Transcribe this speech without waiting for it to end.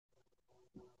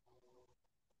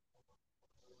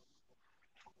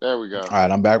There we go. All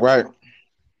right, I'm back, right?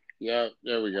 Yeah,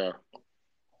 there we go.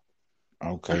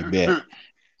 Okay, bet.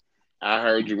 I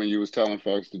heard you when you was telling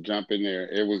folks to jump in there.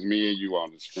 It was me and you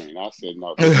on the screen. I said,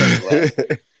 no, this ain't right.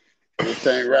 This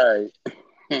ain't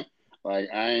right. Like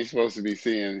I ain't supposed to be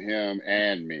seeing him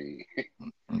and me.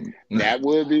 That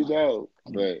would be dope.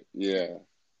 But yeah,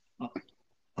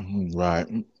 Right.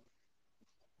 yeah.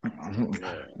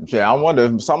 Yeah, I wonder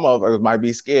if some of us might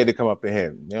be scared to come up in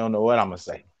here. They don't know what I'm gonna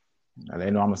say. Now they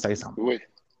know I'm gonna say something. Wait,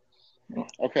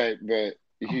 okay, but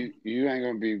you ain't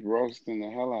gonna be roasting the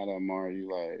hell out of them, are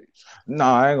you? Like, No,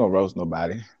 I ain't gonna roast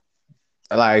nobody.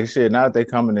 Like shit, now that they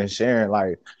coming and sharing,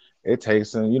 like it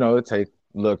takes some, it takes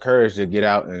a little courage to get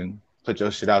out and put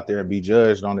your shit out there and be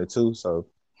judged on it too. So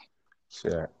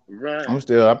shit. right?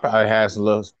 I probably had some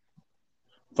little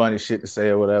funny shit to say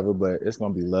or whatever, but it's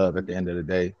gonna be love at the end of the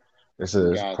day. This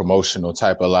is Gotcha, promotional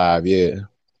type of live, yeah.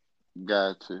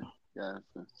 gotcha, gotcha.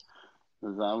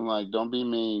 Cause I'm like, don't be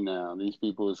mean now. These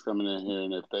people is coming in here,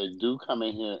 and if they do come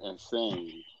in here and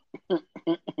sing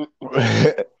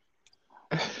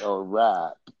or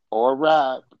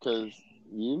rap because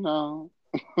you know,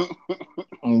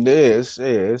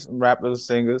 It's rappers,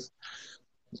 singers.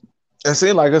 It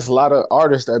seems like it's a lot of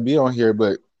artists that be on here,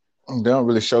 but they don't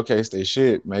really showcase their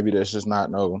shit. Maybe there's just not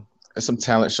no. There's some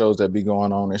talent shows that be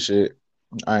going on and shit.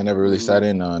 I ain't never really sat mm,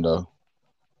 in none though.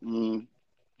 mm,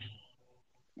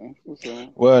 that's what's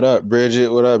up. What up,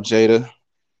 Bridget? What up, Jada?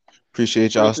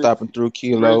 Appreciate y'all Bridget, stopping through,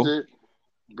 Kilo. Bridget,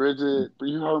 Bridget,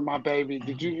 you heard my baby.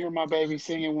 Did you hear my baby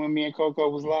singing when me and Coco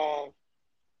was live?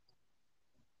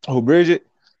 Oh, Bridget?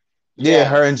 Yeah,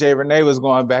 her and Yes. Jay Renee was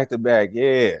going back to back.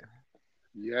 Yeah,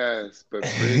 Yes, but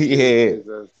Bridget yeah. is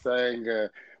a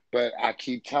singer. But I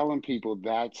keep telling people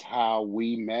that's how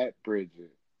we met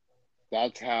Bridget.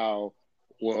 That's how,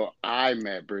 well, I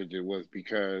met Bridget was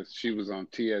because she was on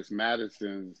T.S.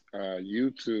 Madison's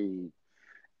YouTube,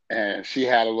 and she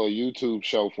had a little YouTube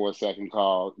show for a second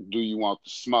called "Do You Want the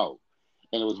Smoke?"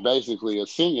 And it was basically a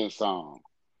singing song.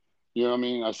 You know what I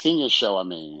mean? A singing show. I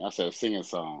mean, I said a singing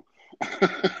song.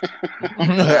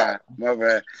 My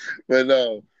bad. But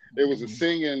no, it was a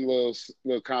singing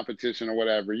little competition or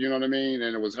whatever. You know what I mean?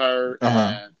 And it was her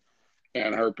Uh-huh.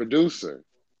 and her producer,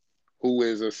 who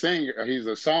is a singer. He's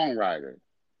a songwriter.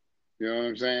 You know what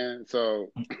I'm saying?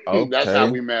 So that's how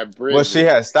Okay. we met Well, she Bridget.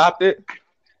 had stopped it.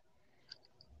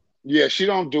 Yeah, she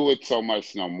don't do it so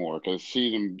much no more because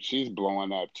she's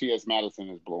blowing up. T.S. Madison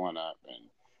is blowing up and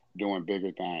doing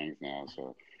bigger things now.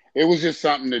 So it was just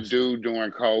something to do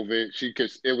during COVID. She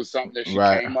could. It was something that she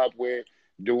Right. came up with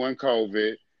during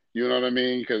COVID. You know what I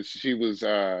mean? Because she was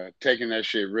taking that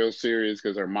shit real serious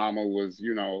because her mama was,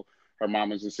 her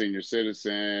mama's a senior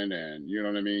citizen, and you know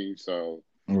what I mean. So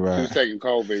she was Right. taking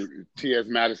COVID. T.S.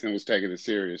 Madison was taking it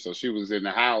serious, so she was in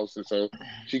the house, and so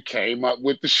she came up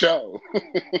with the show.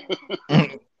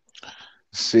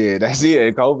 Shit, that's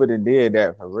it. COVID and did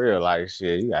that for real. Like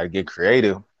shit, you gotta get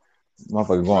creative.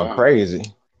 Motherfucker going Right.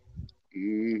 crazy.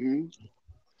 Hmm.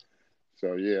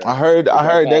 So yeah, I but that's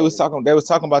heard how. they was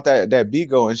talking about that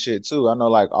Bigo and shit too. I know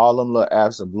like all them little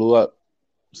apps that blew up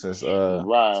since Right,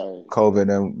 COVID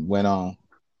and went on.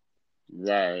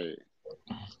 right.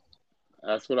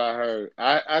 That's what I heard.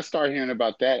 I started hearing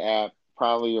about that app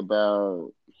probably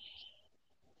about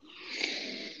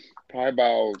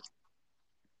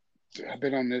I've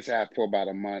been on this app for about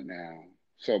a month now.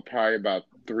 So probably about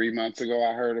 3 months ago,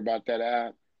 I heard about that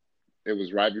app. It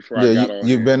was right before I Yeah, got on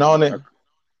you've here. been on it?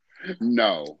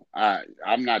 No,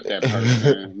 I'm not that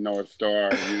person. North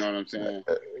Star, you know what I'm saying?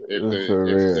 For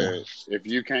real. If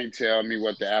you can't tell me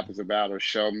what the app is about or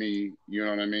show me, you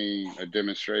know what I mean, a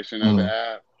demonstration of the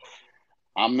Mm, app,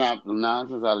 I'm not 9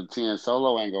 times out of 10.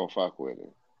 Solo ain't gonna fuck with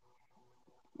it.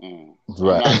 I'm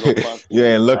right. not gonna fuck You with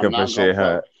ain't it. I'm looking for not gonna shit,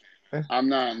 fuck. huh? I'm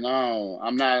not. No,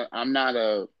 I'm not. I'm not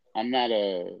a.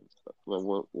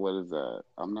 What is that?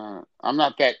 I'm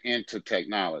not that into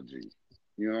technology.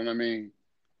 You know what I mean?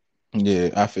 Yeah,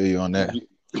 I feel you on that. You-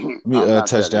 Let me I'm not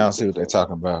touch that down, see into what they're tech.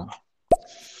 talking about.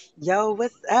 Yo,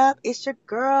 what's up? It's your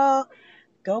girl,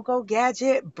 Go Go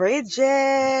Gadget,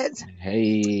 Bridget. I'm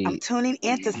Hey, tuning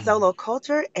into Solo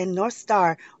Culture and North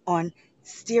Star on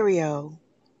stereo.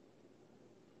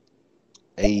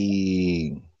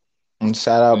 hey. And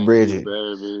shout out Thank you, Bridget.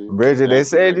 baby. Bridget, they Thank you,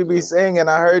 said you be Bridget. singing.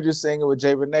 I heard you singing with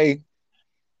Jay Renee.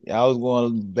 Yeah, I was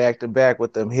going back to back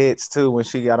with them hits too when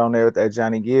she got on there with that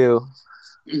Johnny Gill.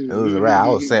 It was a rap. I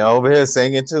was saying over here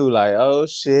singing too, like, oh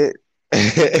shit.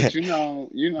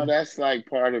 But that's like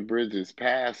part of Bridget's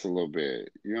past a little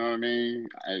bit. You know what I mean?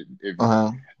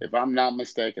 Uh-huh. If I'm not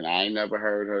mistaken, I ain't never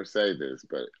heard her say this,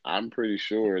 but I'm pretty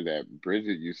sure that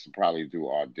Bridget used to probably do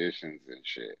auditions and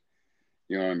shit.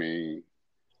 You know what I mean?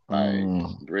 Like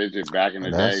Mm, Bridget back in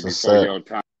the day that's what's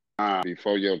up.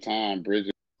 before your time,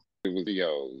 Bridget was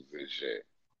videos and shit.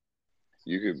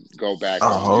 You could go back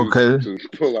on Oh, YouTube okay.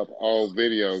 to pull up old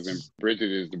videos, and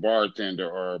Bridget is the bartender,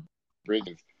 or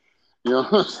Bridget, you know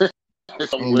what I'm saying?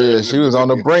 Somewhere Yeah, in the she was on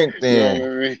the video, brink you know then. what I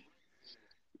mean?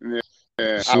 Yeah,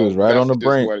 yeah. She was right on the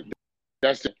brink.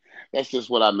 That's that's just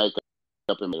what I make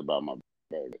up in about my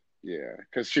baby. Yeah,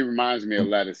 because she reminds me of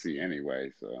Lettucey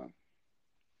anyway. So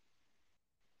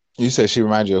You said she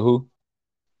reminds you of who?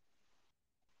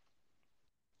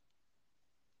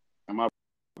 am I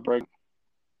breaking?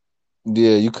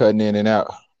 Yeah, you cutting in and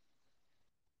out.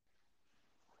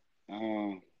 Uh,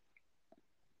 I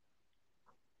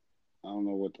don't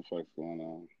know what the fuck's going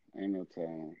on. Ain't no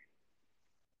telling.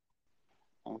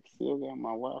 I still got my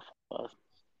Wi-Fi.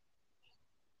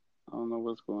 I don't know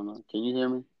what's going on. Can you hear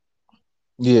me?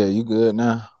 Yeah, you good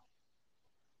now.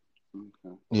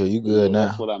 Okay. Yeah, you But good yeah, now.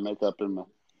 that's what I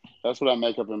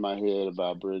make up in my head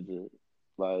about Bridget.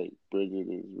 Like Bridget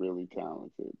is really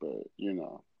talented, but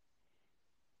uh,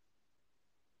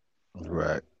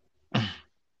 Right.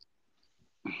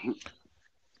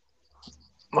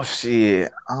 Oh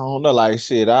shit. I don't know. Like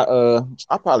shit. I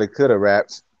probably could have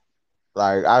rapped.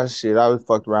 Like I was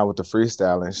fucked around with the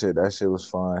freestyle and shit. That shit was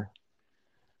fun.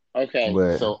 okay,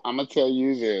 But so I'm gonna tell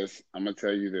you this. I'm gonna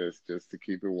tell you this just to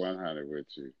keep it 100 with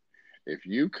you. If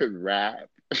you could rap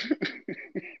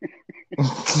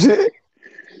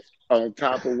on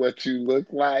top of what you look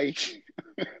like,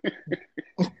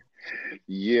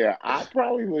 yeah, I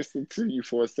probably listened to you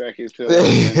for a second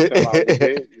until I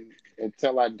didn't,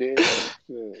 until I didn't.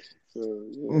 So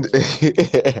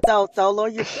yeah, So solo,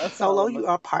 you that's all solo, I'm. you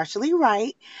are partially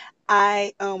right.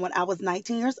 I when I was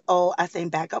 19 years old, I sang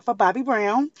backup for Bobby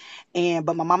Brown, and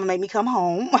but my mama made me come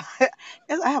home.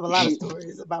 I have a lot of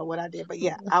stories about what I did, but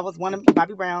yeah, I was one of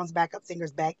Bobby Brown's backup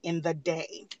singers back in the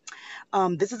day.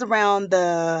 This is around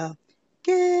the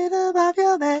get up off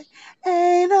your back,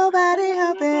 ain't nobody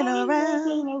helping Everybody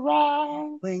jumping around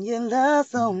around. when you love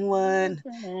someone.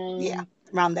 Yeah,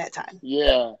 around that time.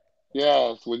 Yeah,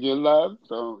 yes. When you love,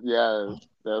 so yes,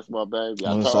 that's my baby.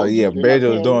 I so told you, yeah, didn't I Bridget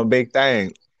was tell you? doing big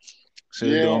things. She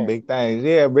was doing Yeah. big things.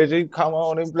 Yeah, Bridget, you come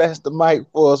on and bless the mic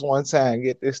for us one time.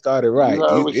 Get this started You right.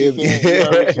 heard You what she feel said. You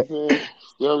heard what me? she said.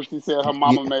 You heard what she said. Her Yeah,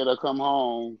 mama made her come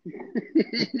home.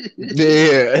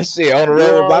 yeah, shit on the road with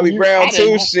Girl, Bobby Brown I too.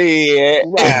 didn't. Shit.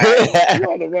 Right.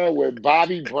 You on the road with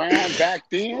Bobby Brown back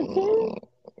then too?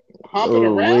 Humping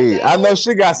Oh around wait, I know together?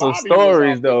 she got some Bobby was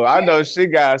stories off the though. I know chain. she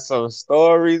got some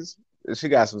stories. She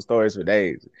got some stories for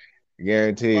days,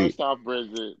 guaranteed. First off,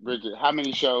 Bridget, how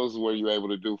many shows were you able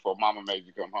to do for Mama Made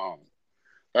You Come Home?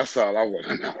 That's all I want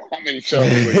to know. How many shows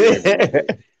were you able to do?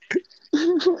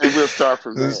 And we'll start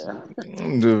from This- there.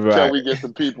 Till right. we get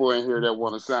some people in here that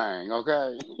want to sing,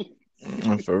 okay?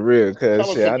 For real, cause Tell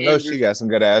us shit, some I know she industry. got some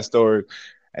good ass stories.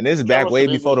 And this is Tell back us way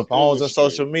some before the phones and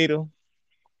social industry. media.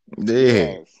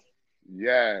 Yeah. Yes,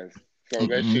 yes. So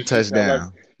that shit you tell us,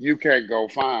 Touchdown. you can't go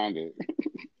find it.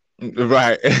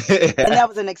 Right. And that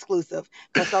was an exclusive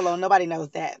because solo, nobody knows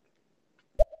that.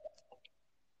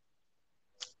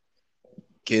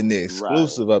 Getting the Right,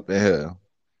 exclusive up in here.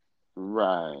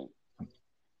 right.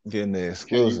 Getting the Can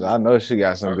exclusive. you? I know she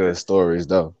got some Okay. good stories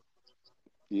though.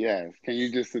 Yes. Can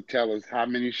you just tell us how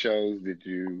many shows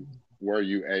were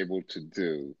you able to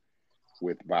do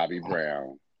with Bobby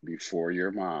Brown before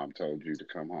your mom told you to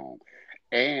come home?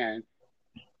 And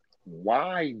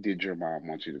why did your mom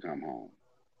want you to come home?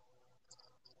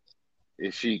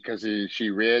 Is she because she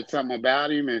read something about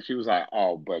him and she was like,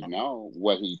 oh, but no,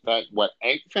 what he thought, what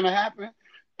ain't gonna happen?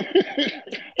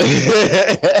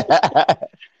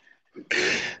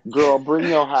 Girl, bring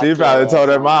your hot She tail probably ass told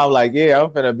her mom, home. like, yeah,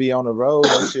 I'm finna be on the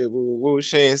road and shit. What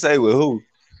she ain't say with who?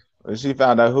 When she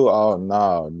found out who, oh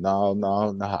no, no,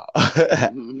 no, no.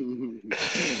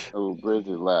 Oh,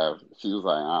 Bridget laughed. She was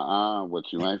like,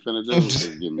 what you ain't finna do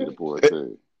is give me the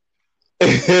pussy.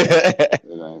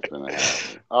 It ain't finna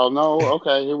happen. Oh no,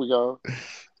 okay, here we go.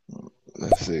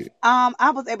 Let's see.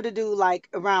 I was able to do like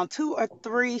around 2 or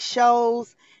 3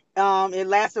 shows. It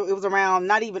lasted. It was around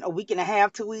not even a week and a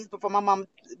half, 2 weeks before my mom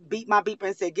beat my beeper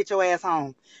and said, "Get your ass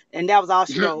home." And that was all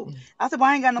she wrote. I said, "Well,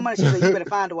 I ain't got no money." She said, "You better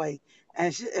find a way."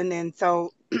 And then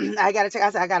so I got to take. I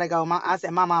said, "I gotta go." I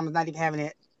said, "My mom is not even having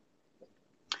it."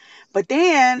 But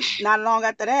then not long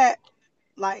after that,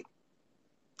 like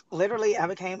literally, I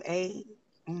became a.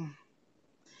 Mm,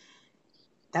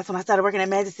 that's when I started working at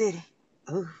Magic City.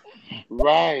 Ooh.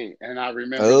 Right, and I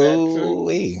remember that Oh,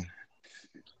 too.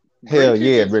 hell Bridget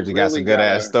yeah, just Bridget got really some good got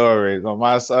ass a stories on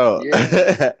my soul.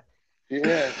 yeah,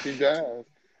 yeah, she does.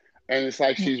 And it's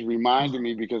like she's reminding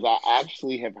me because I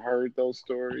actually have heard those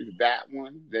stories. That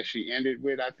one that she ended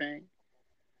with, I think.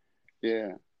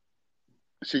 Yeah.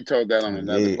 She told that on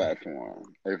another Yeah. platform,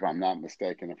 if I'm not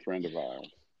mistaken, a friend of ours.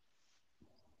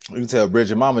 You can tell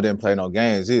Bridget mama didn't play no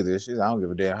games either. She's I don't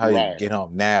give a damn how you Right. get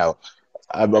home now.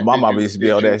 But And my mama used to be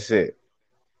on that shit.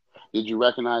 did you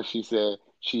recognize she said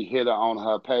she hit her on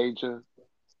her pager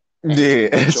and said, Yeah,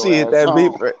 "Get your she hit ass that home."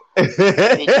 beeper.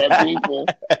 Hit that beeper.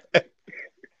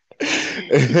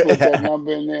 She put that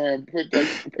number in there and put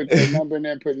that number in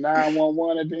there and put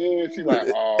 911 at the end. She's like,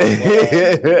 "Oh, what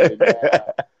I did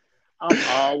now? I'm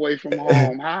all the way from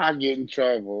home. How I get in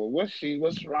trouble? What's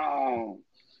wrong?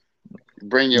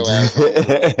 Bring your ass home,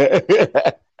 girl."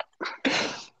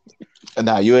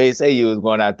 Now you ain't say you was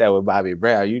going out there with Bobby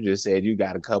Brown. You just said you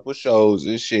got a couple shows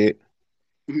and shit.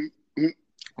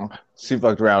 She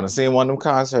fucked around and seen one of them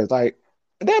concerts. Like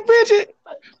that, Bridget.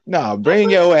 No, That bring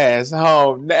your Bridget. ass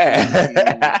home now.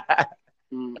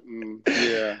 Mm-mm, mm-mm.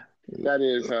 Yeah, that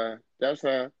is her. That's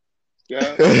her.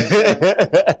 Yeah, that's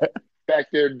her. Back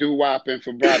there doo wopping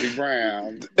for Bobby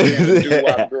Brown, being a doo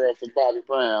wop girl for Bobby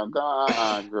Brown.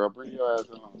 Go girl, bring your ass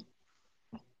home.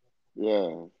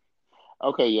 Yeah.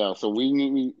 Okay, y'all. So we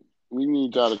need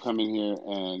y'all to come in here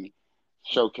and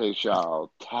showcase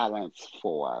y'all talents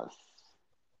for us.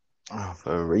 Oh,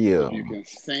 for If real. you can I'm put it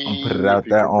sing, if out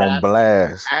you there can on rap,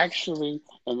 blast. actually,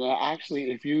 and then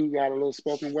actually, if you got a little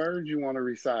spoken word you want to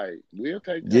recite, we'll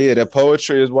take that Yeah, the too.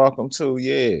 poetry is welcome too.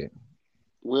 Yeah.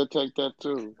 We'll take that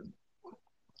too.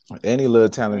 Any little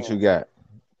talent you Yeah, got.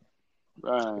 You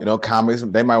right. know, comics,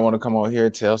 they might want to come on here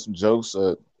and tell some jokes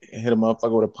or hit a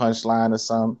motherfucker with a punchline or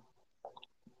something.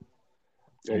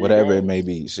 There you Whatever it go. may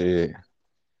be. Shit.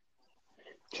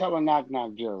 Tell a knock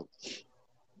knock joke.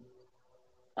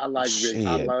 I like big.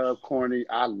 I Shit. love corny.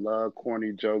 I love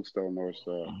corny jokes though, North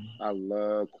Star. I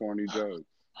love corny jokes.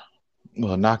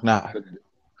 Well, knock knock. The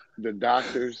the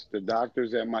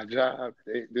doctors at my job.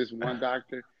 This one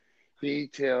doctor, he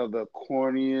tell the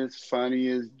corniest,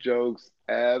 funniest jokes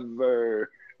ever.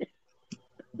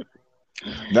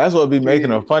 That's what be making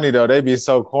them He, funny though. They be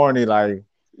so corny, like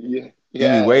yeah, you be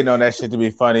yes, waiting on that shit to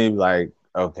be funny, like,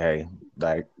 okay.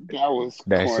 Like that was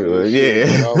that shit corny as was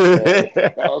shit. But okay,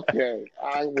 yeah. okay,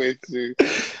 I with you.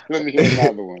 Let me hear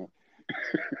another one.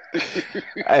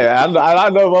 Hey, I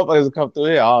know motherfuckers come through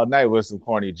here all night with some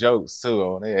corny jokes too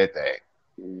on everything.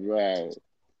 Right.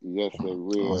 Yes, they Oh,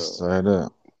 will. straight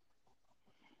up.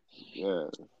 Yeah.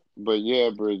 But yeah,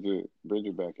 Bridget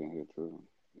back in here too.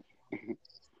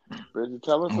 Bridget,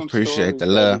 tell us some Appreciate stories, the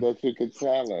baby, love. that you could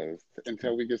tell us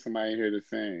until we get somebody in here to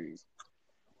sing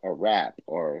or rap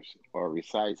or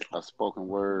recite a spoken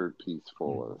word piece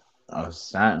for us. Oh,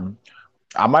 something.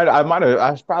 I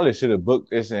probably should have booked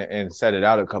this and set it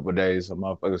out a couple days so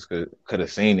motherfuckers could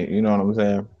have seen it. You know what I'm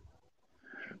saying?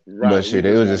 But Right. We shit,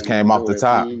 it just just wanted to came off do the it. We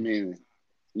top. didn't mean it.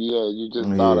 Yeah, you just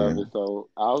thought of Yeah, it. So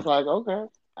I was like, okay,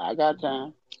 I got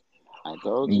time. I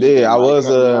told you they yeah. might cut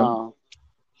me off.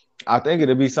 I think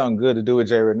it'd be something good to do with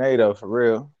Jay Renee though, for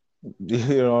real.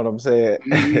 You know what I'm saying?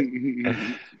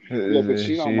 Yeah, because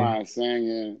she don't she, mind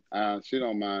singing. She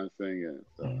don't mind singing.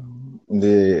 So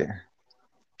yeah.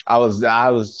 I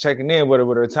was checking in with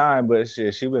her time, but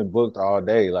shit, she been booked all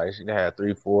day. Like she had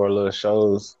 3, 4 little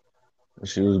shows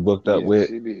she was booked up yeah, with.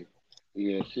 she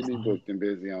be booked and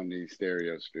busy on these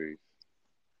stereo streets.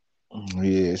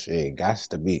 Yeah, shit, got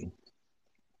to be.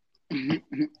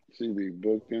 She be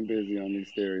booked and busy on these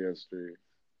stereo streets.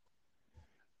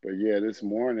 But yeah, this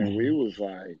morning we was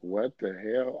like, what the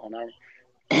hell? On our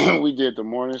we did the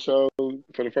morning show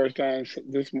for the first time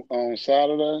this on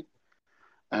Saturday,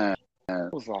 and I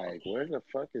was like, where the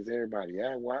fuck is everybody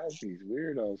at? Why is these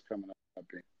weirdos coming up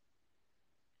in?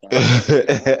 Like, what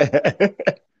the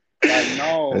hell? Like,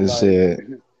 no, And like, shit.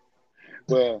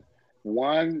 well,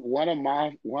 one of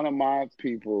my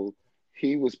people,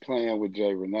 he was playing with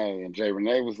Jay Renee, and Jay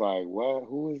Renee was like, "What?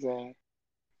 Who is that?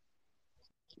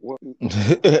 What?"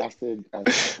 I said,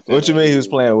 What you baby, mean he it was was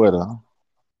playing with her?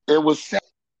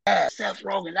 Seth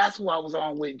Rogen. That's who I was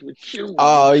on with you,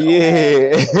 Oh with your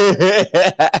yeah.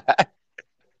 ass.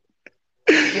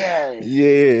 Yes.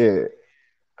 Yeah.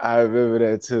 I remember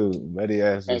that too. Buddy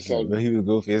ass And was but so, he was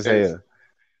goofy as and, hell.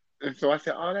 and so I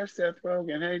said, "Oh, that's Seth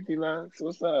Rogen. Hey, Deluxe,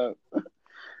 what's up?"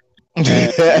 And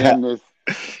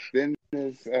then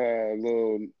this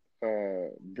little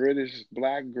British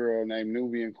black girl named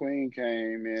Nubian Queen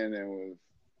came in and was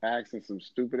asking some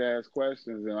stupid ass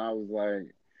questions, and I was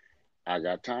like, "I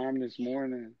got time this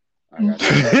morning. I got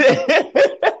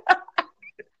time.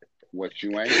 What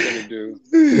you ain't finna do?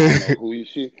 I don't know who you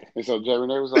she." And so Jerry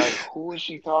Renee was like, "Who is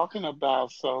she talking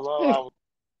about, Solo?" I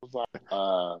was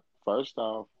like, "First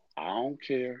off." I don't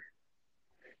care.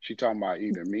 She talking about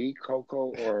either me,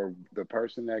 Coco, or the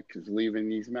person that is leaving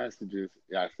these messages.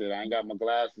 I said I ain't got my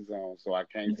glasses on, so I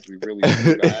can't really see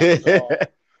the glasses off.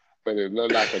 But it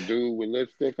looked like a dude with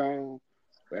lipstick on.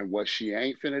 And what she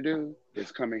ain't finna do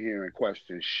is come in here and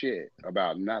question shit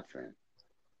about nothing.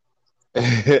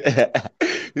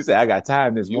 You said I got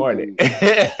time this You morning.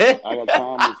 can. I got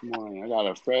time this morning. I got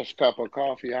a fresh cup of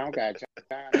coffee. I don't got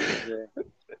time with you,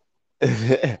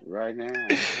 girl, right now.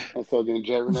 And so then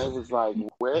Jay Renee was like,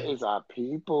 "Where is our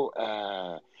people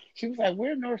at?" She was like,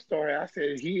 "Where North Story?" I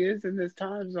said, "He is in this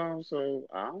time zone, so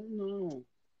I don't know."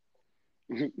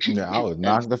 Yeah, I was And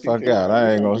knocked the she fuck said, out. "Well, I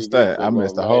we're ain't gonna gonna do this stunt. a I little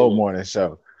missed the whole later." morning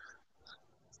show.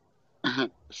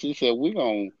 She said, "We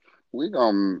gonna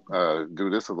do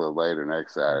this a little later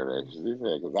next Saturday." She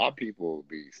said, "Because our people will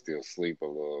be still sleep a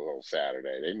little on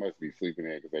Saturday. They must be sleeping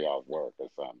in because they off work or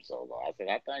something." So I said,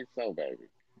 "I think so, baby."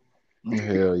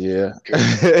 Hell yeah.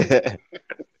 Cause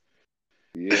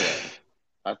yeah,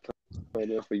 I told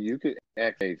her for you could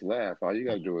X age left. All you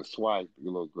gotta do is swipe,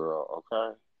 you little girl.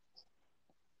 Okay.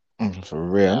 For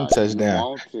real. Let me Now, if touch you down.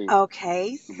 want to,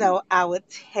 Okay, so I would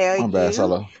tell My bad, you.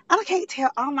 solo. I can't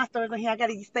tell all my stories on here. I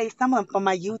gotta save some of them for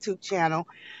my YouTube channel.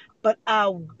 But I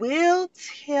will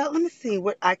tell. Let me see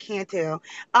what I can tell.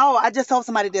 Oh, I just told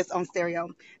somebody this on stereo.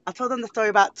 I told them the story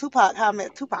about Tupac, how I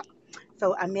met Tupac.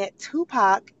 So I met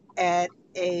Tupac at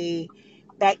a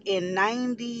back in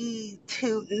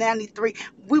 92, 93.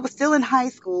 We were still in high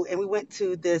school and we went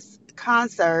to this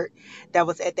concert that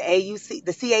was at the AUC,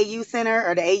 the CAU Center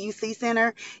or the AUC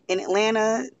Center in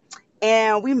Atlanta.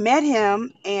 And we met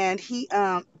him and he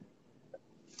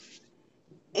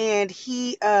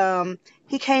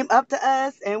came up to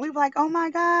us and we were like, "Oh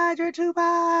my God, you're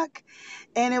Tupac."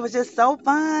 And it was just so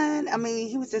fun. I mean,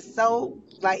 he was just so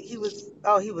like he was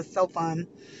so fun.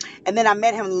 And then I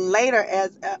met him later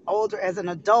as older as an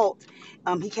adult.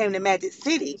 He came to Magic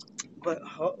City, but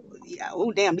oh, yeah,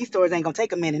 oh damn, these stories ain't gonna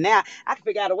take a minute now. I can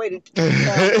figure out a way to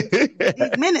get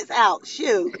these minutes out.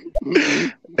 Shoot.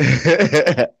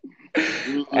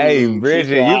 Hey, she said,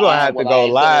 Bridget, you gonna have to what go I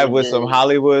ain't trying live to with some do."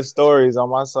 Hollywood stories on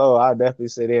my soul. I'll definitely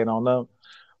sit in on them.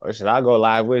 Or should I go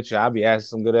live with you? I'll be asking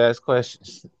some good ass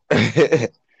questions.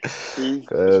 See,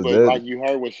 Cause but that, like you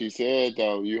heard what she said,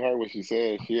 though. You heard what she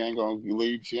said. She ain't gonna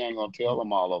leave. She ain't gonna tell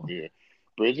them all over here.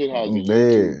 Bridget has a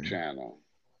YouTube yeah. channel.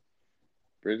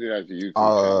 Bridget has a YouTube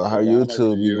channel. So Her go on over to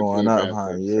YouTube be going YouTube up, and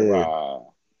huh? Yeah. subscribe.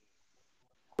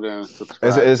 Go there and Is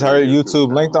subscribe is to my her YouTube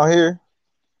YouTube linked channel. on here?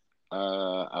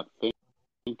 I think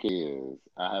it is.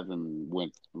 I haven't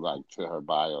went like to her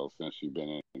bio since she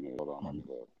been in here. Hold on, let me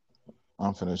look.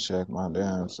 I'm finna check my Let me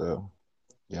damn look. self.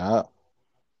 Yup,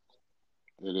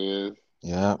 It is.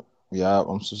 yup, yup.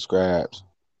 I'm subscribed,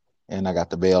 and I got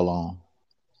the bell on.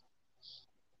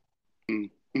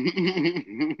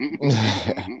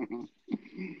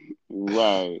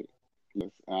 Right.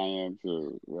 Yes, I am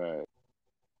too. Right.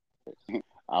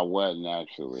 I wasn't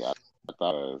actually. I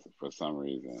thought I was for some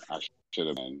reason. I should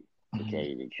have been, to tell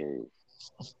you the truth.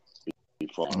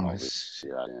 Before I came Oh, over shit.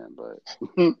 here, I didn't, but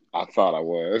I thought I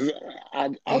was.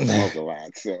 I smoke a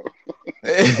lot, so.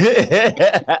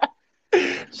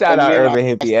 Shout And out then Urban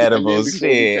Hippie and then Edibles. before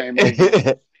we Shit. came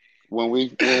over, when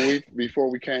we before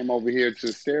we came over here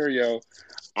to stereo,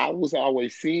 I was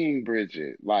always seeing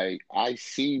Bridget. Like I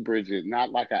see Bridget,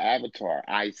 not like an avatar.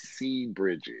 I see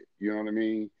Bridget. You know what I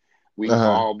mean? We Uh-huh.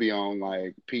 all be on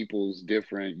like people's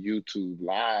different YouTube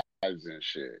lives and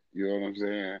shit. You know what I'm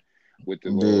saying? With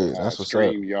the little Yeah, that's what's up.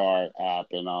 StreamYard app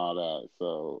and all that.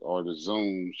 So or the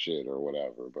Zoom shit or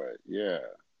whatever. But yeah.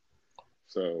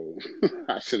 So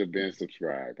I should have been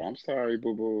subscribed. I'm sorry,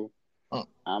 boo boo.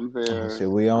 I'm there. Shit,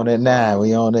 we on I'm it now.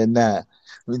 We sorry. on it now.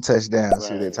 We touch down.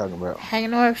 See what they Right. talking about. Hey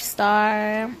North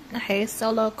Star. Hey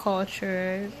Solo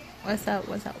Culture. What's up?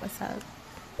 What's up? What's up?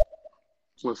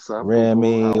 What's up, boo boo?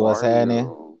 Remy, How what's are happening?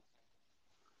 you?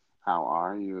 How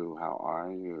are you? How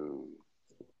are you?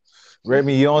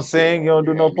 Remy, you don't sing. You Girl, don't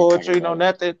do you no had me thinking poetry, no that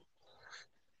nothing.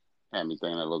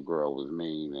 little girl was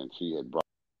mean, and she had brought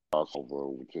us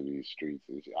over to these streets.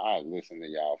 And I had listened to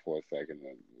y'all for a second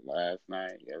last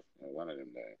night. Yes, one of them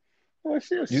days. Well,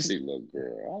 she's a You s- sweet little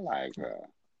girl. I like her.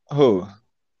 who?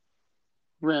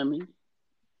 Remy.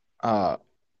 Uh,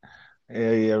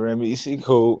 yeah, yeah, Remy. She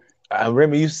cool.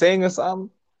 Remy, you sing or something?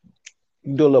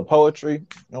 You do a little poetry? You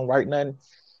don't write nothing?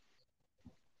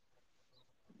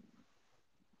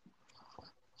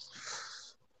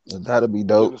 That'll be Give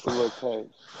dope. us a little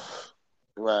taste.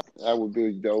 Right. That would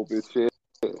be dope as shit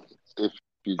if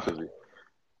you could.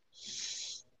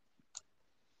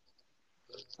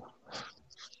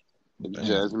 Damn.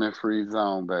 Judgment free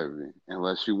zone, baby.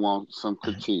 Unless you want some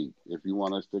critique. If you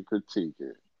want us to critique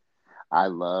it. I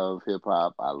love hip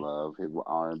hop. I love hip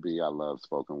R&B. I love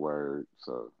spoken word.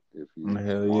 So if you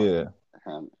Hell want, yeah.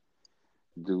 hand,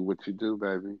 do what you do,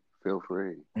 baby. Feel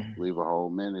free. Leave a whole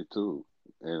minute too,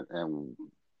 and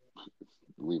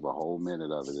leave a whole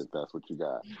minute of it if that's what you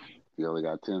got. If you only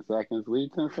got 10 seconds,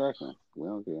 leave 10 seconds. We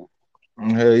don't care.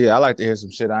 Hell yeah. I like to hear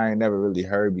some shit I ain't never really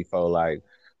heard before, like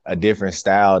a different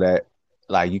style that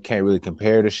like you can't really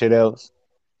compare to shit else.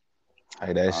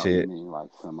 Like that Oh, you shit. mean like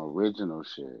some original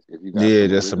shit? If you got Yeah, some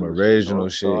just some original shit, original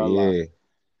North shit. Star, like Yeah.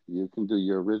 you can do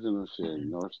your original shit.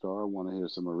 North Star want to hear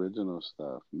some original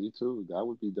stuff. Me too. That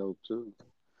would be dope too.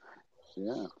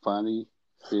 Yeah, funny,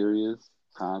 serious,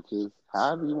 conscious,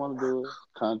 however you want to do it.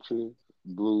 Country,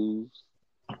 blues,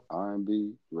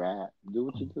 R&B, rap. Do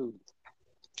what you do.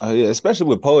 Yeah, especially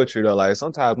with poetry though. Like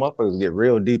sometimes motherfuckers get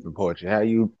real deep in poetry. How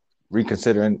you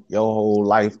reconsidering your whole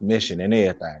life mission and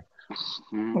everything.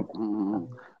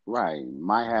 Right,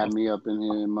 might have me up in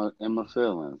here in my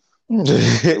feelings.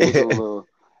 It was a little.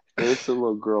 It's a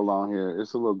little girl on here.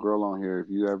 It's a little girl on here. If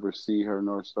you ever see her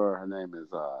North Star, her name is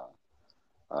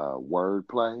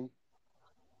Wordplay.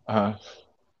 uh,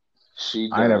 She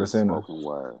I ain't never does seen her. spoken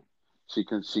word. She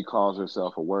calls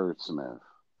herself a wordsmith.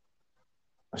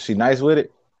 She nice with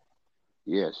it.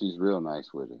 Yeah, she's real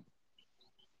nice with it.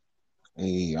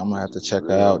 Hey, I'm gonna have She's to check her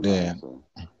real out nice then. with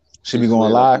it. She She be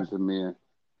going slid up live. into me.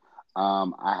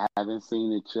 I haven't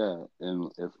seen it yet,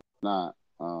 and if not,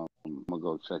 I'm gonna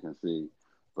go check and see.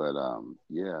 But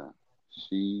yeah,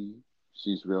 she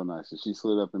she's real nice. And she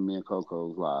slid up in me and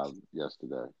Coco's live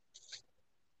yesterday.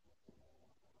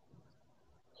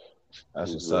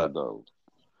 That's She's what's real up. dope.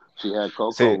 She had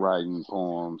Coco See, writing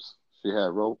poems. She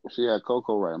had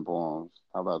Coco writing poems.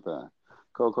 How about that?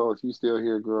 Coco, if you still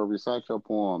here, girl, recite your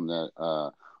poem that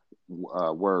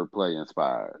wordplay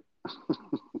inspired.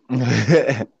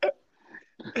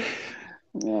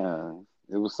 Yeah,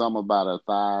 it was something about her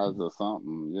thighs or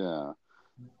something. Yeah,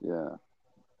 yeah.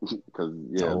 Because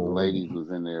yeah, the oh, ladies was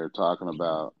in there talking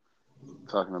about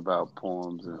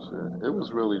poems and shit. It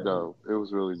was really dope. It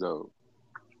was really dope.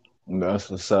 that's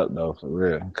what's up though, for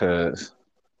real. Cause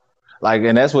like,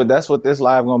 and that's what this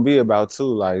live gonna be about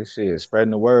too. Like, shit,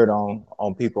 spreading the word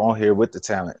on people on here with the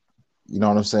talent. You know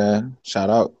what I'm saying? Shout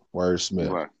out Wordsmith.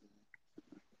 Right.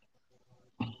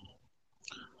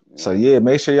 So Yeah. yeah,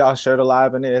 make sure y'all share the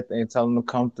live and everything. Tell them to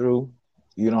come through.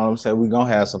 You know what I'm saying? We gonna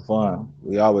have some fun.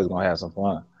 We always gonna have some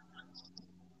fun.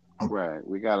 Right.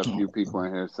 We got a few people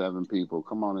in here, 7 people.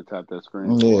 Come on and tap that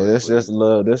screen Yeah, for us, this just a please.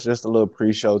 little. This just a little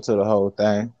pre-show to the whole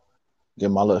thing.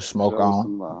 Get my little smoke Show us on.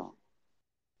 some love.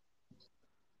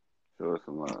 Show us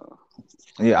some love.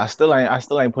 Yeah, I still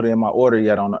ain't put it in my order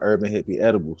yet on the Urban Hippie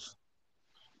edibles.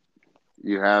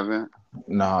 You haven't?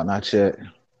 No, not yet.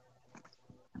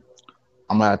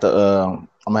 I'm gonna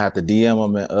have to DM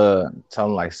them and tell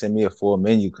them like send me a full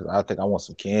menu because I think I want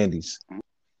some candies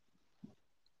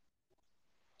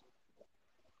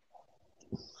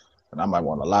and I might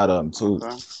want a lot of them too.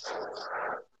 Okay.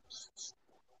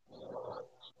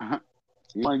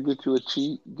 You want to get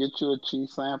you a cheap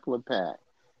sampler pack.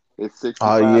 It's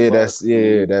Oh 65 yeah, bucks.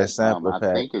 And that sampler I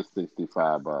pack. think it's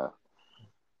 65 bucks.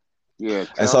 Yeah, And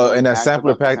tell so in them, that ask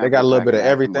sampler about the pack, they got sampler a little pack bit and of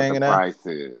ask them what everything the in there. price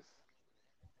is.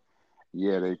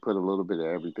 Yeah, they put a little bit of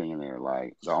everything in there.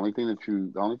 Like the only thing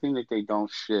that they don't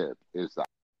ship is the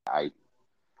ice.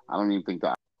 I don't even think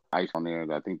the ice on there.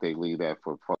 I think they leave that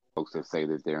for folks that say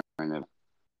that they're in it.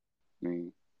 I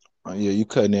mean, Oh, yeah, you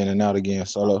cutting in and out again,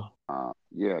 solo.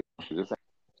 yeah, just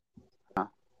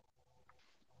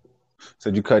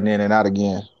Said you cutting in and out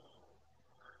again.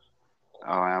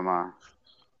 oh, am I?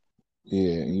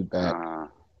 Yeah, you back. Uh,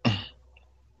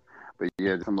 but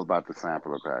yeah, just something about the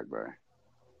sampler pack, bro.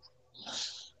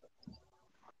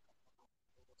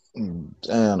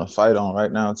 Damn, a fight on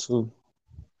right now too.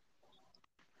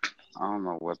 I don't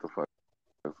know what the fuck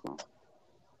this one.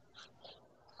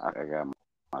 I got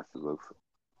my looks.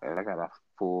 I got a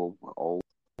full old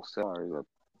celery up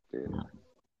there.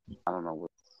 I don't know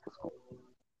what's going.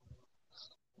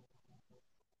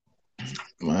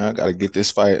 Man, I gotta get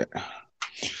this fight.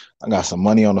 I got some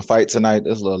money on the fight tonight.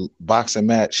 This little boxing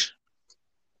match.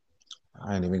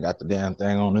 I ain't even got the damn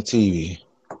thing on the TV.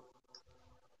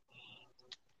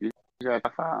 You got a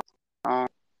file? Um,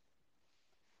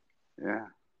 yeah.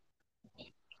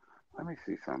 Let me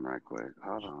see something right quick.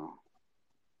 Hold on.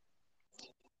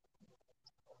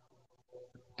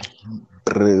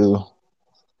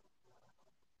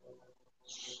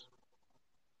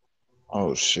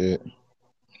 Oh shit.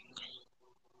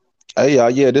 Hey y'all,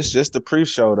 yeah, this just the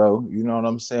pre-show though. You know what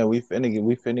I'm saying? We finna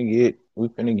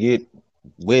get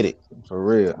with it for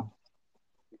real.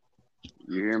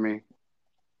 You hear me?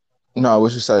 No,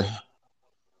 what you say?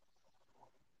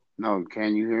 No,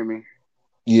 can you hear me?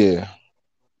 Yeah.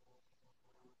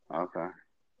 Okay.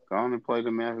 Go on and play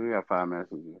the message. We got 5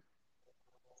 messages.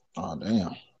 Oh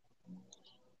damn.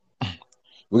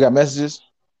 We got messages.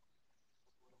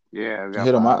 Yeah, we got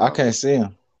Hit them. five I of can't them. see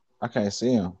them. I can't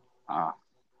see them. Ah,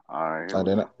 all right, here Like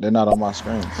we go. they're not on my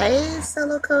screen. Hey,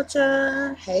 Solo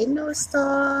Culture. Hey, North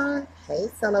Star. Hey,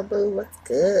 Solo Boo. What's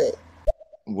good?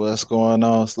 What's going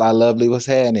on, Sly Lovely? What's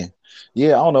happening? Yeah,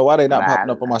 I don't know why they not La popping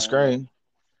up on my la. screen.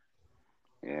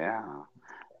 Yeah.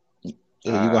 Yeah,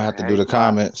 you're gonna have to do Hey, the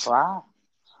comments. Sly.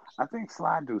 I think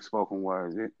Sly do spoken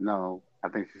words. No, I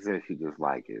think she said she just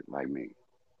like it, like me.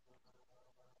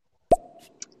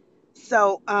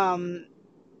 So, I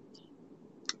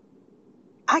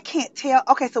can't tell.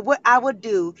 Okay, so what I would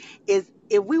do is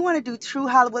if we want to do true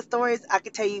Hollywood stories, I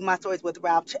could tell you my stories with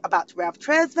Ralph about Ralph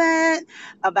Tresvant,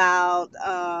 about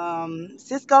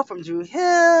Cisco from Drew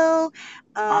Hill.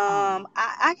 Uh-uh.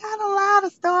 I got a lot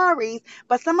of stories,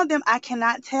 but some of them I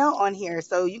cannot tell on here.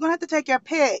 So you're gonna have to take your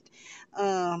pick.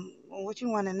 What you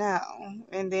want to know,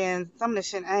 and then some of the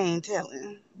shit I ain't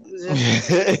telling. Just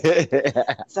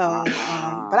so,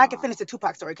 but I can Uh-uh. finish the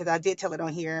Tupac story because I did tell it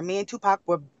on here. Me and Tupac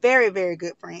were very, very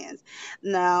good friends.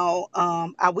 Now,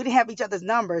 we didn't have each other's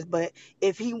numbers, but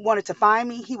if he wanted to find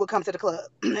me, he would come to the club,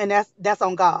 and that's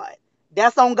on God.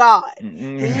 That's on God. He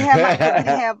didn't have my because we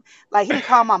didn't have like he didn't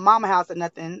call my mama house or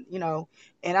nothing,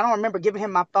 And I don't remember giving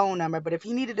him my phone number, but if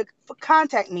he needed to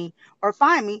contact me or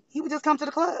find me, he would just come to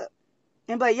the club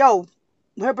and be like, "Yo,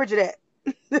 where Bridget at?"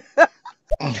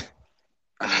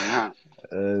 That's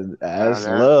That's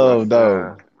love what's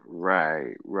though.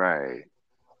 right, right.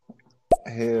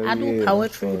 Hell I do yeah.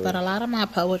 poetry, So but a lot of my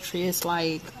poetry is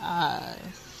like, my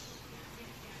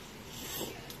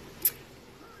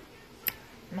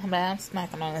bad, I'm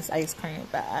smacking on this ice cream,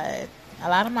 but a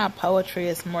lot of my poetry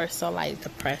is more so like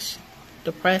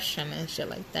depression and shit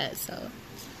like that. So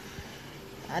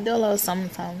I do a little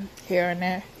something here and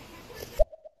there.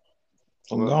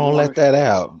 I'm Well, if you gonna want let to, that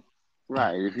out.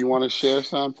 right, if you want to share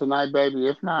some tonight, baby.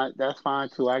 If not, that's fine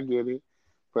too. I get it.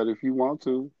 But if you want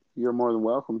to, you're more than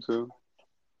welcome to.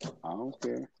 I don't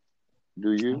care.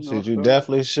 Do you, Shit, North you Star?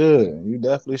 definitely should. You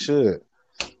definitely should.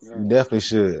 You Yeah. definitely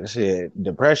should. Shit,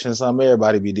 depression, something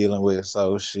everybody be dealing with.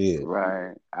 So shit,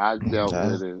 Right. I dealt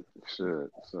with that's, it. Shit.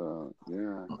 So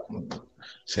yeah.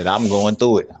 shit, I'm going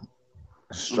through it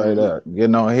straight up.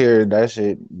 Getting on here, that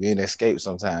shit being escape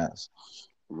sometimes.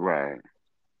 Right.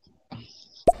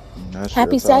 That's real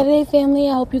Happy talk. Saturday, family.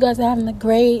 I hope you guys are having a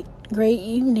great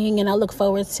evening, and I look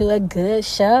forward to a good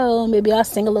show. Maybe I'll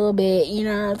sing a little bit, you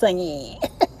know what I'm saying?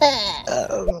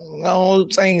 Gonna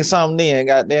sing something then,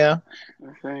 goddamn.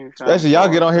 Let's sing something Especially y'all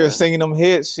for get us, on here baby. singing them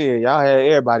hits. Shit, y'all had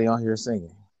everybody on here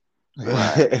singing.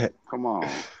 Right. Come on,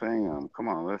 sing them. Come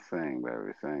on, let's sing,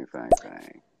 baby. Sing, sing,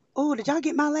 sing. Oh, did y'all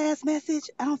get my last message?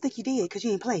 I don't think you did because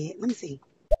you didn't play it. Let me see.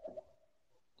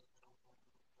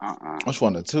 Uh-uh. Which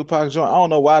one? The Tupac joint? I don't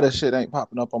know why this shit ain't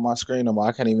popping up on my screen no more.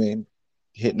 I can't even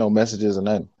hit no messages or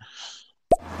nothing.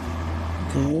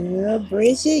 Girl,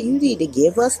 Bridget, you need to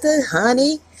give us the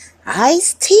honey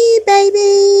iced tea,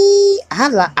 baby.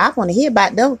 I want to hear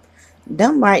about them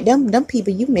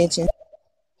people you mentioned.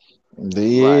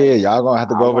 Yeah, Right. y'all gonna have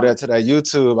to I go over there want to that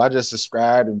YouTube. I just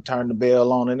subscribed and turned the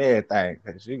bell on and everything.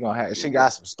 She got to,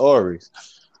 some stories.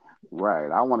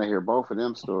 right. I want to hear both of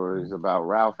them stories about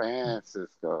Ralph and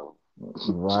Cisco.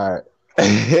 Right.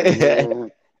 And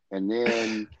then, and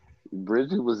then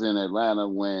Bridget was in Atlanta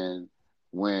when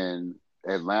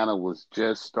Atlanta was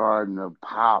just starting to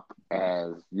pop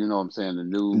as, you know what I'm saying, the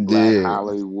new Black Yeah.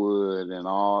 Hollywood and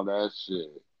all that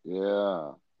shit.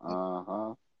 Yeah.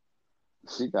 Uh-huh.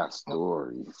 She got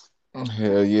stories.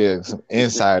 Hell yeah. Some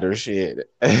insider shit.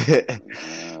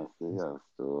 Yeah, she got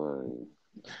stories.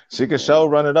 She could Yeah. show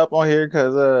run it up on here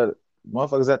because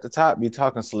motherfuckers at the top be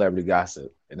talking celebrity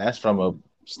gossip. And that's from a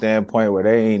standpoint where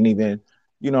they ain't even,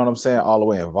 you know what I'm saying, all the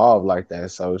way involved like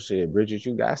that. So shit, Bridget,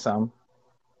 you got some.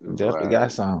 You definitely got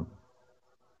Right. some.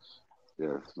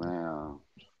 Yes, ma'am.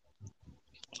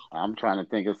 I'm trying to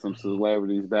think of some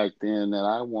celebrities back then that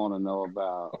I want to know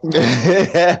about.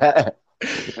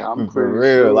 I'm For pretty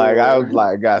real. Like I was sure.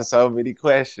 like got so many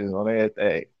questions on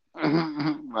everything.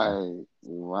 Like,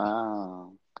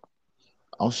 wow.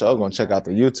 I'm sure Oh, gonna check out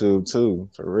the man. YouTube too,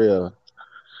 for real.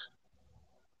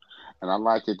 And I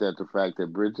like it that the fact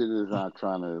that Bridget is not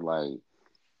trying to like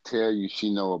tell you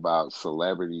she know about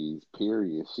celebrities,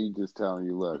 period. She just telling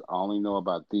you, look, I only know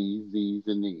about these,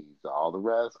 and these. All the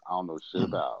rest, I don't know shit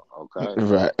about. Okay.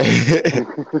 Right.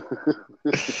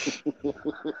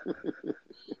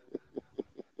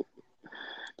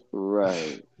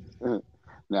 Right.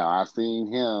 Now I seen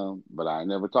him, but I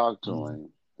never talked to him.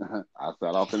 I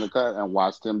sat off in the cut and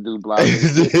watched him do block and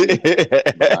sickle,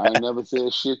 but I ain't never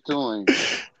said shit to him.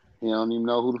 He don't even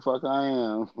know who the fuck I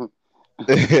am.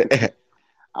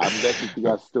 I bet you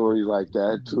got stories like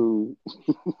that too.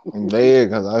 Yeah,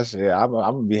 because I said I'm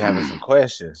gonna be having some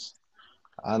questions.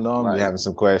 I know I'm gonna be Like, having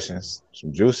some questions,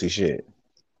 some juicy shit.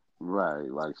 right,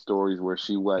 like stories where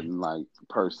she wasn't like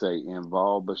per se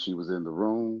involved, but she was in the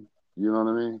room. You know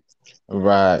what I mean?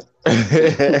 Right.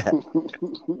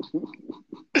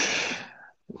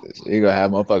 You gonna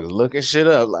have motherfuckers looking shit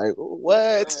up like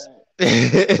what?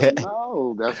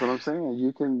 No, that's what I'm saying.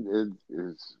 You can.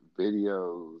 It's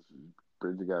videos.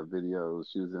 Bridget got videos.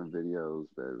 She was in videos,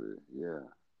 baby. Yeah.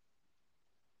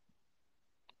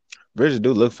 Bridget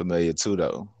do look familiar too,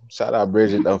 though. Shout out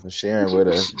Bridget though for sharing with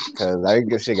us, cause I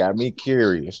guess she got me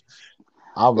curious. It's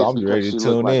I'm because ready to she looked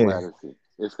tune like in. Latticy.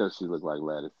 It's because she looked like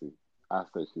Latticy. I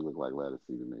say she looked like Latticy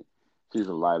to me. She's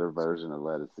a lighter version of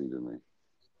Latticy to me.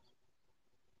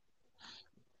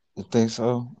 You think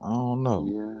so? I don't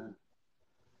know.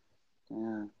 Yeah,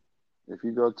 yeah. If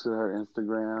you go to her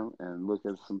Instagram and look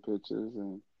at some pictures,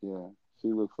 and yeah, she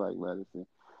looks like Latticy.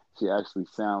 She actually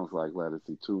sounds like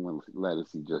Latticy too when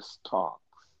Latticy just talks.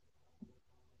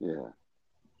 Yeah,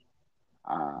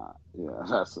 yeah.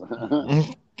 That's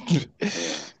yeah.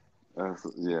 That's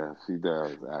yeah. She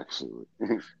does actually.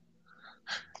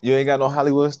 You ain't got no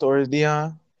Hollywood stories,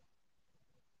 Dion?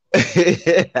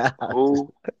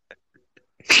 Who?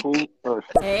 Who?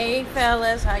 Hey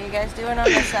fellas, how you guys doing on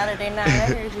this Saturday night? I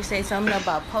heard you say something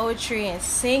about poetry and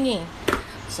singing.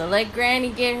 So let Granny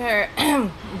get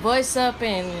her voice up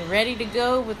and ready to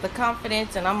go with the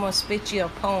confidence, and I'm gonna spit you a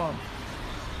poem,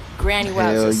 Granny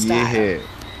Wowzer Hell style. yeah.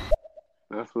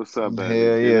 That's what's up, baby.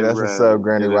 Hell Get yeah. it That's what's up, right.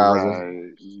 Granny Get it Wowzer.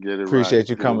 right. Get it right. Appreciate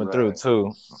you Get it coming through right.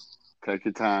 too. Take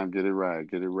your time. Get it right.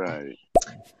 Get it right.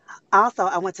 Also,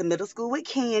 I went to middle school with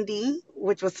Candy,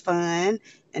 which was fun.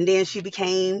 And then she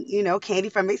became, Candy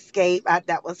from Escape.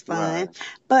 That was fun. Right.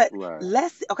 But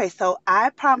Right. okay, so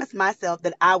I promised myself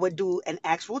that I would do an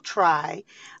actual try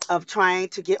of trying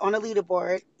to get on a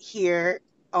leaderboard here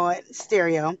on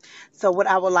stereo. So, what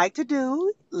I would like to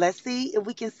do, let's see if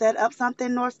we can set up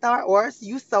something, North Star, or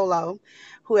you solo,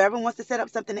 whoever wants to set up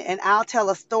something, and I'll tell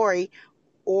a story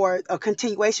or a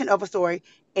continuation of a story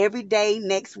every day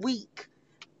next week,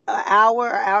 an hour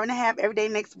or hour and a half every day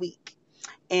next week.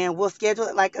 And we'll schedule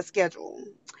it like a schedule.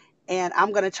 And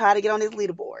I'm going to try to get on this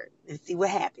leaderboard and see what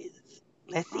happens.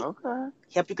 Let's see. Okay.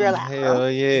 Help your girl out Uh, Hell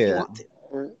if you yeah. want to.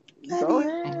 uh, Love Go you.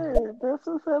 ahead. That's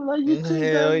what's up. Like you too,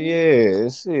 Hell baby. yeah.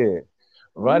 Shit.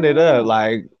 Run it up. Yeah.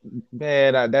 Like,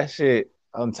 man, that shit,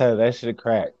 I'm telling you, that shit a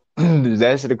crack.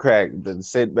 That shit a crack. To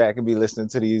sit back and be listening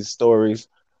to these stories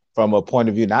from a point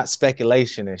of view, not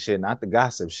speculation and shit, not the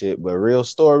gossip shit, but real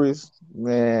stories.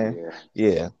 Man, Yeah.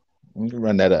 yeah. You can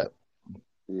run that up.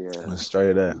 Yeah.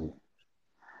 Straight up.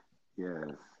 Yeah.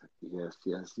 Yes. Yes.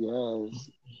 Yes. Yes.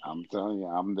 I'm telling you,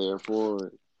 I'm there for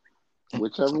it.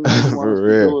 Whichever one you want us For to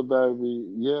real. do it, baby.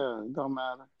 Yeah, it don't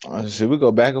matter. Shit, we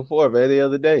go back and forth every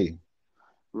other day.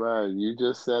 Right. You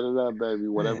just set it up, baby.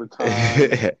 Whatever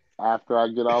time after I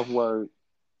get off work,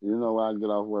 you know I get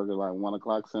off work at like 1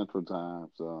 o'clock Central Time.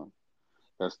 So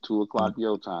that's 2 o'clock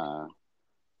your time,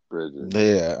 Bridget.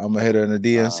 Yeah, I'm gonna hit her in the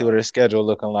D and see what Uh, her schedule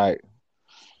looking like.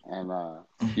 and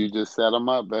you just set them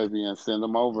up, baby, and send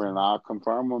them over, and I'll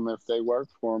confirm them if they work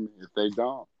for me. If they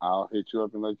don't, I'll hit you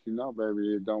up and let you know,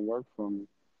 baby, it don't work for me.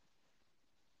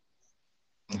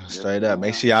 Yes, Straight up.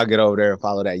 Make ma'am. sure y'all get over there and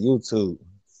follow that YouTube.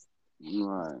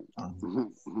 Right.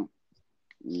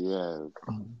 Yes.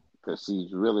 Because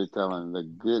she's really telling the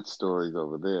good stories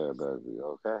over there, baby.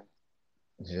 Okay.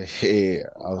 Yeah,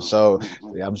 I'm so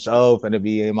finna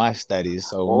be in my studies.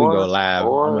 So when we go or live, I'm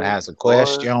gonna or have some or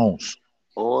questions.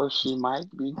 or she might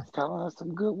be telling us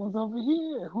some good ones over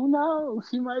here. Who knows?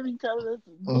 She might be telling us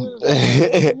some good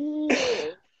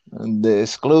stories over The here.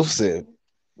 exclusive.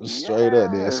 Straight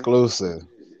up, the Yes. exclusive.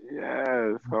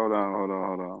 Yes. Hold on. Hold on.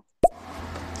 Hold on.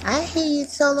 I hear you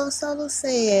solo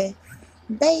saying,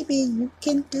 baby, you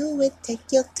can do it. Take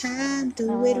your time,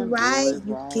 do it Time, do right. it You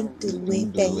can right. You You do can can it, do do it,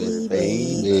 it, baby.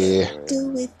 baby. baby.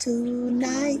 Do it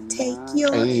tonight. Take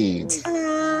your Hey. Tonight.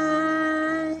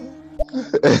 time.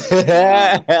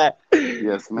 Uh,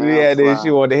 yes, ma'am. Yeah, then she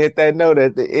Fly. wanted to hit that note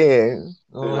at the end.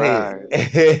 Go Right.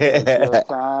 Take your ahead.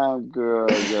 time, girl.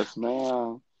 Yes,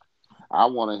 ma'am. I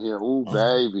want to hear, ooh,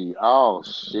 baby. Oh,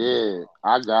 shit.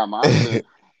 I got my,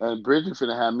 and Bridget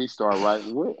finna have me start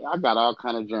writing. I got all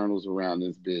kind of journals around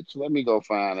this bitch. Let me go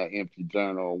find an empty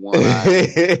journal, one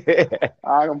I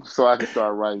am. So I can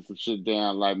start writing some shit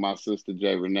down like my sister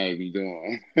J. Renee be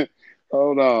doing.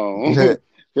 Hold on.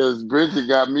 Because Bridget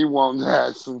got me wanting to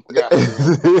have some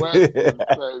goddamn breakfast,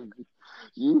 baby.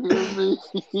 You hear me?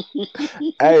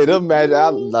 Hey, them magic.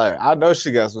 I know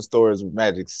she got some stories with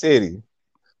Magic City.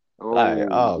 Like, Oh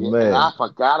oh yeah, and I man,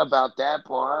 forgot about that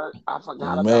part. I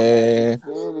forgot about Magic man,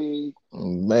 City.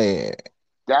 man.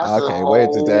 That's I a can't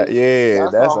wait to that. whole. Yeah,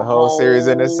 That's a that's a whole series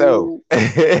in itself. whole.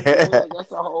 Yeah,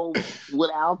 that's a whole.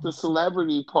 Without the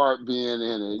celebrity part being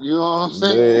in it, you know what I'm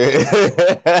saying?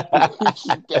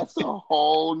 Man. That's a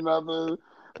whole nother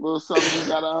little something you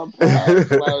gotta unpack.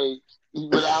 Like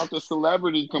without the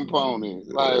celebrity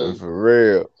component, like. For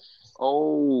real.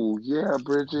 Oh yeah,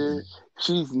 Bridget.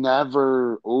 She's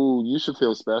never. Oh, you should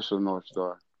feel special, North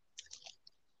Star.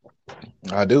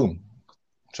 I do.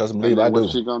 Trust and And believe I then what do.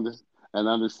 she gonna do? And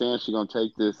understand she gonna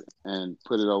take this and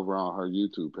put it over on her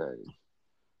YouTube page.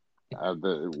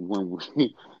 When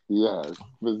we, yes,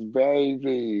 but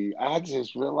baby, I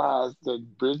just realized that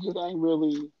Bridget ain't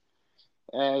really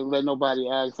let nobody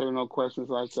ask her no questions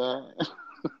like that,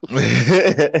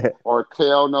 or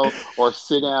tell no, or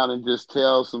sit down and just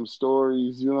tell some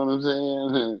stories. You know what I'm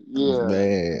saying? Yeah.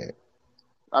 Man.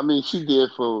 I mean, she did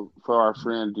for our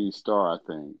friend D Star.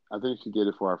 I think she did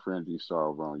it for our friend D Star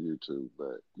over on YouTube.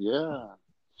 But yeah,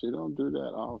 she don't do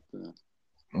that often.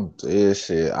 Yeah,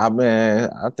 shit.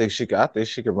 I think she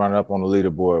could run up on the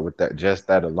leaderboard with that just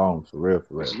that alone, for real,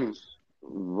 for real.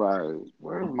 Right.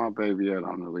 Where's my baby at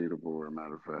on the leaderboard?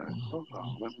 Matter of fact, hold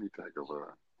on. Let me take a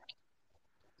look.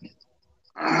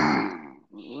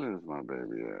 Where's my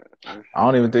baby at? Where's I she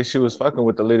don't even at? think she was fucking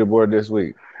with the leaderboard this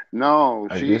week. No,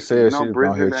 I just said she was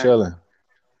on here chilling.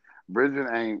 Bridget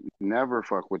ain't never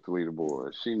fuck with the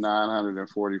leaderboard. She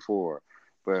 944,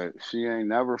 but she ain't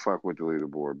never fuck with the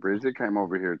leaderboard. Bridget came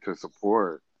over here to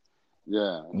support.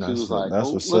 Yeah, she was like, That's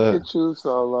 "Oh, what's look up. at you,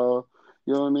 Solo."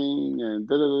 You know what I mean? And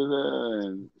da da da da.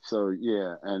 And so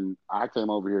yeah, and I came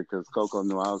over here because Coco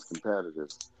knew I was competitive.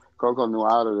 Coco knew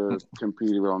I would have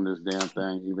competed on this damn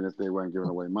thing, even if they weren't giving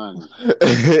away money.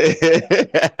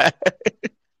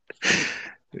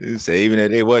 Say even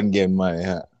if they wasn't getting money,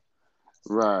 huh?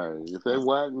 Right. If they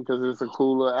wasn't, because it's a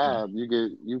cooler app,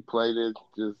 you played it,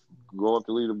 just go up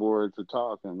the leaderboard to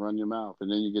talk and run your mouth,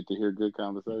 and then you get to hear good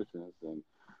conversations and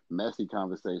messy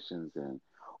conversations and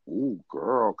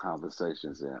girl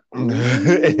conversations and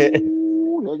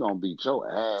they're gonna beat your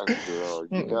ass, girl.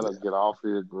 You better get off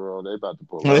here, girl. They about to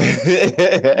pull up.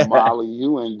 Molly,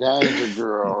 you in danger,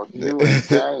 girl. You in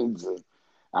danger.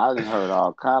 I done heard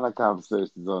all kind of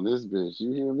conversations on this bitch.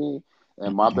 You hear me?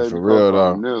 And my For baby real Coco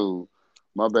though. knew.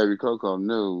 My baby Coco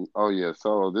knew. Oh yeah,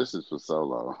 Solo. This is for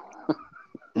Solo.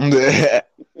 Yeah,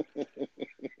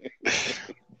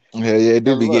 yeah, it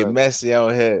do Cause be getting look, messy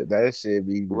out here. That shit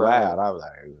be right. wild. I was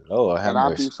like, Lord have And I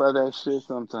be mercy. for that shit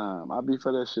sometime. I be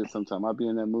for that shit sometime. I be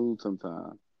in that mood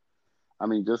sometime. I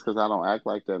mean, just because I don't act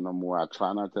like that no more, I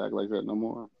try not to act like that no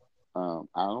more.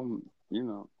 I don't,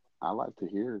 I like to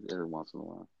hear it every once in a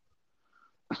while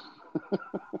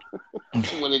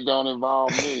when it don't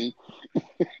involve me.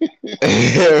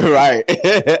 Right.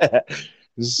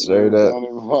 When Straight it up. don't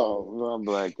involve my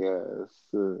black ass.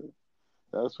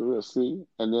 That's real. See,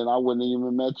 and then I wouldn't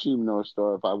even met you, North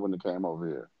Star, if I wouldn't have came over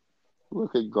here.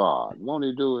 Look at God. Won't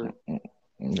He do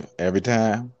Every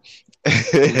time.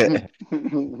 it?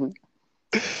 Go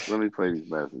Let me play these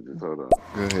messages. Hold on.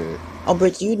 ahead. Oh,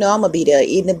 Brit, you know I'm gonna be there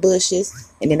eating the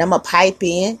bushes, and then I'm gonna pipe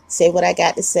in, say what I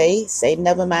got to say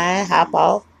never mind, hop Mm,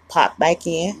 off, pop back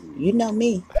in. mm, You know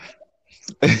me.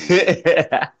 mm.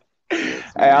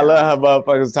 Hey, Yes, I love how ma'am.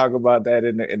 motherfuckers talk about that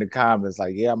in the comments.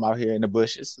 Like, yeah, I'm out here in the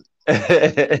bushes.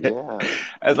 That's Yeah,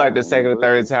 like the yeah, in the second or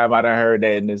third bushes. time I done heard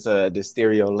that in this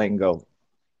stereo lingo.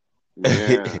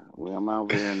 Yeah, well, I'm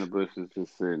over here in the bushes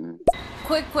just sitting.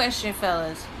 Quick question,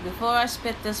 fellas. Before I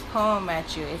spit this poem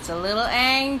at you, it's a little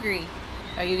angry.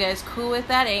 Are you guys cool with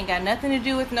that? It ain't got nothing to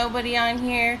do with nobody on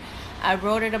here. I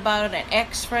wrote it about an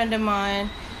ex friend of mine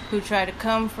who tried to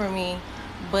come for me,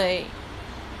 but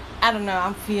I don't know.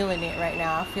 I'm feeling it right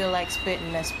now. I feel like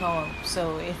spitting this poem.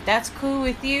 So if that's cool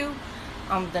with you,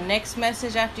 the next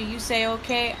message after you say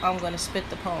okay, I'm gonna spit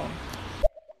the poem.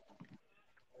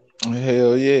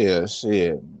 Hell yeah,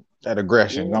 shit. That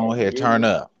aggression. Go Yeah, ahead, turn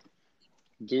up.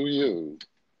 do you,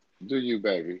 do you,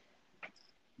 baby,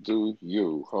 do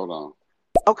you? Hold on.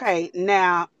 Okay,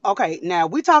 now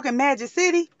we talking Magic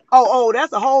City. Oh,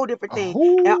 that's a whole different thing.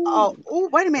 And Ooh.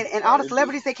 wait a minute. And all the Baby,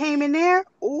 celebrities that came in there.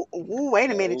 Wait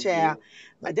a minute, told child.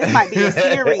 you, This might be a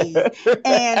series.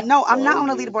 And no, I'm not on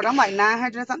told the you. leaderboard. I'm like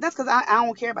 900 and something. That's because I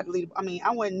don't care about the leaderboard. I mean,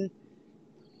 I wasn't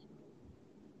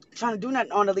trying to do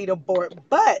nothing on the leaderboard.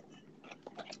 But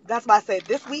That's why I said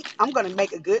this week I'm gonna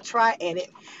make a good try at it.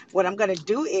 What I'm gonna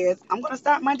do is I'm gonna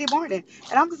start Monday morning,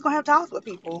 and I'm just gonna have talks with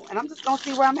people, and I'm just gonna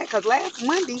see where I'm at. Cause last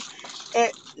Monday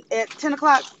at 10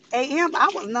 o'clock a.m. I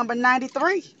was number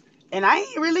 93, and I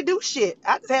ain't really do shit.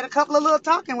 I just had a couple of little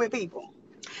talking with people.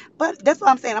 But that's what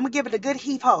I'm saying. I'm gonna give it a good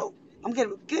heave ho. I'm gonna give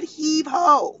it a good heave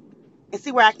ho and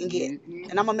see where I can get, Mm-hmm.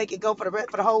 and I'm gonna make it go for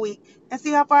the whole week and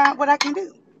see how far what I can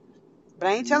do. But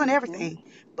I ain't telling Mm-hmm. everything.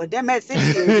 But that Mad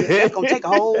City series, that's gonna take a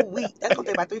whole week. That's gonna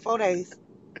take about 3, 4 days.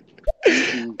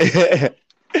 Mm-mm.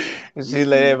 She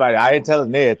let Mm-mm. everybody. I ain't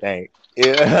telling everything. You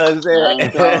know what I'm I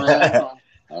ain't telling saying? everybody.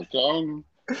 I told him.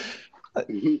 I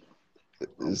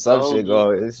Some shit told you.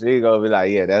 go. She gonna be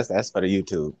like, yeah, that's for the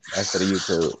YouTube. That's for the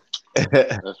YouTube.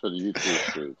 That's for the YouTube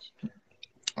streets.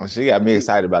 She got me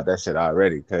excited about that shit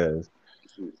already because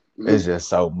it's And just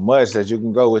so much that you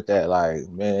can go with that. Like,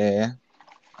 man,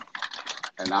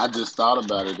 I just thought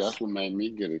about it. That's what made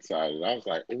me get excited. I was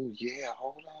like, oh, yeah,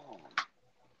 hold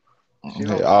on. She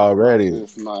don't talk like already.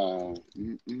 this, man.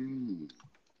 Mm-mm.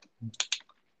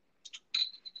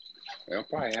 They'll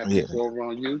probably have Yeah. people over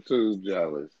on YouTube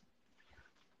jealous.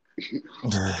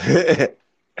 That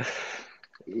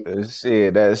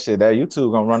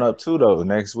YouTube gonna run up too though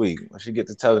next week. When she get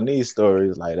to telling these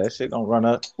stories, like that shit gonna run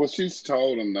up. Well, she's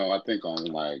told them, though, I think on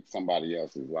like somebody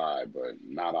else's live, but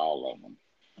not all of them.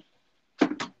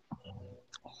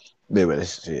 Yeah, but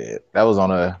shit. That was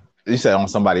on a you said on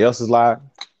somebody else's live?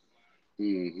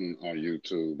 On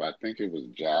YouTube. I think it was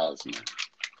Jasmine.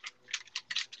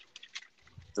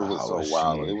 It was Oh so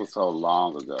wild. It shit. was so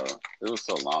long ago. It was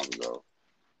so long ago.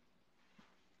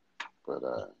 But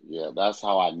yeah, that's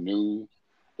how I knew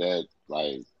that.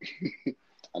 Like,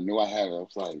 I knew I had. I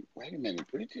was like, wait a minute,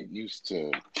 Bridget used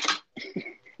to.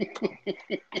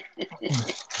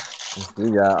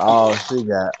 She got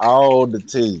all the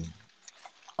tea.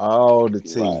 All the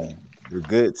tea. Right, The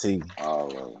good tea. all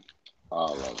of it,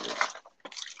 all of it,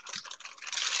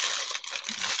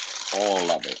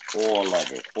 all of it, all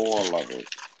of it, all of it.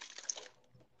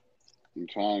 I'm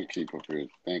trying to keep up here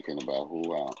thinking about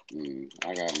who else.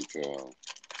 I got until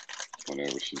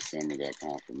whenever she sent me that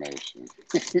confirmation.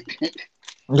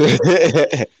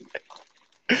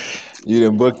 You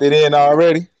done booked it Yeah, in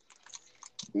already?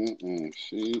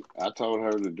 I told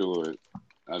her to do it.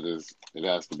 It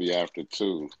has to be after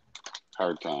 2,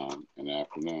 her time in the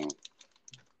afternoon.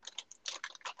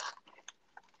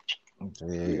 Yep,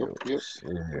 Yeah, yep,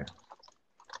 shit.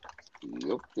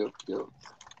 yep, yep, yep.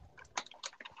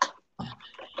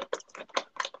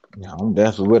 Yeah, I'm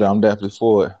definitely with it. I'm definitely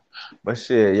for it. But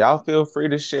shit, y'all feel free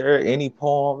to share any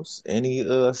poems, any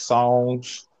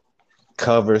songs,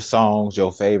 cover songs,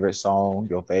 your favorite song,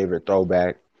 your favorite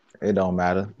throwback. It don't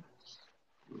matter.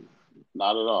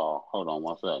 Not at all. Hold on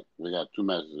one sec. We got 2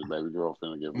 messages. Baby girl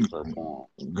finna give us her poem.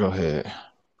 Go ahead.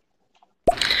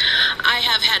 I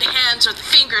have had hands with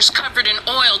fingers covered in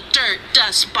oil, dirt,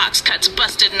 dust, box cuts,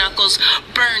 busted knuckles,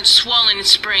 burned, swollen,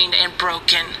 sprained, and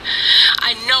broken.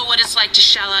 I know what it's like to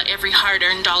shell out every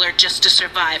hard-earned dollar just to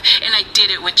survive, and I did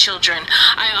it with children.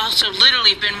 I also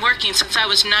literally been working since I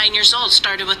was 9 years old,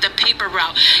 started with the paper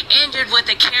route, ended with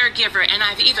a caregiver, and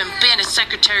I've even been a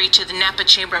secretary to the Napa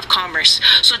Chamber of Commerce.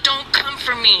 So don't come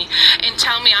for me and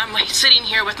tell me I'm sitting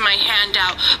here with my hand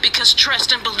out, because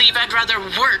trust and believe I'd rather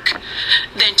work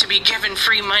than to be given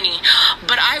free money.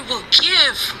 But I will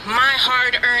give my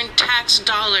hard-earned tax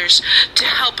dollars to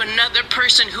help another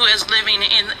person who is living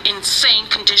in insane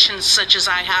conditions such as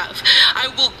I have. I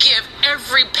will give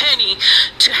every penny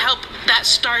to help that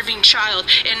starving child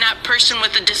and that person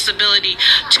with a disability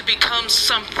to become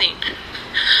something.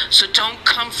 So don't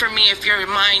come for me if your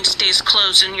mind stays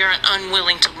closed and you're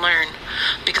unwilling to learn,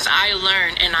 because I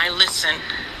learn and I listen.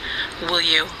 Will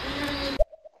you?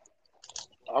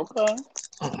 Okay.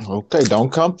 Okay,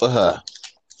 don't come for her.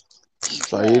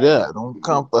 Say Right. that. Don't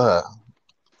come for her.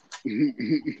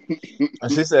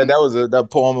 And she said that was that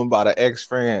poem about an ex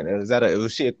friend. Is that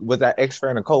was that ex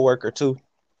friend a coworker too?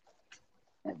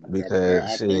 Because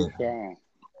I think shit, so.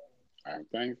 I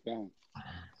think so.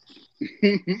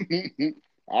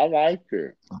 I liked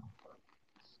it.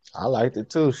 I liked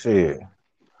it too. Shit,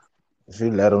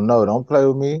 she let them know, don't play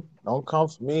with me, don't come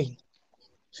for me.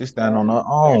 She stand on her Tap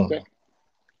own. that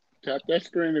tap that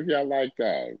screen if y'all like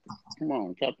that. Come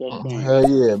on, tap that screen. Hell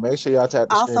yeah! Make sure y'all tap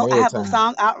the screen Also, I every have a time.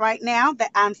 song out right now that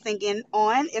I'm singing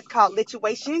on. It's called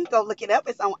Lituation. Go look it up.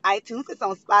 It's on iTunes. It's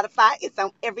on Spotify. It's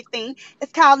on everything.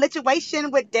 It's called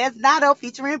Lituation with Des Nato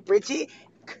featuring Bridget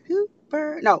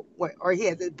Cooper. No, what? Or he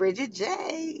has it, Bridget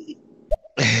J.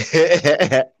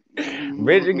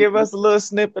 Bridget, give us a little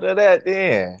snippet of that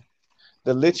then.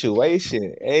 The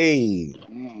lituation. Hey.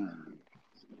 Mm,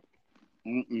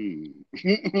 mm-mm.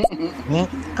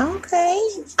 Mm, Okay,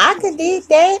 I can dig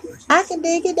that. I can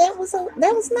dig it. That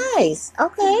was nice.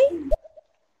 Okay.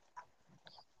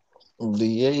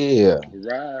 yeah.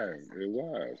 Right, it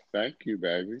was. Thank you,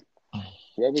 baby.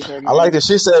 What was her I like name?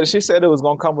 that she said it was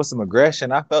gonna come with some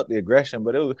aggression. I felt the aggression,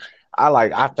 but it was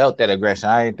I felt that aggression.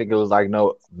 I didn't think it was like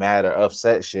no mad or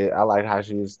upset shit. I like how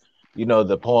she's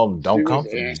the poem She Don't was Come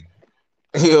For in. Me.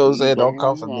 You know what I'm saying? Don't Don't get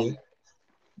come me for me. wrong.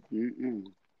 Mm-mm.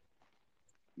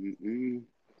 Mm-mm.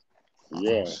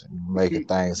 Yeah. Making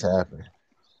things happen.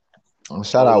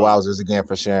 Shout Hold out on. Wowzers again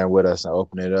for sharing with us and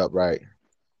opening it up right.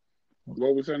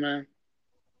 What was her name?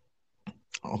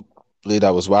 I believe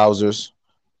that was Wowzers.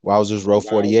 Wowzers Row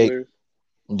 48. Wowzers.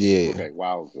 Yeah. Okay,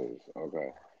 Wowzers. Okay.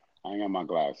 I ain't got my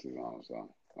glasses on, so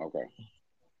okay.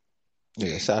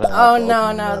 Yeah, shout out Oh for no,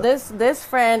 opening it no. up. This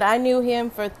friend, I knew him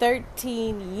for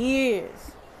 13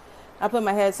 years. I put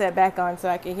my headset back on so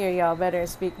I can hear y'all better and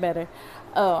speak better.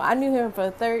 Oh, I knew him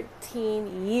for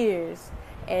 13 years.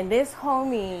 And this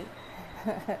homie,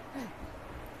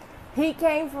 he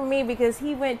came for me because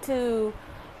he went to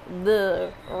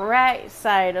the right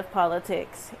side of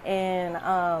politics. And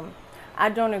I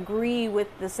don't agree with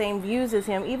the same views as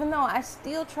him, even though I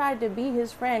still tried to be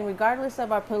his friend, regardless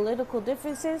of our political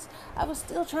differences. I was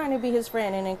still trying to be his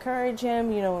friend and encourage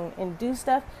him, and do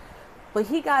stuff. But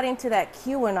he got into that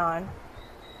QAnon,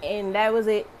 and that was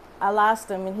it. I lost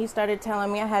him, and he started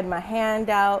telling me I had my hand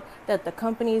out, that the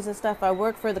companies and stuff I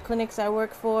work for, the clinics I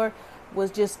work for, was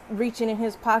just reaching in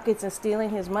his pockets and stealing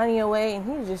his money away, and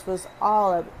he just was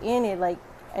all up in it, like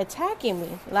attacking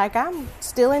me, like I'm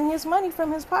stealing his money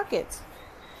from his pockets.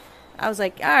 I was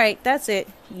like, all right, that's it,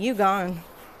 you gone.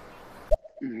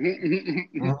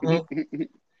 Mhm.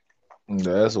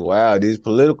 That's wild. These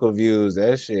political views,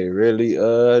 that shit really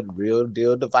real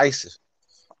deal divisive.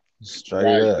 Straight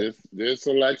Right. up. This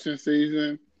election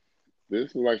season,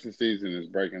 this election season is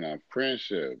breaking up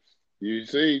friendships. You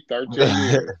see, 13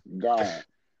 years gone,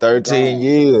 13 gone,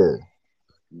 years.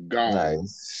 Like, gone.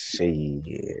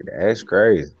 shit. That's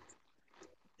crazy.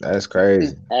 That's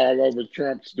crazy. All over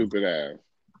Trump's stupid ass.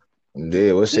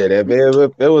 Yeah, well, shit. If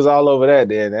it was all over that,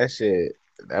 then that shit,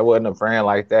 that wasn't a friend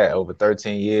like that over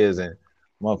 13 years and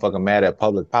motherfucker mad at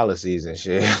public policies and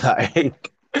shit.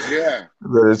 Like, Yeah,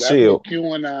 better that's what chill.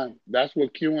 QAnon. That's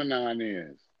what QAnon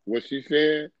is. What she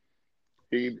said.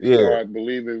 He Yeah, started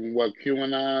believing in what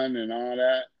QAnon and all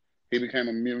that. He became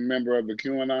a member of the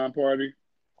QAnon party.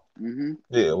 Hmm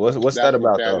yeah. What's that That's what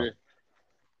about that though? is.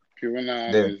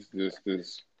 QAnon Yeah.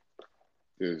 is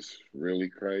this really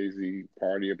crazy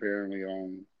party apparently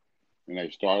on, and they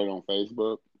started on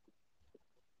Facebook.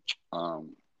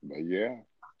 But yeah,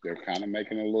 they're kind of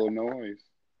making a little noise.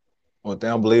 Well, they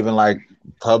don't believe in like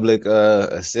public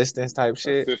assistance type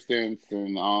shit. Assistance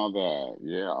and all that.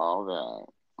 Yeah, all that.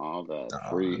 Oh,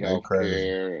 Free they health crazy.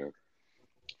 care,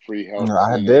 free You health know,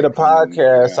 I did a clinics, and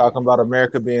podcast yeah. talking about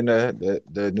America being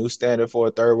the new standard for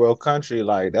a third world country,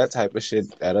 like that type of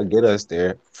shit that'll get us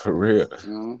there for real. That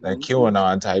hmm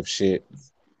QAnon type shit.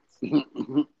 Shit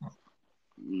hmm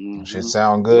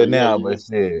sound Well, good yeah, now, you but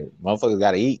shit, motherfuckers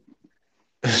gotta eat.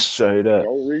 Straight up.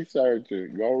 go research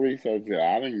it. Go research it.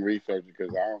 I didn't research it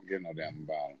because I don't get no damn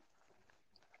about it.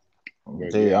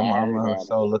 But Yeah, yeah, I'm I I'm heard gonna about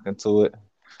so look into it.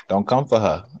 Don't come for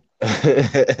her.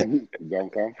 it.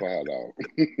 Don't come for her though.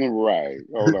 Right.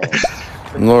 Hold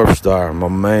on. North Star, my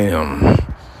man. I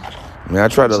mean, I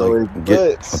tried to Joey get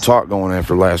a Butts. talk going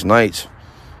after last night's,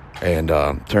 and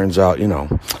turns out, in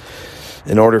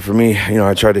order for me,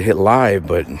 I tried to hit live,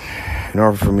 but in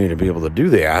order for me to be able to do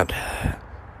that,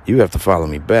 you have to follow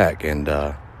me back, and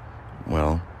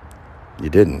well, you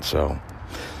didn't, so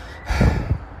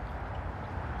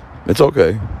it's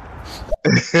okay.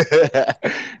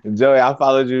 Joey, I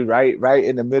followed you right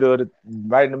in the middle of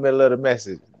the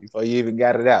message before you even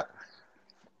got it out.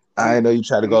 I didn't know you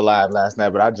tried to go live last night,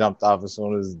 but I jumped off as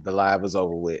soon as the live was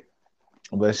over with.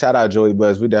 But shout out Joey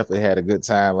Buzz. We definitely had a good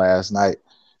time last night.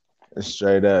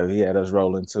 Straight up. He had us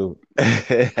rolling too.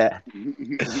 Hold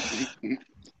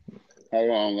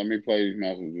on. Let me play these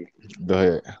messages. Go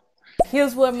ahead.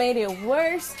 Here's what made it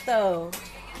worse though.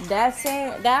 That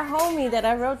homie that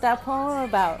I wrote that poem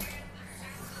about,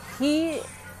 he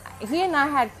he and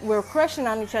I were crushing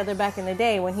on each other back in the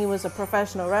day when he was a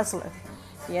professional wrestler.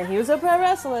 Yeah, he was a pro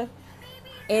wrestler.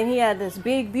 And he had this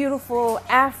big, beautiful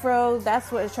afro.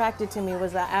 That's what attracted to me,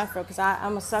 was the afro, because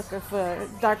I'm a sucker for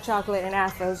dark chocolate and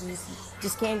afros. You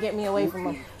just can't get me away from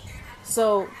them.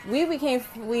 So we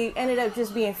ended up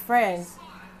just being friends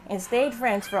and stayed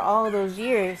friends for all those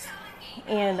years.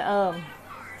 And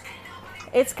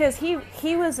it's because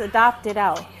he was adopted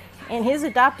out. And his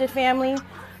adopted family,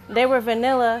 they were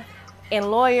vanilla, and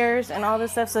lawyers and all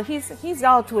this stuff. So he's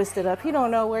all twisted up. He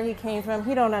don't know where he came from.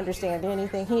 He don't understand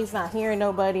anything. He's not hearing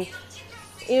nobody.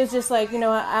 It was just like,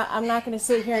 I'm not going to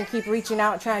sit here and keep reaching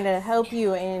out trying to help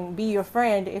you and be your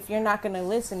friend. If you're not going to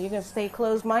listen, you're going to stay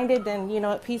closed minded, then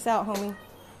peace out, homie.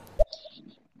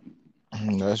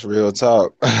 That's real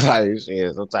talk. Like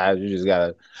shit, sometimes you just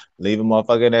gotta leave a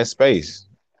motherfucker in that space.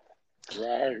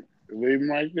 Right. Leave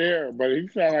him right there. But he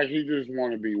sound like he just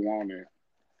want to be wanted.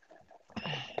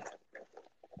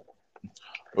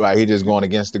 Right, he just going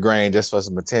against the grain just for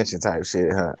some attention type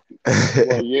shit, huh?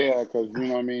 Well, yeah, because you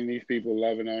know what I mean. These people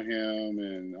loving on him,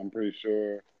 and I'm pretty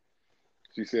sure.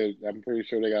 She said, I'm pretty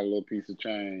sure they got a little piece of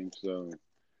change. So,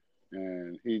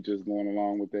 and he just going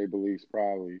along with their beliefs,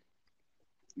 probably.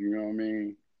 You know what I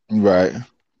mean? Right.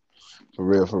 For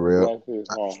real, for real. Bless his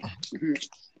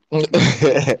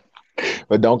heart.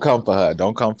 But don't come for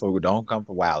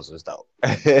wowzers though.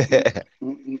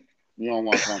 You don't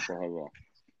want to come for her though.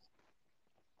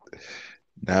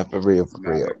 Not for real, for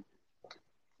Not real.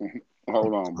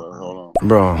 hold on, bro. Hold on.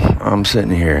 Bro, I'm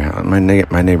sitting here. My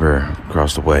neighbor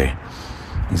across the way,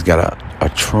 he's got a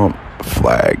Trump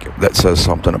flag that says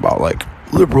something about like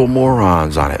liberal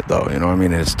morons on it, though. You know what I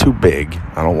mean? And it's too big.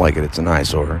 I don't like it. It's an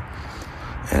eyesore.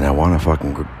 And I want to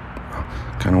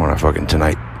kind of want to fucking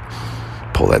tonight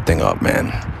pull that thing up, man.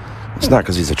 It's not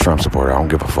because he's a Trump supporter. I don't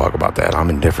give a fuck about that. I'm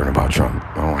indifferent about Trump.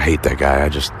 I don't hate that guy.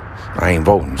 I ain't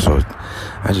voting. So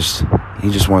he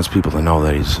just wants people to know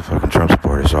that he's a fucking Trump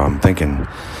supporter. So I'm thinking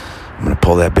I'm going to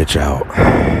pull that bitch out.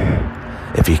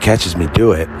 If he catches me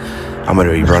do it, I'm going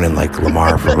to be running like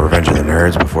Lamar from Revenge of the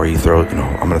Nerds before he throws,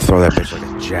 I'm going to throw that bitch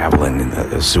like a javelin in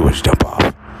the sewage dump off.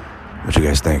 What you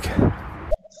guys think?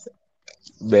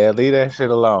 Man, leave that shit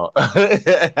alone.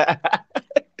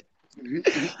 Leave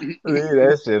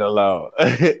that shit alone.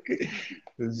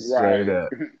 Straight Right. up.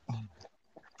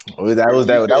 That Because was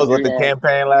he that. That said was what you the don't.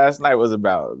 campaign last night was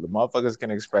about. The motherfuckers can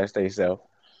express themselves.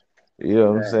 You know what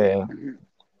I'm Right. saying?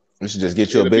 We should just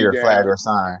get you a It'll be bigger flag down. or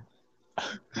sign.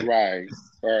 Right.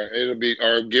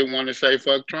 Or get one to say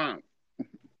fuck Trump.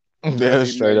 Yeah, Even though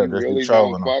straight up, you just be really don't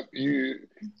trolling them. fuck you.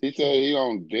 He said he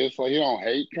don't dislike, he don't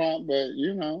hate Trump, but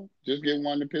just get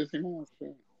one to piss him off.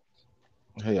 So.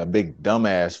 Hey, a big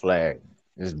dumbass flag.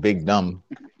 This big dumb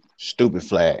stupid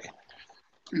flag.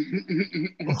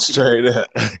 Straight up.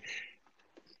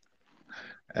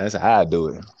 That's how I do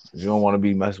it. You don't want to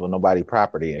be messing with nobody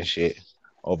property and shit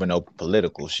over no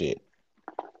political shit.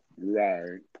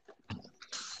 Right.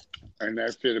 And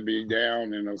that shit'll be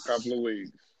down in a couple of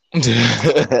weeks.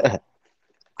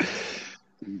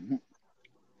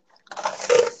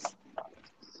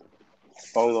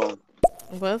 Hold on.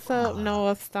 What's up,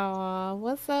 North Star?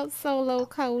 What's up, Solo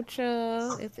Culture?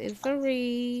 It's a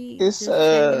read. It's Just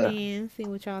checking in, see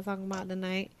what y'all talking about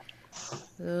tonight.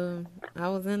 I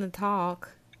was in the talk.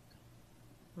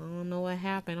 I don't know what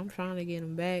happened. I'm trying to get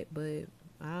him back, but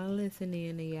I'll listen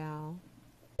in to y'all.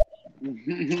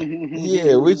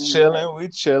 yeah, we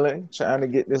chilling, trying to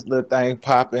get this little thing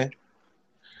popping,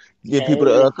 get Hey, people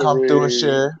to Mr. come through and Reed.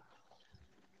 share.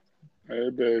 Hey,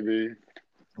 baby.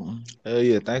 Hell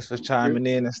yeah, thanks for It's, chiming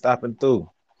in and stopping through.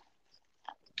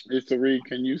 Mr. Reed,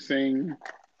 can you sing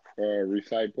or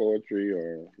recite poetry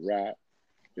or rap?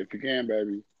 If you can,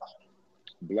 baby,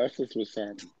 bless us with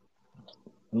something.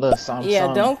 Little something, Yeah,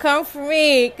 something. don't come for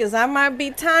me, because I might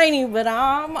be tiny, but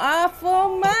I'm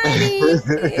awful mighty.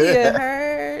 You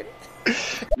heard?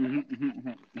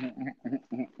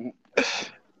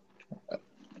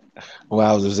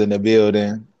 Wowzers in the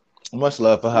building. Much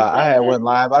love for her. She I sound had like went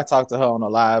live. I talked to her on a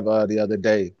live the other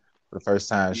day for the first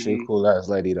time. She a mhm. cool ass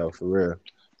lady though, for real.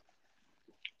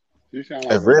 She sound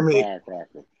like If a Remy,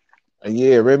 firecracker.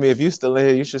 yeah, Remy, if you still in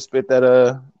here, you should spit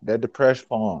that depression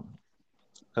poem.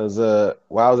 Cause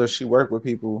Wowzer, she worked with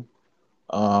people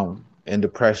in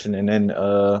depression and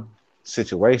in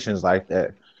situations like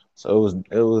that. So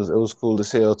it was cool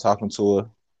as hell talking to her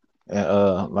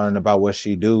and learning about what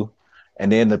she do.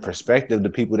 And then the perspective, the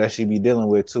people that she be dealing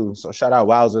with too. So shout out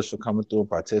Wowzers for coming through and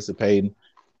participating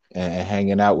and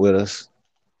hanging out with us.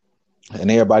 And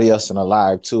everybody else in the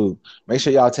live too. Make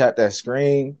sure y'all tap that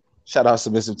screen. Shout out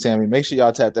Submissive Tammy. Make sure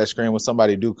y'all tap that screen when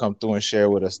somebody do come through and share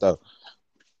with us stuff.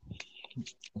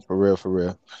 For real, for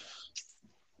real.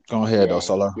 Go ahead though, Yes,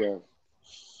 Solo. yes.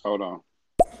 Hold on.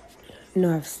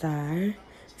 North Star,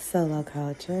 Solo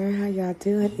Culture. How y'all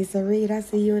doing? Issa Reed, I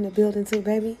see you in the building too,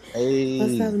 baby.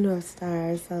 What's up, Hey. North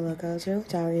Star, Solo Culture?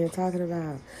 What y'all here talking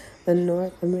about? The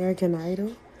North American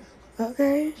Idol?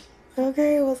 Okay,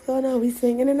 okay, what's going on? We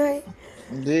singing tonight?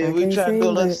 Did I we can't try to do a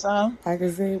sing, little but something? I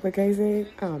can sing, but can't sing.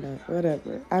 I don't know,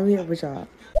 whatever. I'm here with y'all.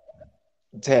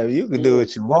 Tabby, you can do Yeah.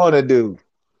 what you want to do.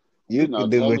 You can know,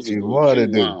 do Tammy what can you do what want you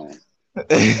to do. want. Go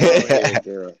ahead,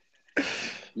 girl.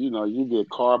 You know, you get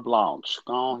carte blanche.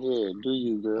 Go ahead, do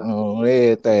you, girl? Oh,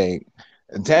 everything.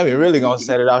 And Tammy really gonna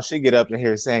set it off. She get up in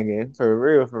here singing for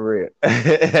real, for real. She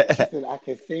said, I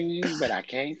can sing, but I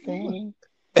can't sing.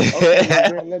 Okay, well,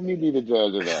 girl, let me be the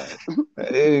judge of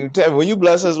that. Tammy, when you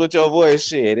bless us with your voice,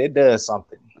 shit, it does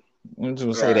something. I'm just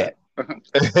gonna say Right,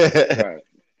 that. right.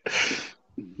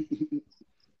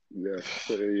 Yes,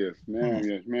 yes, ma'am,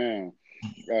 yes, ma'am.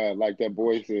 Like that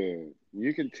boy said,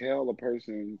 you can tell a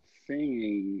person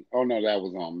singing. Oh no, that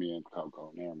was on me and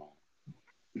Coco. Never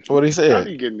What he mind. How said?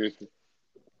 do you get this?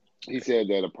 He said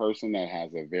that a person that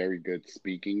has a very good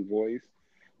speaking voice,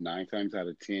 9 times out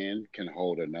of 10, can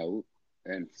hold a note,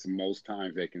 and most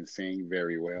times they can sing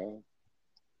very well.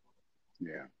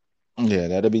 Yeah. Yeah,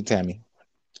 that'll be Tammy.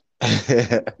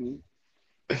 Hmm.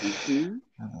 Hmm.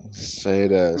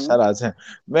 Straight up. Hmm. Shout out to him.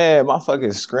 Man, my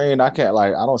fucking screen, I can't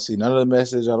like I don't see none of the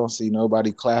message. I don't see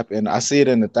nobody clapping. I see it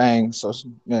in the thing. So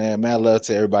man, mad love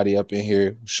to everybody up in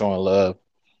here showing love.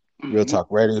 Real Talk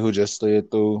Radio who just slid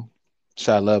through.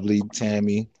 Shout Lovely,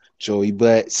 Tammy, Joey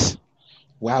Butts,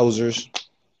 Wowzers,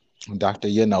 Dr.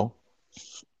 You know.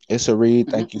 It's a read.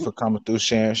 Thank you for coming through,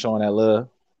 sharing, showing that love.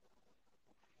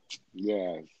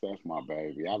 Yes, that's my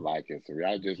baby. I like it. So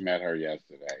I just met her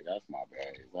yesterday. That's my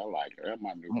baby. I like her. That's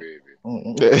my new baby. I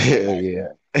Hell like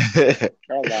yeah. her.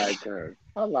 I like her.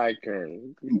 I like her.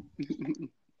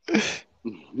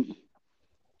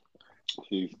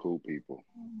 She's cool people.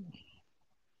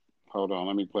 Hold on,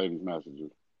 let me play these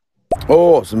messages.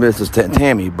 Oh, so Mrs.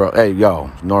 Tammy, bro. Hey,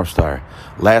 yo, North Star.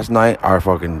 Last night, our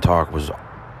fucking talk was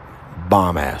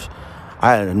bomb ass.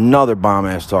 I had another bomb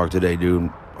ass talk today, dude,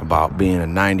 about being a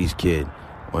 90s kid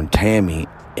when Tammy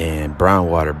and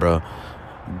Brownwater, bro.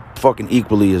 Fucking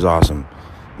equally as awesome.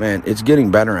 Man, it's getting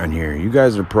better on here. You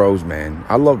guys are pros, man.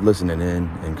 I love listening in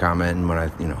and commenting when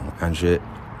on shit.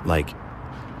 Like,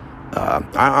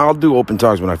 I'll do open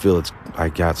talks when I feel I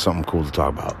got something cool to talk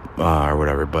about or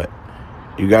whatever. But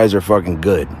you guys are fucking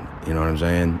good. You know what I'm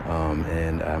saying?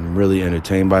 And I'm really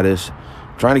entertained by this.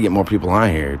 I'm trying to get more people on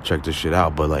here, check this shit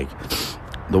out. But like,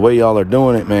 the way y'all are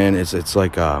doing it, man, it's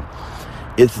like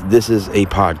this is a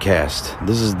podcast.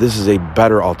 This is a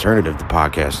better alternative to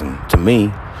podcasting to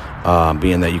me,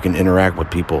 being that you can interact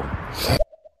with people.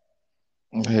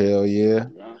 Hell yeah.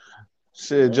 Yeah,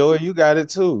 Shit, yeah, Joey, you got it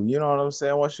too. You know what I'm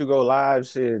saying? Once you go live,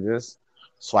 shit, just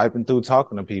swiping through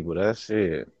talking to people. That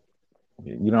shit.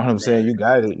 You know what I'm saying? right. You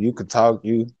got it. You could talk.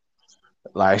 You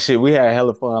like shit. We had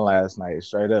hella fun last night.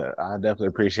 Straight up. I definitely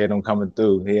appreciate him coming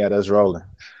through. He had us rolling.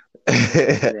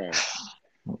 Right.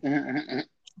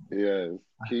 Yes.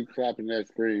 Keep clapping that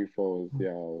screen for us,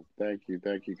 y'all. Thank you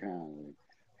kindly.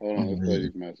 Hold on, let's play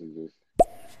these messages.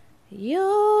 Your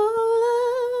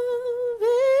love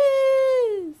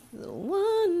is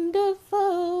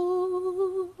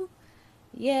wonderful.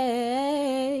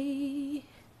 Yay.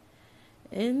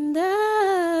 And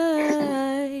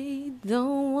I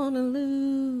don't want to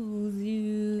lose Okay.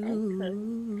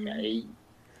 you. Okay.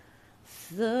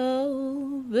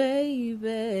 So,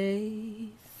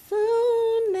 baby,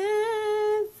 soon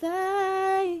as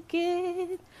I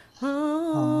get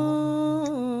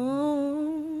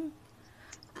home,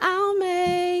 I'll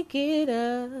make it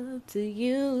up to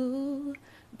you.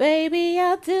 Baby,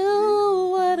 I'll do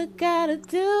what I gotta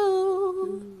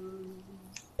do.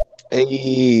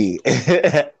 Hey.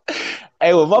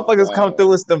 Hey, when That's motherfuckers come all. through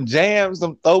with them jams,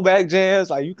 them throwback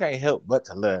jams, like you can't help but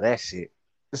to love that shit.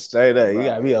 Straight up. You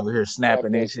gotta Right. be over here Tap snapping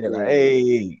and that shit like,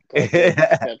 screen. hey.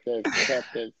 Tap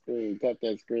that screen. Tap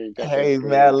that screen. Tap that Hey, screen.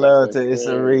 man, Tap love that to It's a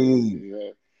screen. Read. Yeah.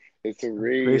 It's a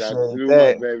read. I Appreciate knew my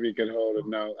that. baby could hold a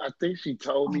note. I think she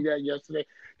told me that yesterday.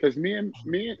 Cause me and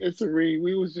It's a Read,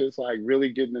 we was just like really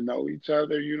getting to know each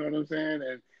other, you know what I'm saying?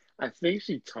 And I think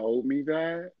she told me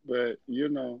that, but you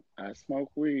know, I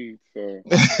smoke weed, so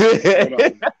hold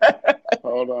on.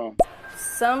 Hold on.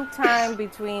 Sometime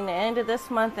between the end of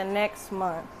this month and next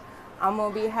month, I'm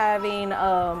gonna be having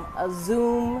a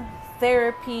Zoom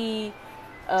therapy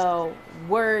uh,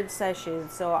 word session.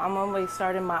 So I'm gonna be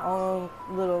starting my own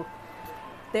little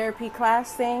therapy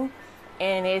class thing,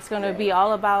 and it's gonna be Right.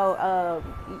 all about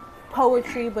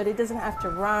poetry, but it doesn't have to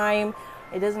rhyme.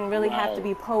 It doesn't really have to Right.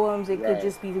 be poems. It could Right.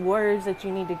 just be words that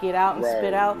you need to get out and spit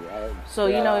Right. out. Right. So,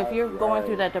 Spit you know, if out. you're going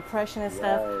through Right. that depression and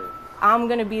stuff, Right. I'm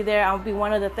going to be there. I'll be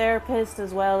one of the therapists,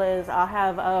 as well as I'll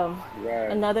have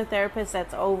Right. another therapist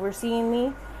that's overseeing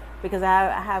me, because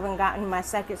I haven't gotten my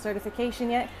second certification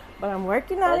yet. But I'm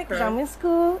working on it because Okay. I'm in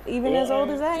school, even as old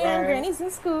as Right. I am. Right. Granny's in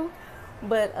school.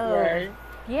 But Right.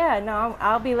 yeah, no,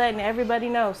 I'll be letting everybody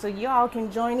know so y'all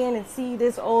can join in and see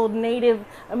this old Native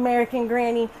American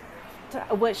granny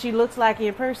what she looks like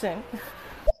in person.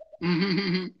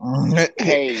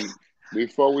 Hey,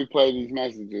 before we play these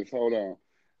messages, hold on.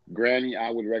 Granny, I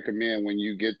would recommend when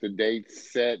you get the date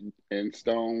set in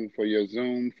stone for your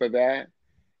Zoom for that,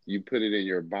 you put it in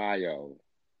your bio.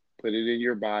 Put it in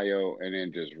your bio and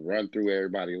then just run through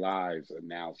everybody's lives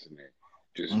announcing it.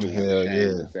 Just doing Hell yeah.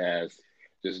 shameless ass,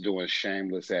 just doing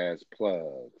shameless ass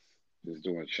plugs. Just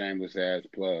doing shameless ass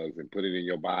plugs and put it in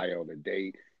your bio, the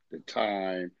date, the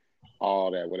time, all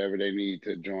that, whatever they need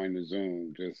to join the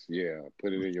Zoom. Just yeah,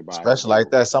 put it in your bio. Especially like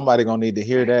that. Somebody gonna need to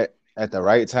hear that at the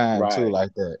right time too, Right,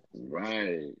 like that.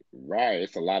 right.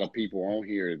 It's a lot of people on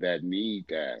here that need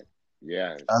that.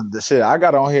 Yes, The shit I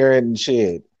got on here and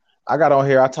shit. I got on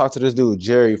here. I talked to this dude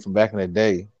Jerry from back in the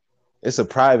day. It's a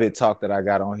private talk that I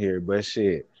got on here, but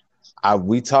shit, I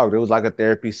we talked. It was like a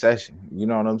therapy session. You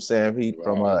know what I'm saying? He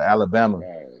from right, Alabama,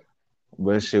 right.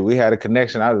 but shit, we had a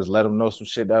connection. I just let him know some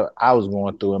shit that I was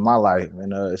going through in my life,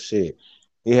 and shit.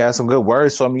 He had some good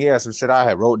words for me. He had some shit I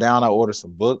had wrote down. I ordered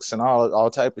some books and all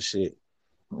type of shit.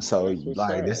 So That's what's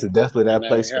like, this up. is definitely And that they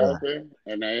place for. helping,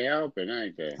 and they helping,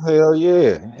 ain't they? Hell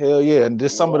yeah, and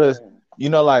just some of the,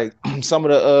 Right, like some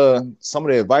of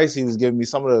the advice he was giving me,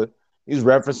 some of the he's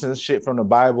referencing shit from the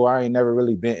Bible. I ain't never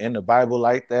really been in the Bible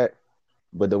like that,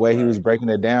 but the way he was right. breaking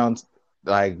it down,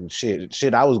 like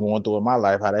shit I was going through in my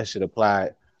life, how that shit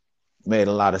applied, made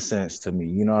a lot of sense to me.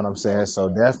 You know what I'm saying? So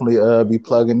Okay, definitely be okay.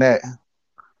 plugging that.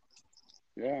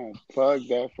 Yeah, plug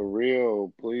that for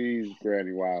real, please,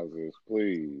 Granny Wowzers,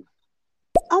 please.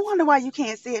 I wonder why you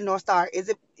can't see it, North Star. Is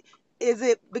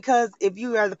it because if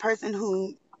you are the person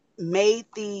who made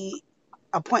the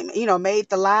appointment, made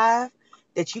the live,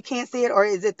 that you can't see it, or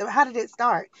is it how did it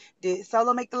start? Did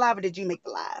Solo make the live, or did you make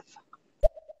the live?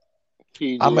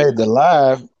 He I made did. the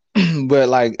live, but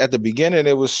like at the beginning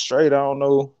it was straight. I don't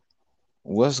know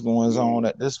what's going on Yeah,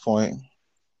 at this point.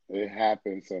 it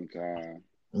happens sometime.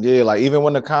 Yeah, like even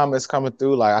when the comments coming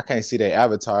through, like I can't see their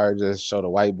avatar, just show the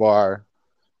white bar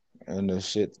and the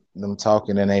shit, them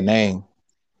talking in their name.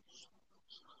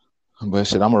 But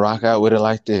shit, I'm gonna rock out with it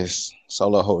like this.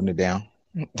 Solo holding it down.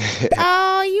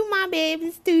 Oh, you my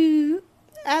babies too.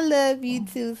 I love you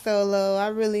too, Solo. I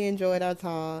really enjoyed our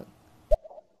talk.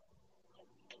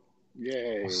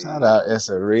 Shout Yay. out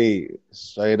Essa Reed.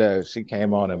 Straight up. She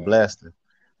came on and Yeah, blessed her.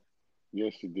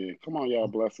 yes, you did. Come on, y'all,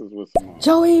 bless us with some more.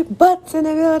 Joey Butts in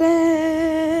the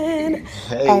building.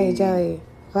 Hey, Hey. Joey.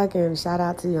 Fucking shout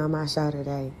out to you on my show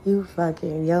today. You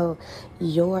fucking, your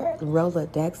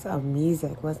Rolodex of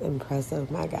music was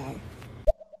impressive, my guy.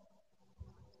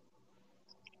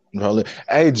 Roll it.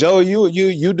 Hey Joe,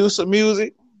 you do some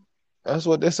music? That's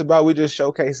what this about. We just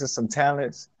showcasing some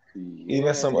talents. Even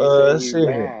Yeah, some he said he shit.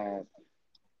 rap.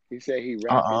 He said he rap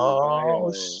in his Oh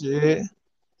bio, shit.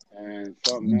 and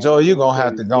something else. Joe, I you think he gonna said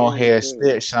have he to go sing ahead too.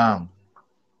 spit some.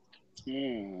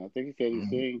 Yeah, I think he said he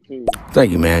sing too.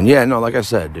 Thank you, man. Yeah, no, like I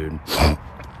said, dude.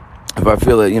 If I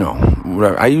feel it,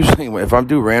 whatever. I usually, if I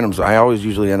do randoms, I always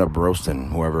usually end up roasting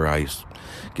whoever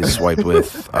get swiped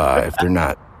with. If they're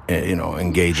not,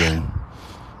 engaging,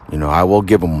 I will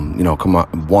give them,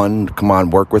 come on,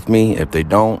 work with me. If they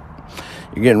don't,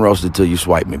 you're getting roasted till you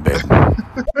swipe me, babe.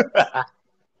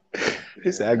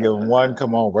 He said, I give him one,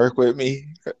 come on, work with me.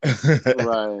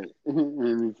 Right.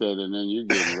 And he said, and then you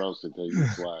getting roasted till you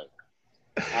swipe.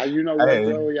 You know what, Hey.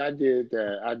 Joey? I did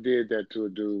that. I did that to a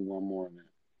dude one morning.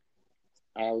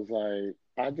 I was like,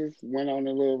 I just went on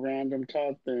a little random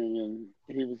talk thing,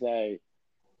 and he was like,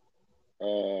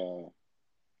 uh,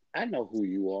 I know who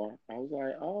you are. I was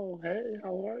like, oh, hey,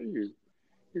 how are you?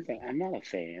 He's like, I'm not a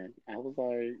fan. I was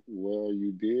like, well,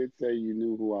 you did say you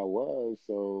knew who I was,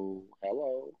 so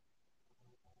hello.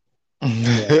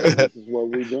 So this is what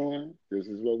we doing. This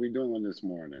is what we doing this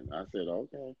morning. I said,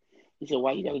 okay. He said,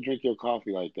 why you got to drink your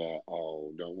coffee like that?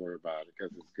 Oh, don't worry about it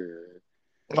because it's good.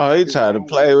 Oh, he He said, I tried to don't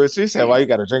play want. with you. He said, why you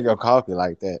gotta drink your coffee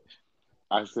like that?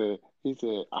 I said, he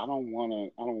said, I don't want to.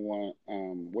 I don't want.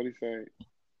 What he say?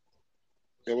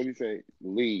 Yeah, what he say?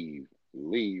 Leave,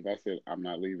 leave. I said, I'm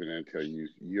not leaving until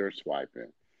you're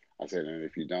swiping. I said, and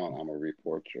if you don't, I'm gonna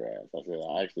report your ass. I said,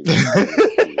 I actually want to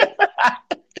see your kid.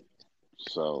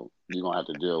 So you're gonna have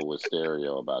to deal with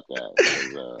stereo about that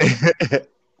because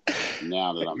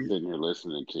now that I'm sitting here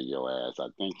listening to your ass, I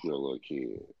think you're a little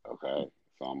kid. Okay,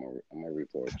 so I'm gonna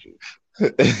report you.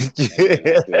 And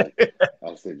then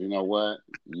I said, you know what?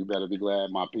 You better be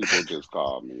glad my people just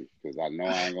called me because I know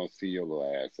I ain't gonna see your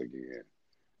little ass again.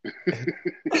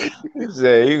 He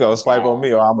said, you gonna swipe on Bye.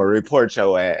 me or I'm gonna report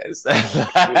your ass.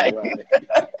 Right.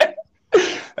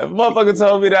 If motherfucker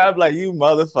told me that, I'm like, you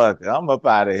motherfucker, I'm up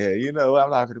out of here. You know, I'm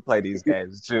not gonna play these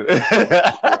games with you.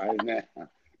 Right now.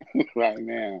 Right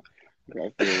now.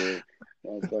 I said,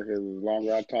 Motherfucker, the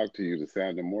longer I talk to you,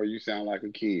 the more you sound like a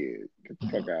kid. Get the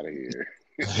fuck out of here.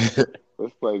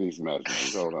 Let's play these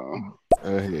messages. Hold on.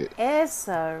 Go ahead. It's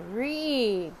a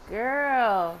read,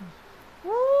 girl.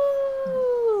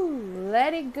 Woo!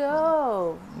 Let it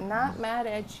go. Not mad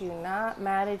at you. Not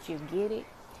mad at you. Get it.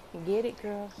 Get it,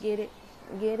 girl. Get it.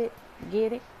 Get it.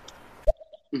 Get it.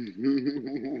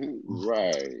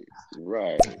 Right,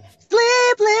 right.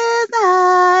 Sleepless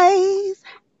nights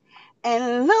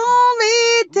and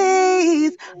lonely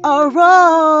days are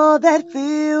all that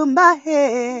fill my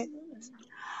head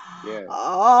Yes.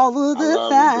 all of I the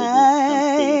love when Bridget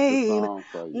finished the time. song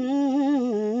for you.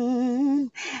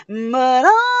 Mm. But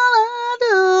all I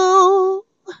do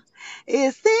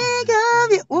is think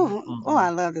of you. Ooh, oh, I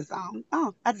love this song.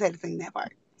 Oh, I just had to sing that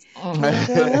part.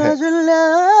 Because your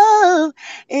love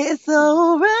is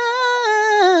so real.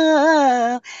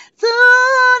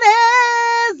 Soon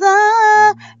as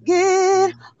I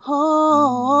get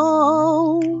home,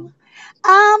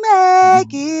 I'll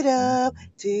make it up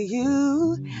to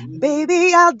you.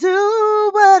 Baby, I'll do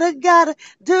what I gotta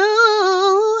do.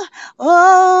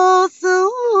 Oh,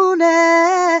 soon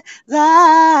as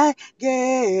I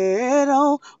get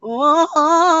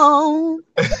home.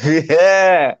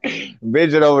 Yeah.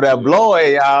 Bridget over there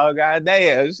blowing, Yeah. y'all. God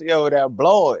damn. She over there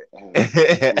blowing.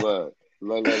 Look,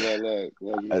 look,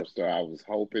 North Star. I was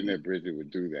hoping that Bridget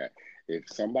would do that. If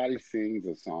somebody sings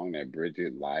a song that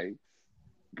Bridget likes,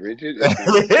 Bridget is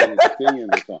going to finish singing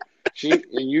the song.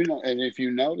 And if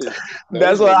you notice,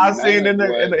 That's those what were I none seen of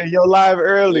what in your live it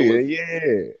earlier. was.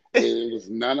 Yeah. It was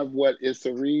none of what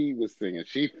Issa Reed was singing.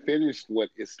 She finished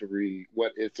Issa Reed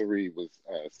was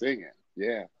singing.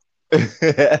 Yeah,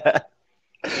 yeah,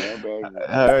 baby.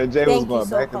 Her and Jay was Thank you, going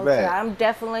Soul back to Culture. back. I'm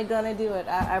definitely gonna do it.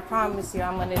 I promise you,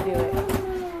 I'm gonna do it.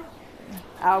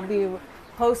 I'll be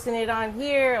posting it on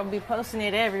here. I'll be posting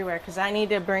it everywhere because I need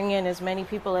to bring in as many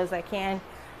people as I can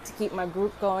to keep my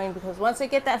group going. Because once I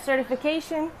get that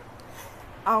certification,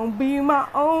 I'll be my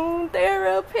own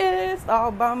therapist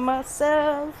all by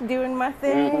myself, doing my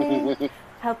thing,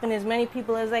 helping as many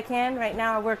people as I can. Right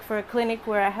now, I work for a clinic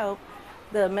where I help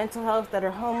the mental health that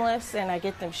are homeless and I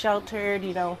get them sheltered,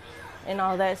 and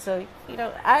all that. So,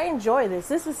 I enjoy this.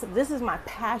 This is my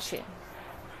passion.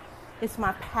 It's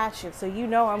my passion. So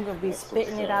I'm gonna be That's what's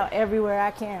spitting it up. out everywhere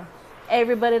I can.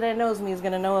 Everybody that knows me is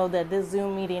gonna know that this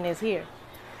Zoom meeting is here.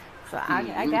 So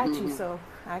I got you. So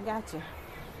I got you.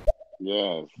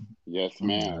 Yes, yes,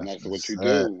 ma'am. That's That's what what's you up.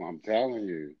 do. I'm telling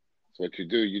you. That's what you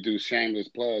do. You do shameless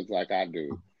plugs like I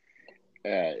do.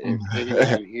 If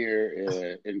anyone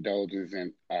here indulges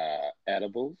in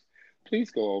edibles,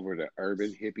 please go over to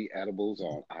Urban Hippie Edibles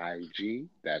on IG.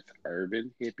 That's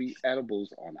Urban Hippie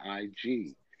Edibles on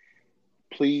IG.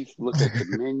 Please look at the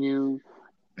menu,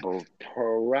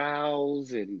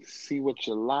 browse and see what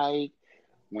you like.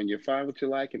 When you find what you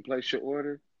like and place your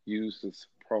order, use this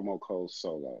promo code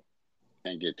SOLO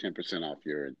and get 10% off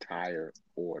your entire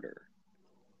order.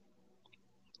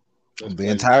 Let's The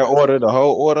play these entire order, messages, the baby.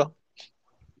 whole order.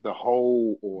 The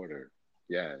whole order.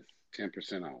 Yes,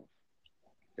 10% off.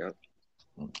 Yep.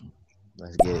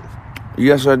 Let's get it.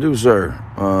 Yes, I do, sir.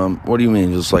 What do you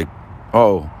mean? Just like,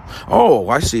 oh,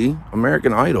 I see.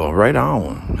 American Idol, right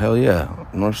on. Hell yeah,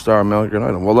 North Star American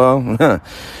Idol. Well,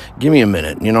 give me a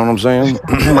minute. You know what I'm saying?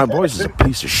 My voice is a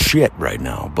piece of shit right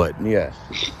now, but yeah,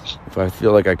 if I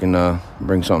feel like I can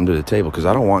bring something to the table, because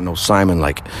I don't want no Simon.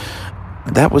 Like,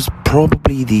 that was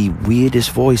probably the weirdest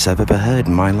voice I've ever heard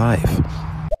in my life.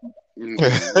 We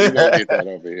don't get that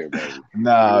over here, baby. We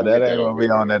No, don't that get ain't that gonna over be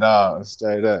on here. at all.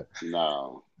 Straight up.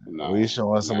 No, We no,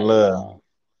 showing some not at love. all.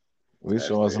 We That's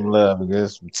showing some it. love and get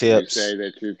some You tips. say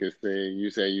that you can sing. You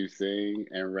say you sing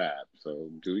and rap. So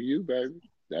do you, baby?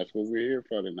 That's what we're here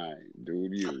for tonight. Do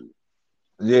you?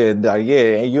 Yeah,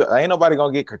 yeah, and you ain't nobody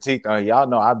gonna get critiqued on it. Y'all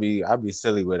know I be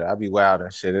silly with it. I be wild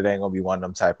and shit. It ain't gonna be one of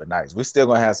them type of nights. We still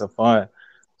gonna have some fun,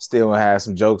 still gonna have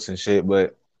some jokes and shit,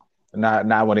 but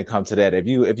not when it comes to that. If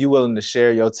you willing to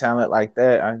share your talent like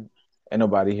that, ain't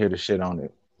nobody here to shit on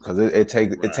it. Cause it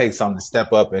takes Right, something to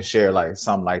step up and share like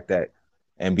something like that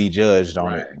and be judged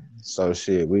on it. right, So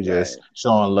shit, we just right.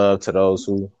 showing love to those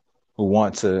who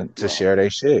want to share Well, their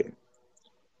shit.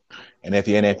 And if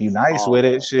you yes, nice all with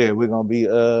it, that. shit, we're gonna be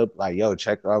like, yo,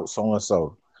 check out so and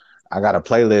so. I got a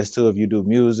playlist too. If you do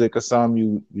music or something,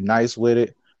 you nice with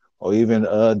it, or even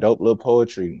dope little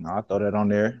poetry. I'll throw that on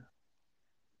there.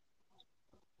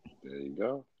 There you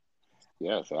go.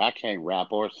 Yeah, so I can't rap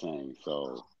or sing.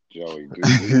 So Joey, do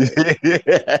you, baby?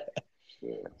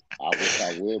 Shit. I wish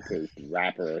I would put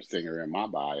rapper or singer in my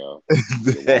bio.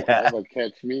 You won't ever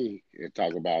catch me and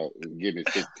talk about give me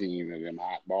 16 of them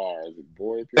hot bars.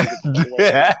 Boy, if you don't get the fuck away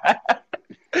from me.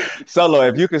 Solo,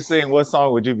 if you could sing, what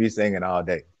song would you be singing all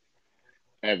day?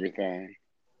 Everything,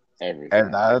 And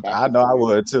everything. I, If I I could know I sing,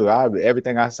 would too.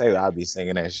 Everything I say, I'll be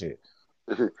singing that shit.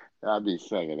 I'd be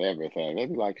singing everything. They'd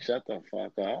be like, "Shut the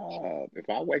fuck up!" If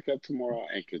I wake up tomorrow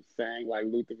and could sing like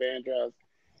Luther Vandross,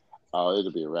 oh,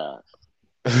 it'll be a rap.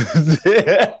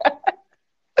 It'll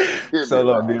be a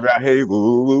Solo be rap. right here.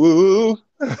 Woo, woo, woo, woo.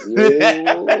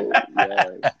 Woo,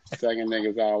 yes, singing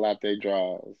niggas all out their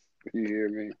drawers. You hear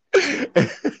me?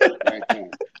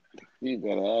 You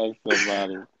better ask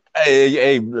somebody. Hey,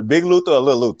 hey, Big Luther or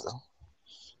Little Luther?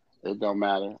 It don't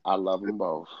matter. I love them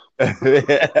both.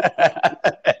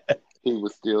 He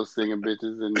was still singing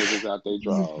bitches and niggas out their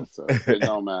drawers, so it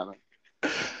don't matter.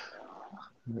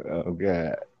 Oh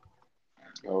God.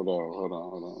 Hold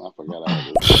on. I forgot I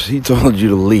had this. He told you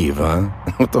to leave, huh?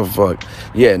 What the fuck?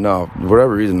 Yeah, no.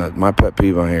 Whatever reason, my pet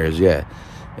peeve on here is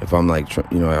if I'm like,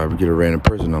 I get a random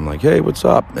person, I'm like, hey, what's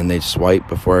up? And they swipe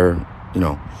before, you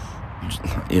know,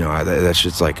 that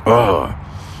shit's like, oh.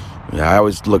 Yeah, I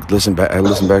always listen back. I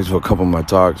listen back to a couple of my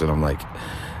talks, and I'm like,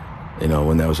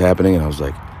 when that was happening, and I was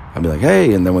like, I'd be like,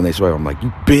 hey, and then when they swipe, I'm like, you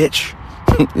bitch,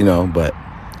 But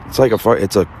it's like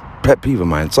it's a pet peeve of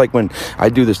mine. It's like when I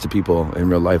do this to people in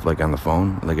real life, like on the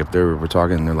phone, like if we're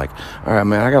talking, and they're like, all right,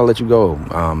 man, I gotta let you go, and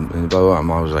blah, blah, blah.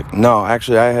 I'm always like, no,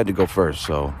 actually, I had to go first,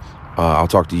 so I'll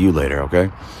talk to you later,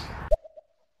 okay?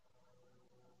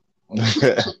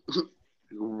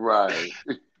 Right,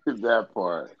 that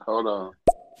part. Hold on.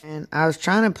 And I was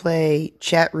trying to play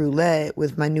chat roulette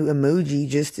with my new emoji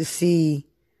just to see,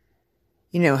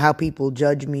 how people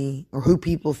judge me or who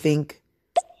people think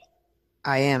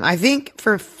I am. I think,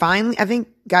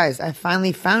 guys, I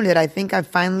finally found it. I think I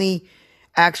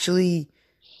actually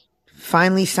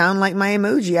finally sound like my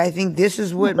emoji. I think this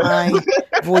is what my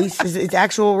voice is. It's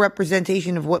actual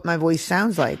representation of what my voice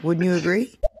sounds like. Wouldn't you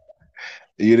agree?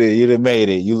 You done made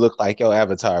it. You look like your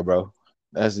avatar, bro.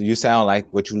 You sound like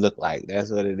what you look like.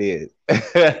 That's what it is.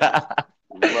 I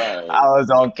Right, was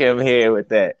on Kim head with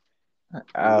that.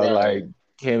 I was like, right.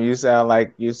 Kim, you sound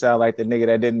like the nigga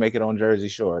that didn't make it on Jersey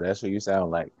Shore. That's what you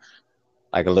sound like.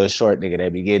 Like a little short nigga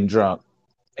that be getting drunk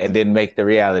and didn't make the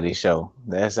reality show.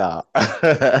 That's all.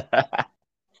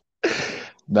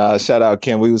 Nah, shout out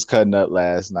Kim. We was cutting up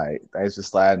last night. Thanks for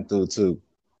sliding through too.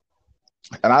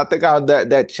 And I think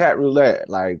that chat roulette,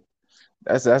 like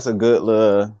that's a good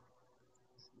little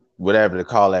whatever to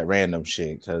call that random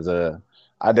shit. Cause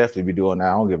I definitely be doing that.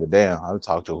 I don't give a damn. I'll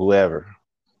talk to whoever.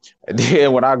 And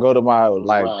then when I go to my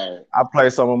like Right. I play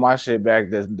some of my shit back,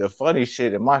 the funny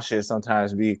shit and my shit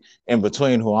sometimes be in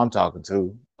between who I'm talking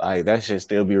to. Like that shit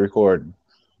still be recording.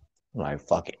 I'm like,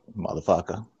 fuck it,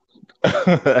 motherfucker.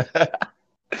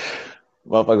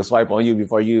 Motherfucker swipe on you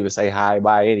before you even say hi,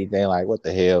 bye, anything. Like, what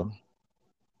the hell?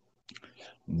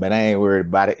 But I ain't worried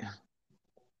about it.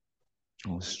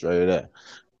 Straight up.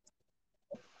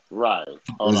 Right.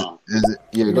 Hold Is, on. is it?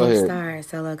 Yeah, go North ahead. Star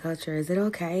Solo Culture. Is it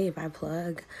okay if I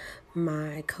plug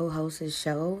my co-host's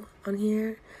show on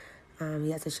here?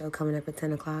 He has a show coming up at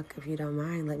 10 o'clock. If you don't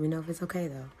mind, let me know if it's okay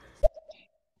though.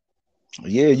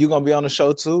 Yeah, you gonna be on the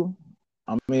show too?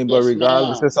 I mean, but Yes,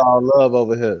 regardless, ma'am. it's all love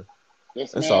over here.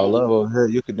 Yes, It's all ma'am. love over here.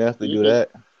 You can definitely You do can that.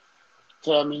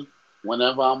 tell me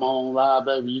whenever I'm on live,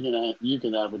 baby. You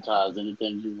can advertise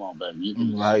anything you want, baby. You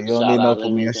can Like, you don't shout need no out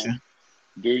anything. permission.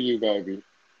 Do you, baby?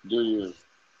 Do you?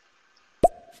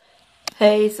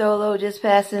 Hey Solo, just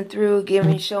passing through,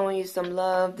 showing you some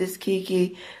love. This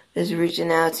Kiki is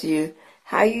reaching out to you.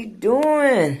 How you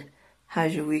doing?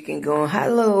 How's your weekend going?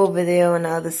 Hello over there on the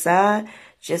other side.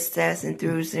 Just passing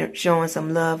through, showing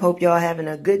some love. Hope y'all having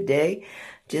a good day.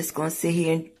 Just gonna sit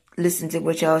here and listen to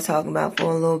what y'all talking about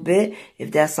for a little bit.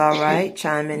 If that's all right,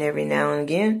 chime in every now and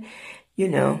again. You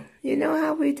know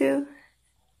how we do.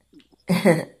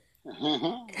 Hey,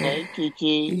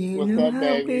 Kiki. You What's know up, how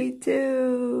baby? we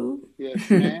do. Yes,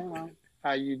 ma'am.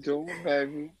 How you doing,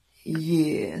 baby?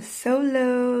 Yeah,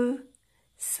 solo,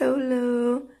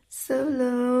 solo,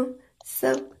 solo,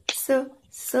 solo,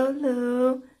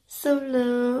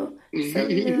 solo.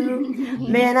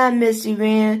 Man, I miss you,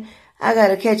 man. I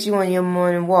gotta catch you on your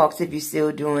morning walks if you're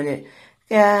still doing it.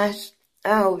 Gosh,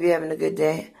 I hope you're having a good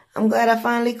day. I'm glad I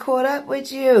finally caught up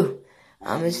with you. I'm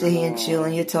I gonna sit here and chill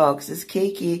in know. your talks. It's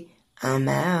Kiki. I'm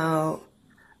out.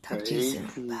 Talk to you Hey,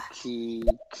 soon. Bye. Kiki.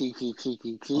 Kiki,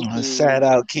 Kiki, Shout Kiki.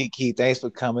 out Kiki. Thanks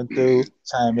for coming through,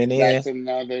 chiming in. That's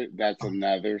another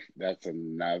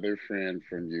friend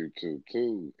from YouTube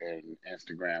too, and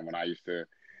Instagram.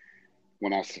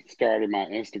 When I started my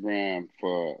Instagram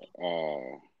for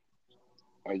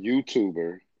a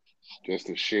YouTuber just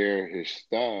to share his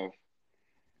stuff,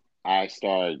 I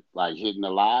started like hitting the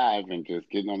live and just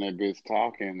getting on that bitch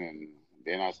talking, and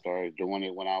Then I started doing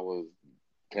it when I was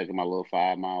taking my little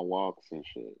 5 mile walks and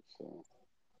shit. So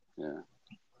yeah,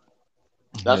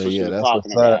 that's Hell what she yeah, was that's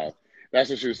talking what's up. about. That's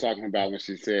what she was talking about when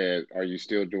she said, "Are you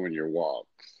still doing your walks?"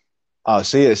 Oh,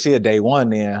 she a day one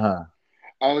then, huh?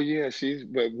 Oh yeah, she's.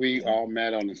 But we all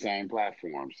met on the same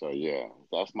platform, so yeah,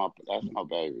 that's my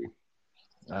baby.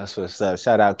 That's what's up.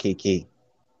 Shout out Kiki.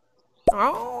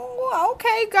 Oh,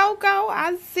 okay, go go.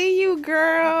 I see you,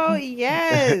 girl.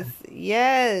 Yes,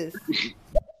 yes.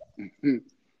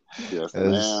 Yes,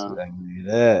 That's, ma'am.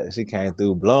 yeah, she came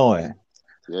through blowing.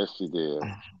 Yes, she did.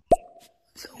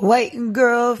 Waiting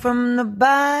girl from the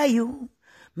bayou.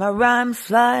 My rhymes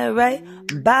fly right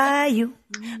by you.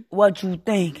 What you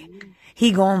think?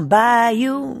 He gon' buy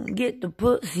you. Get the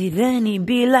pussy, then he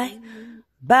be like,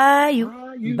 buy you.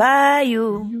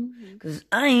 Cause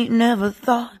I ain't never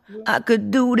thought I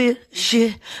could do this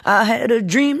shit. I had a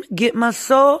dream to get my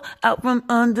soul out from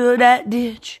under that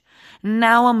ditch.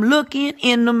 Now I'm looking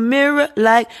in the mirror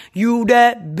like you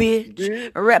that bitch.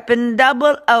 Bitch. Reppin'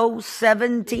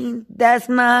 0017, that's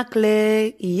my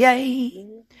clique, yay.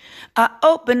 I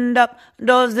opened up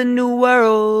doors to new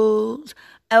worlds.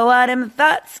 And why them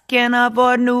thoughts can't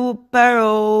afford new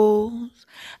pearls.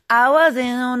 I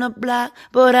wasn't on the block,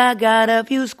 but I got a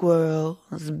few squirrels.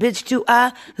 Bitch, do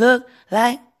I look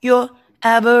like your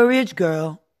average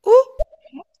girl? Ooh.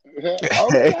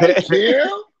 Okay, Kim.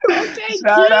 Okay,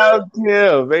 Shout Kim. out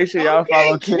Kim. Make sure y'all Okay,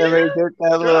 follow Kim Kim. and get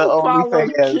that Go little follow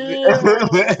OnlyFans. Kim.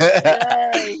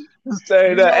 Yes. Say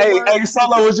You that. know Hey, what? hey,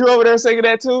 Solo, was you over there singing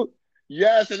that too?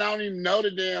 Yes, and I don't even know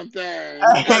the damn thing.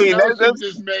 I Hey, know she that's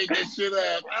just made that shit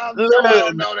up. I know I look,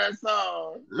 don't know that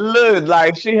song. look,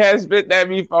 like she has spit that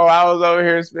before. I was over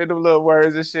here spitting them little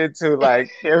words and shit too.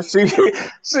 Like if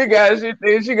she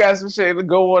got some shit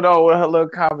going on with her little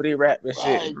comedy rap and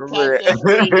shit Right. for Type real. that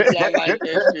shit if y'all like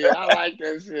that shit. I like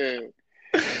that shit.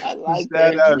 I like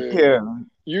Shout that out shit. Kim.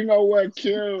 You know what,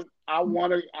 Kim? I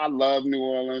love New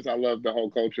Orleans. I love the whole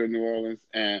culture of New Orleans.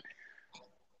 And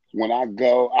when I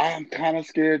go, I'm kind of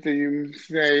scared to even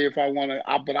say if I want to,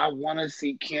 but I want to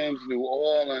see Kim's New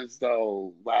Orleans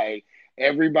though. Like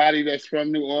everybody that's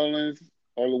from New Orleans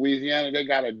or Louisiana, they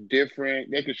got a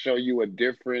different. They could show you a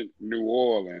different New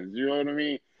Orleans. You know what I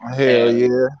mean? Hell And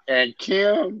yeah. and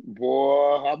Kim,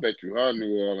 boy, I bet you her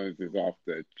New Orleans is off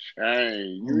the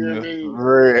chain. You hear Yeah, me?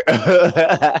 for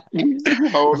real.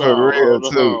 Hold For on, real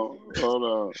hold too. on, hold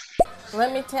on.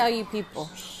 Let me tell you, people,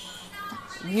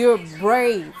 you're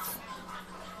brave.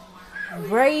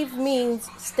 Brave means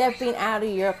stepping out of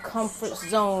your comfort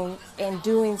zone and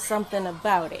doing something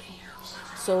about it.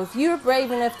 So if you're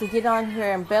brave enough to get on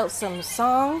here and belt some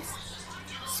songs,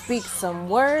 speak some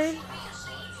word,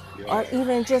 or Yes.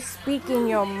 even just speak in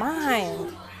your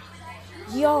mind,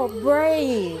 you're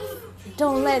brave.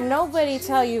 Don't let nobody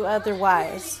tell you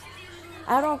otherwise.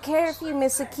 I don't care if you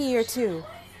miss a key or two.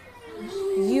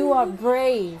 You are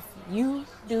brave. You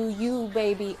do you,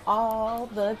 baby, all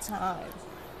the time.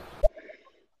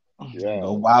 No Yes.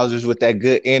 Wowzers with that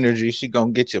good energy. She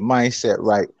gonna get your mindset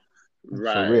right.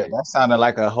 For real. Right. That sounded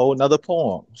like a whole nother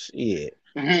poem. Shit.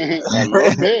 A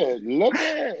little bit. Little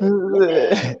bit. Little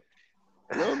bit.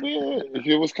 Little bit.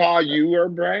 It was called You Are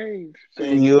Brave. So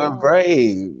you You are know.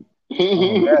 brave.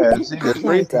 Oh man, she I'd just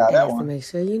like to freestyle that ask to one. make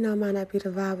sure, might not be the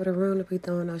vibe of the room to be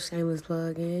throwing no shameless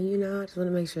plug in, I just want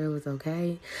to make sure it was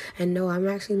okay. And no, I'm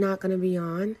actually not going to be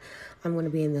on. I'm going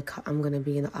to be in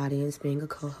the audience, being a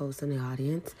co-host in the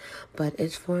audience, but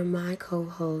it's for my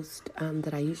co-host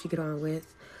that I usually get on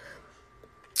with.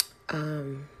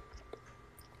 Um,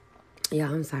 yeah,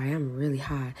 I'm sorry, I'm really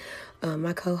high.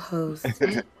 My co-host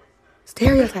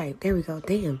Stereotype. There we go.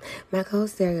 Damn. My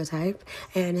co-host Stereotype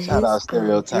and Shout his out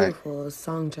stereotype. beautiful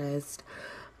song dressed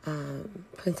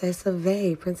Princess of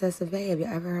Vay. Princess of Vay. Have you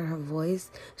ever heard her voice?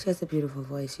 She has a beautiful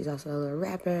voice. She's also a little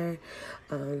rapper.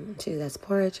 She does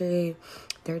poetry.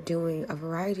 They're doing a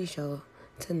variety show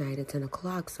tonight at 10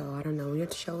 o'clock. So I don't know when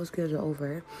the show is good or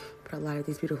over. But a lot of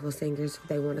these beautiful singers,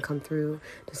 they want to come through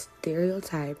the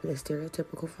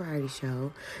stereotypical variety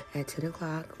show at 10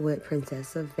 o'clock with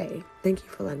Princess of Vay. Thank you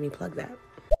for letting me plug that.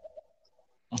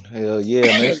 Hell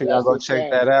yeah. Make sure y'all That's go what's check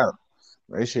up. that out.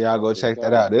 Make sure y'all go That's what's check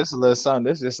that up. out. This is a little something.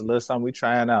 This is just a little something we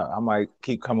trying out. I might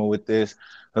keep coming with this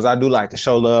because I do like to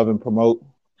show love and promote.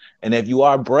 And if you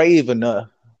are brave enough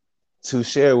to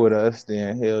share with us,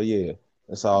 then hell yeah.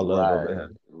 It's all love over Right.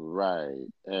 here. Right.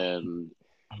 And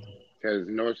because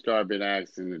North Star been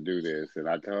asking to do this, and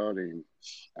I told him,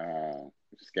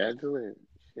 schedule it.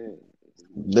 Shit.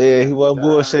 We Yeah, he got the wasn't time.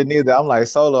 bullshitting either. I'm like,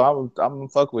 Solo, I'm gonna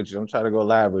fuck with you. I'm trying to go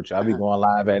live with you. I'll be going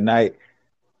live at night.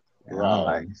 And I'm Right.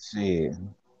 like, shit,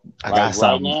 I Like got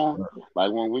right something. now,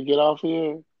 like when we get off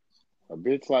here, A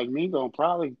bitch like me gonna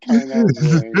probably turn over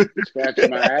and scratch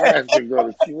my ass and go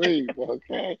to sleep.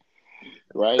 Okay.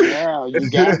 Right now, you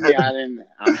got me. I'm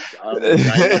right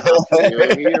now. I'm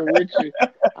still here with you.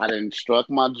 I didn't struck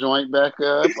my joint back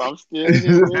up. I'm still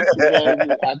here with you,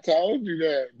 baby. I told you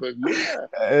that. But yeah,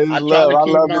 It's I try love. to I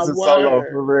keep love my Mr. Solo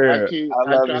word. for real. I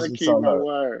I love try to Mr. keep my Solo.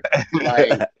 word.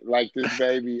 Like this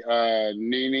baby,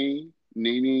 Nene,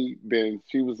 been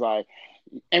she was like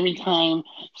every time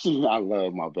I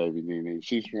love my baby Nene.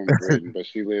 She's from Britain, but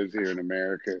she lives here in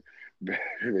America.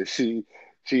 she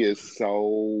she is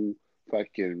so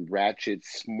fucking ratchet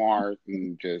smart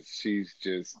and she's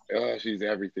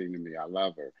everything to me. I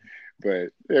love her.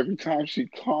 But every time she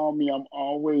call me, I'm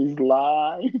always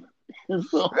live. And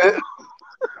so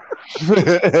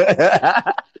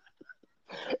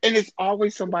and it's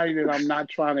always somebody that I'm not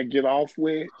trying to get off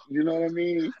with. You know what I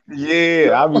mean?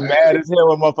 Yeah, I'll So be mad as hell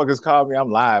when motherfuckers call me.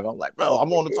 I'm live. I'm like, bro,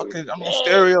 I'm on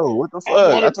stereo. What the I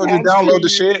fuck? want I to told you to talk to download the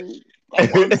shit. you. I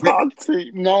want to talk to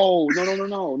you. No.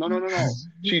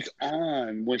 She's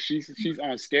on when she's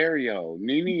on stereo.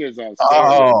 Nene is on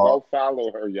stereo. Oh, Go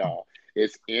follow her, y'all.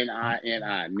 It's Nini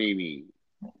Nene.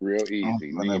 Real I'm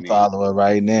easy, gonna Nene. follow her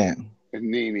right now.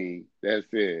 Nene. That's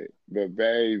it. The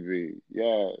baby.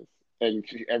 Yes. And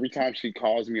every time she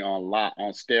calls me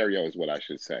on stereo is what I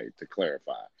should say to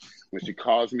clarify. When she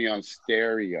calls me on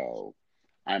stereo,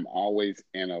 I'm always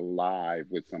in a live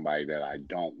with somebody that I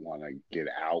don't want to get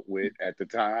out with at the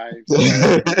time. So,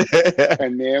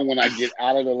 and then when I get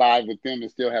out of the live with them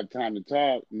and still have time to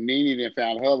talk, Nene then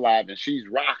found her live and she's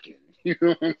rocking. You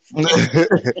know what I'm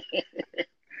saying?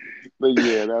 But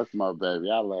yeah, that's my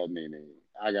baby. I love Nene.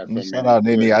 I got so Shout many out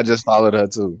Nene. I clips. just followed her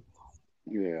too.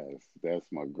 Yes, that's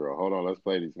my girl. Hold on, let's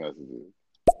play these messages.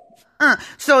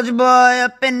 Soldier boy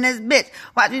up in this bitch.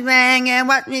 Watch me bang and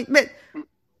watch me bitch.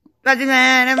 Watch me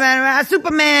bang,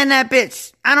 Superman that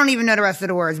bitch. I don't even know the rest of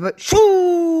the words, but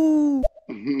shoo.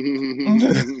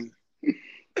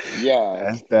 Yeah.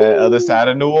 That's that other side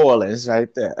of New Orleans right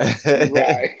there.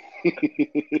 Right.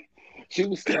 She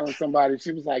was telling somebody,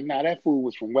 she was like, nah, that fool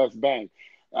was from West Bank.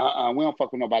 We don't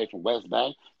fuck with nobody from West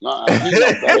Bank. He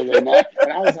know better than that.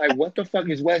 And I was like, what the fuck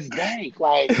is West Bank?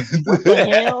 Like, what the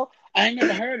hell? I ain't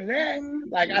never heard of that.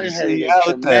 Like, I didn't heard of She the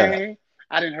out there. Treme.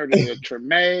 I didn't heard of the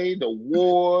Treme, the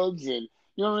Wards, and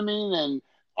you know what I mean? And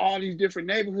all these different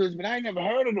neighborhoods, but I ain't never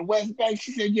heard of the West Bank.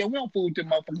 She said, yeah, we don't fool with them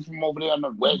motherfuckers from over there on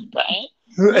the West Bank.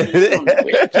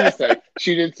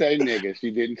 She didn't say nigga.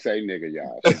 She didn't say nigga,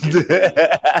 y'all. She didn't say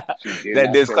nigga. She did That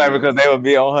not say disclaimer nigga. because they would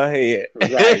be on her head.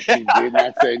 Right. She did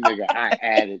not say nigga. I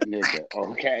added nigga.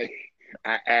 Okay.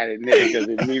 I added nigga because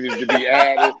it needed to be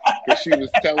added because she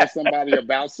was telling somebody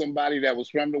about somebody that was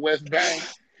from the West Bank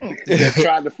that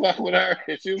tried to fuck with her.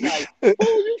 And she was like, "Who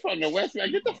you from the West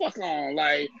Bank? Get the fuck on.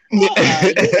 Like, you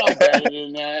know better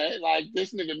than that. Like,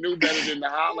 this nigga knew better than to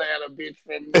holler at a bitch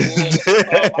from New Orleans or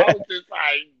something." I was just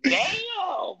like,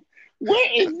 damn. Where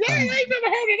is that? I ain't never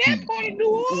heard of that part of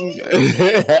New Orleans. Like,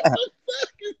 what the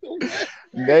fuck is the West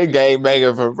They Bank? game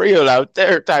banging for real out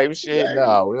there type shit. Like,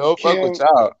 No, we don't fuck with Kim,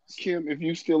 y'all. Kim, if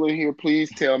you still in here, please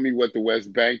tell me what the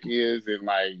West Bank is and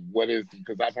like what is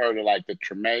because I've heard of like the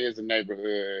Treme is a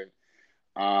neighborhood.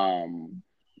 Um,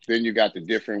 then you got the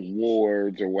different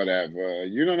wards or whatever.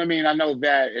 You know what I mean? I know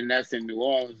that, and that's in New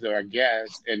Orleans, or I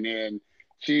guess. And then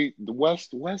the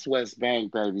West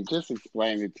Bank, baby. Just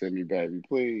explain it to me, baby,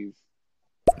 please.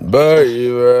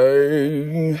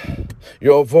 Baby,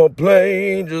 your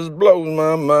foreplay just blows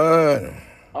my mind.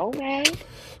 All right.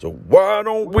 So why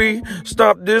don't we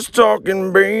stop this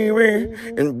talking, baby?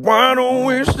 And why don't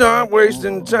we stop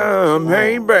wasting time?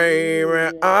 Hey,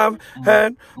 baby, I've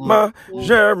had my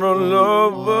share of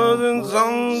lovers, and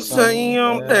some say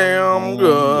I'm damn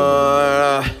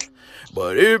good.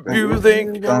 But if But you if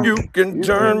think you don't, you can you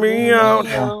turn can me turn out,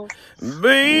 me out.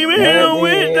 baby, I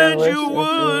wish Baby, I that wish you that you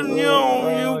would. would.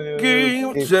 You You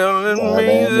keep keep telling me telling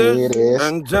me this this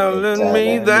and and telling me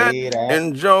telling that. me that.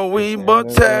 And Joey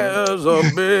Butts has a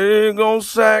big old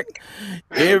sack.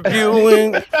 If you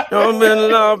ain't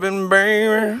been loving,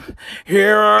 baby,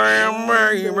 here I am,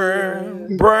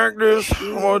 baby. Practice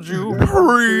what you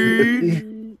preach.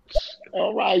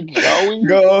 All right, Joey.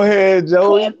 Go ahead,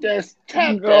 Joey. Tap that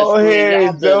Go screen. Y'all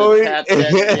ahead, better Joey. tap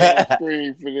that damn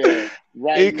screen for that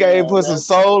right He can't now. put some That's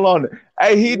soul on it.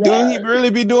 Hey, he right. really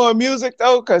be doing music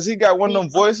though? Cause he got one of He, them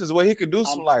voices where he could do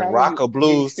some I'm like telling rock you, or he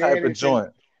blues type said of it's in.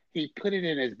 joint. He put it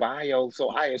in his bio, so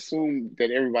I assume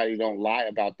that everybody don't lie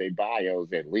about their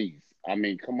bios at least. I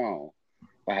mean, come on,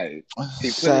 like he put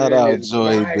it Shout in out his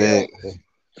Joey Beck. bio,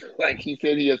 like he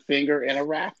said he a singer and a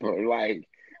rapper. Like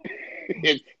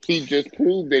he just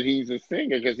proved that he's a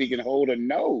singer because he can hold a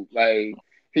note. Like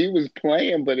he was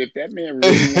playing, but if that man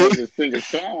really wanted to sing a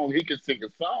song, he could sing a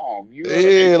song. You know what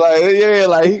I mean?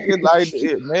 like he could like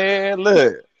it, man.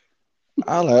 Look,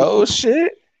 I'm like, oh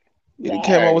shit, he came up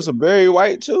with Right. some Barry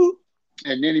White too.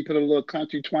 And then he put a little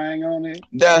country twang on it.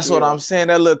 That's what Yeah. I'm saying.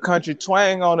 That little country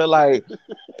twang on it, like,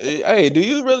 hey, do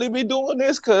you really be doing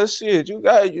this? Cause shit, you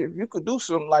could do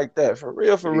something like that for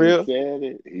real, for He real. said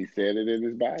it. He said it in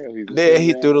his bio. He's a Then he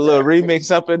singer threw and the a little rapper. remix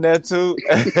up in there too.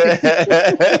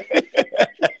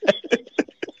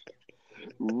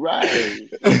 Right.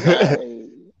 Right.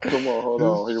 Come on, hold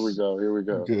on. Here we go. Here we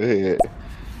go. Go ahead.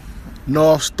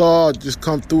 North Star just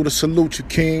come through to salute you,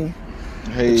 King.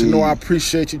 Hey, But you know I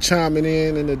appreciate you chiming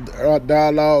in the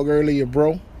dialogue earlier,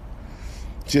 bro.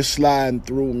 Just sliding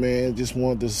through, man. Just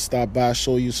wanted to stop by,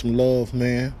 show you some love,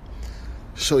 man.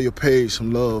 Show your page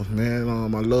some love, man.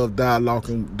 I love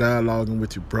dialoguing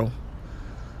with you, bro.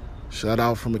 Shout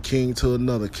out from a king to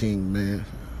another king, man.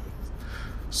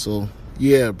 So,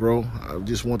 yeah, bro. I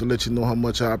just want to let you know how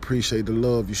much I appreciate the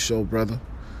love you show, brother.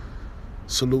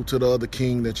 Salute to the other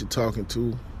king that you're talking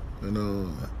to.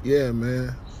 And, yeah,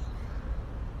 man.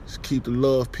 Just keep the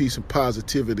love, peace, and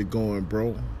positivity going,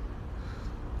 bro.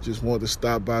 Just wanted to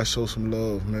stop by, show some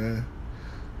love, man.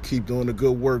 Keep doing the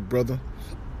good work, brother.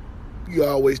 You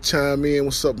always chime in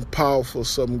with something powerful,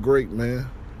 something great, man.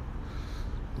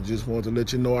 Just wanted to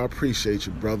let you know I appreciate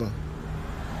you, brother.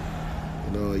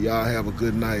 And y'all have a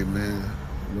good night, man.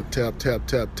 I'm gonna tap, tap,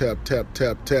 tap, tap, tap,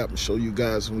 tap, tap, and show you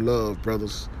guys some love,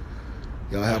 brothers.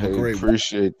 Y'all have a great one.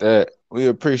 Appreciate that. We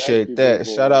appreciate you, that. big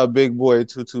boy. Shout out Big Boy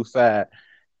 225.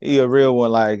 He a real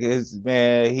one. Like his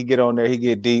man, he get on there, he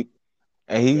get deep,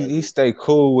 and he stay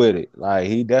cool with it. Like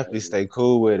he definitely stay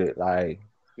cool with it. Like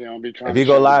You don't be trying if to he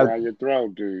go shove it live, down your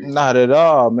throat, dude. not at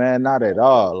all, man. Not at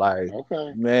all. Like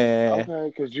Okay. man.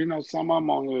 Okay, because you know some of them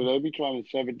on here, they be trying to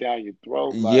shove it down your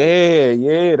throat. Like,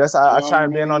 Yeah. That's how you I know what I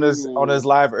chimed in on mean? this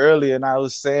live earlier, and I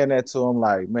was saying that to him,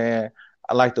 like, man,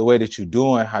 I like the way that you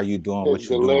doing, how you doing, His what you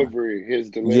doing. delivery,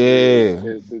 Yeah.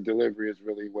 his delivery is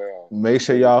really well. Make It's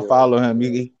sure really y'all good. follow him.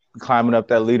 He climbing up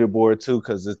that leaderboard too,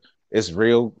 because it's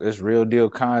real deal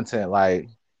content. Like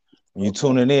you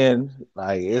tuning in,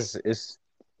 like it's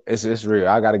real.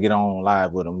 I got to get on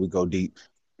live with him. We go deep.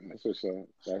 That's what's up.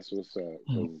 That's what's up.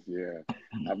 'Cause, yeah,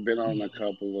 I've been on a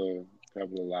couple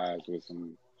of lives with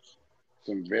some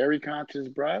very conscious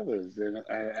brothers, and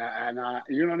I,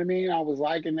 you know what I mean. I was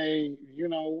liking they, you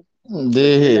know, but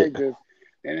Yeah. then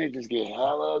they just get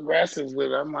hella aggressive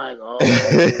with it. I'm like,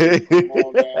 oh, come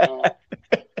on now.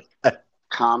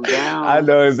 Calm down. I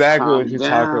know exactly what Calm you're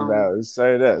talking down. about.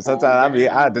 Say that. Calm Sometimes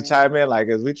I have to down. chime in like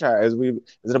is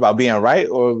it about being right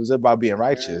or is it about being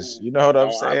righteous? Man. You know what I'm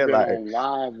Oh, I've saying? been Like on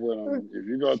live with them. If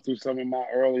you go through some of my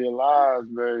earlier lives,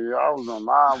 baby, I was on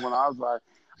live when I was like,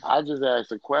 I just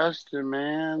asked a question,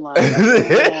 man. Like,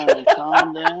 man,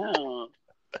 calm down.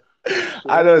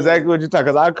 I know exactly Chill. what you're talking.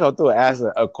 Cause I come through and ask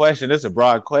a question. It's a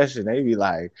broad question. They be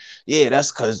like, "Yeah,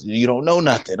 that's because you don't know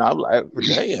nothing." I'm like,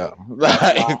 "Damn!" That's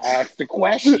why Like, I asked the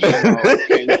question.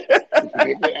 Okay,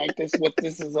 ain't this what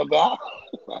this is about?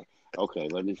 Like, okay,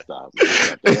 let me stop.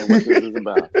 That ain't what this is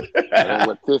about. That ain't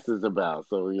what this is about.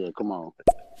 So yeah, come on.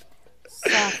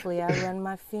 Softly I run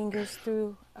my fingers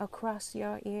through across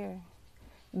your ear,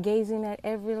 gazing at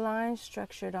every line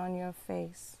structured on your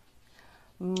face.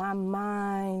 My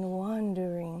mind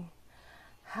wondering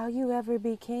how you ever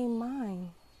became mine.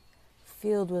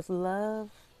 Filled with love,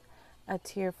 a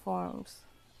tear forms.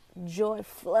 Joy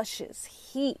flushes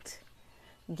heat,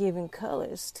 giving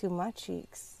colors to my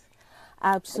cheeks.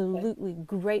 Absolutely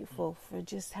grateful for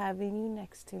just having you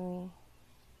next to me.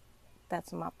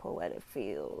 That's my poetic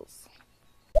feels.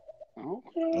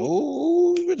 Okay.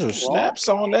 ooh, you some Well, snaps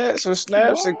on that. Some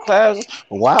snaps and well, claps.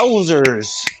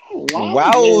 Wowzers,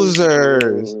 wowzers,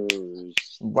 wowzers.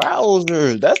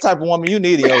 wowzers. That's the type of woman you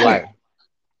need in your life.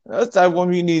 That's the type of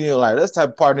woman you need in your life. That's the type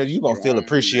of partner you gonna feel Strong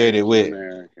appreciated Native with.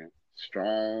 American.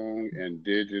 Strong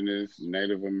indigenous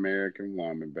Native American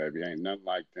woman, baby. Ain't nothing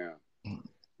like them.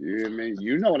 You hear me?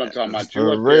 You know what I'm talking about.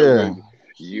 For real.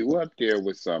 You up there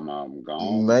with some of them.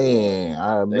 Gone, boy.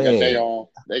 Man.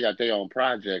 They got their own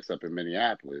projects up in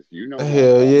Minneapolis. You know who I'm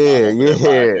Hell talking about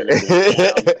yeah, over there by Hennepin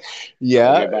yeah. County. Over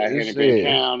Yeah, there by Hennepin shit.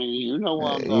 County. You know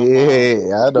what I'm talking about.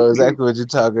 Yeah, I know exactly what you're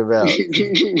talking about.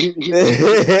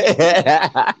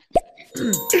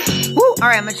 Woo! All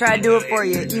right, I'm gonna try to do it for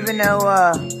you, even though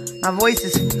my voice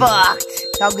is fucked.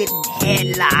 Y'all getting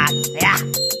headlocked. Yeah.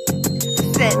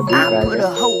 Said I put a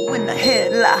hole in the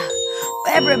headlock.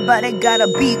 Everybody got a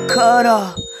beat cut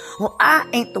off. Well, I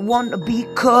ain't the one to be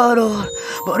cuddled,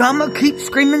 but I'ma keep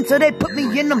screaming till they put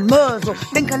me in the muzzle.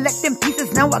 Been collecting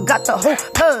pieces, now I got the whole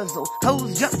puzzle.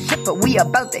 Hoes jump ship, but we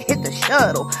about to hit the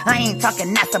shuttle. I ain't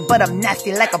talking NASA, but I'm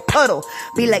nasty like a puddle.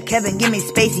 Be like Kevin, give me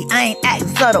spacey, I ain't acting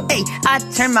subtle. Hey, I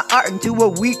turn my art into a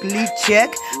weekly check.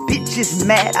 Bitches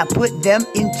mad, I put them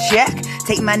in check.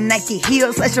 Take my Nike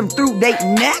heels, slash them through they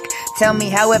neck. Tell me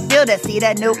how it feel to see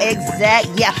that new exact.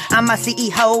 Yeah, I'm a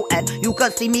CEO and you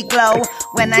could see me glow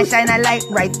when I shine a light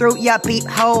right through your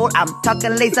peephole. I'm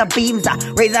talking laser beams, I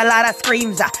raise a lot of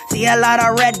screams. I see a lot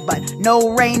of red, but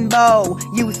no rainbow.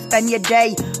 You spend your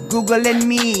day Googling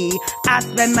me. I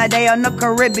spend my day on the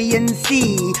Caribbean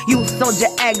Sea. You sold your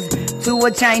eggs to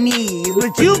a Chinese,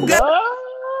 but you got.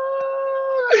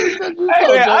 You Hey,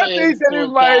 sold man, your I think eggs that to it a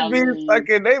might be Chinese.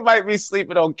 fucking. They might be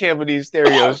sleeping on Kennedy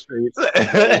stereo streets. Hey,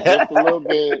 That just a little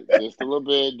bit, just a little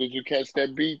bit. Did you catch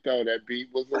that beat though? That beat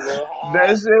was a little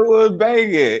high. shit was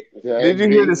banging. Did That you hear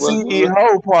beat the was a little,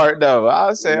 CEO part though?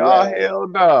 I say, oh yes, hell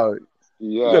no.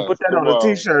 You could yes. put that Come on a on,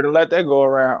 t-shirt and let that go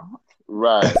around.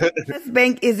 right. West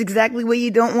Bank is exactly where you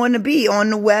don't want to be, on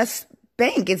the West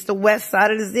Bank. It's the west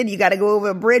side of the city. You got to go over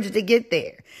a bridge to get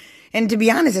there. And to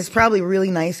be honest, it's probably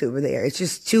really nice over there. It's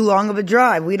just too long of a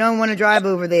drive. We don't want to drive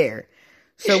over there.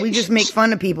 So we just make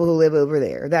fun of people who live over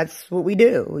there. That's what we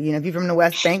do. You know, if you're from the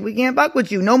West Bank, we can't fuck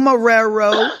with you. No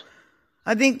Marrero.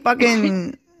 I think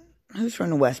fucking, who's from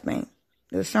the West Bank?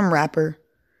 There's some rapper.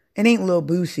 It ain't Lil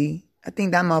Boosie. I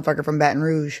think that motherfucker from Baton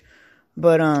Rouge.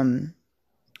 But,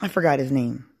 I forgot his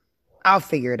name. I'll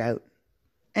figure it out.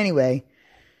 Anyway.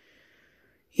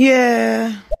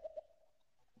 Yeah.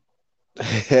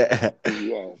 That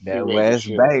Yes, she ready to West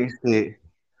shit. Bank shit.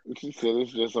 She said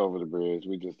it's just over the bridge.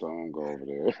 We just don't go over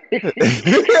there.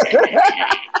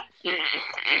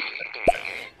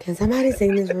 Can somebody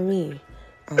sing this for me?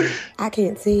 I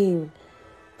can't sing,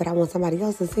 but I want somebody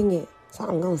else to sing it. So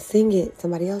I'm going to sing it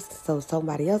somebody else so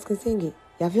somebody else can sing it.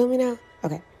 Y'all feel me now?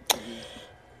 Okay.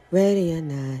 Ready or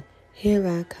not, here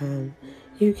I come.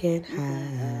 You can't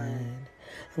hide.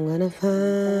 I'm gonna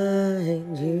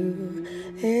find you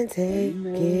and take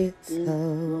it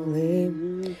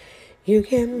slowly. You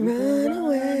can run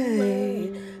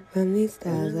away from these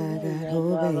stars I got,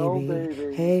 oh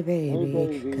baby. Hey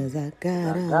baby, cause I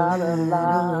got a lot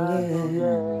on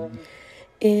you.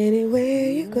 Anywhere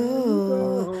you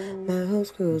go, my whole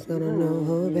crew's gonna know,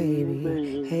 oh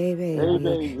baby. Hey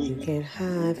baby, you can't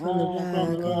hide from the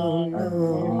block, oh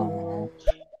no.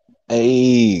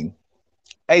 Hey,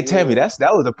 hey, Tammy, Yeah,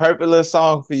 that was a perfect little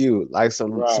song for you. Like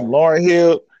some right. Lauryn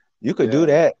Hill. You could do Yeah,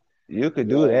 that. You could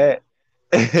do yeah,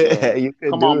 that. yeah. You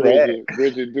could Come on, do that. Bridget.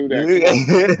 Bridget, do that. You Come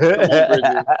on,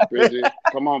 Bridget. Bridget,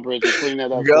 come on, Bridget. Clean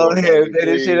that up go for her, ahead and baby.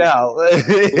 finish it Please, out.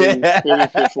 please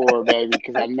finish it for her, baby.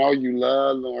 Because I know you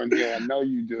love Lauren Hill. I know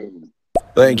you do.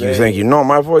 Thank you, thank Man. you. No,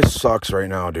 my voice sucks right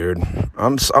now, dude.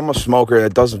 I'm a smoker.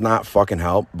 That does not fucking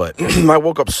help. But I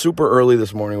woke up super early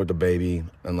this morning with the baby,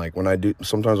 and like when I do,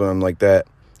 sometimes when I'm like that,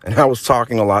 and I was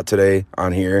talking a lot today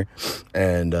on here,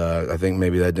 and I think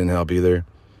maybe that didn't help either.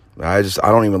 I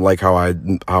don't even like how I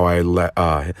did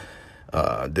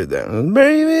that.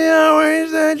 Baby, I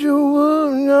wish that you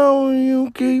would know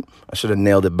you keep. I should have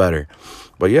nailed it better.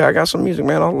 But yeah, I got some music,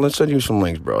 man. Let's send you some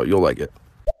links, bro. You'll like it.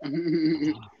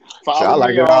 So I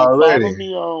like it Follow already.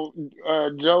 me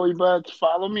on Joey Butts.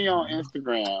 Follow me on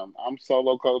Instagram. I'm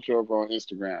Solo Culture over on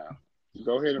Instagram.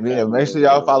 Go ahead and Yeah, follow me make sure over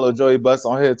y'all there. follow Joey Butts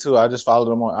on here too. I just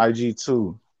followed him on IG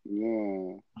too.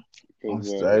 Yeah, cause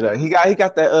Straight up. He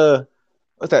got that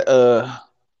what's that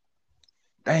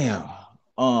damn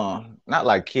not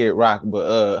like Kid Rock,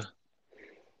 but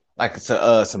like it's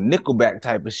some Nickelback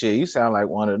type of shit. You sound like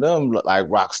one of them look like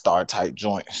rock star type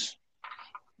joints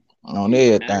on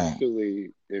he everything.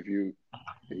 actually, if you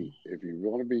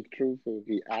want to be truthful,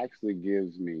 he actually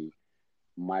gives me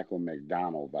Michael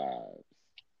McDonald vibes.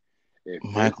 If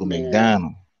this Michael man,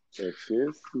 McDonald. if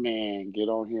this man get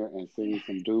on here and sing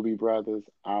some Doobie Brothers,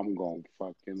 I'm gonna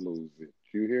fucking lose it.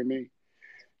 You hear me?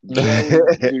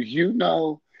 Joey, do you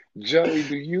know? Joey,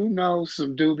 do you know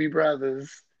some Doobie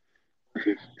Brothers?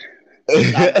 I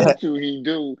bet you he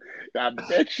do. I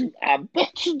bet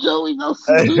you Joey knows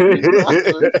some Doobie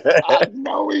Brothers. I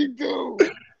know he do.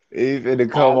 He finna I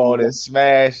come on know. and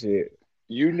smash it.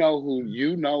 You know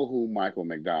who Michael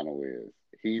McDonald is.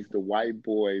 He's the white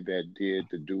boy that did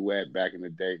the duet back in the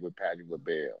day with Patti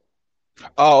LaBelle.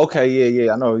 Oh, okay, yeah,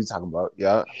 yeah. I know what you're talking about.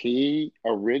 Yeah. He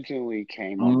originally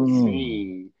came on the Mm.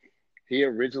 scene. He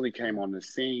originally came on the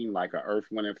scene like a Earth,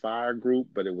 Wind, and Fire group,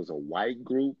 but it was a white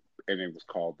group, and it was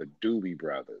called the Doobie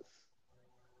Brothers.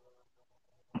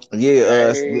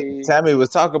 Yeah, They Tammy was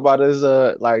talking about his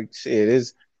like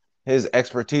shit. his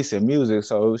expertise in music.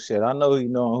 So shit, I know he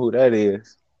knowing who that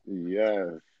is. Yes.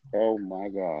 Oh my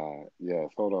God. Yes.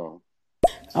 Hold on.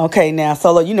 Okay, now,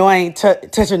 Solo, you know I ain't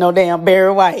touching no damn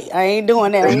Barry White. I ain't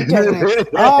doing that. I ain't touching it.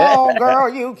 Oh, girl,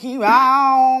 you keep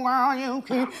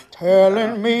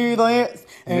telling me this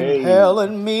and Hey.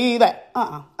 telling me that.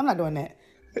 I'm not doing that.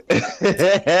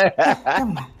 Never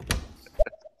mind.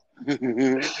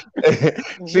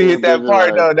 She hit And that Bridget part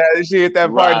like, though. That she hit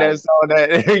that part in that right. song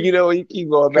that you know when you keep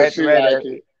going Cause back to she like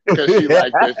it. Cause she that.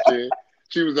 liked that shit.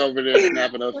 She was over there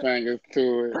snapping her fingers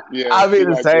to it. Yeah, I she mean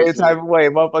the liked that same type shit. of way.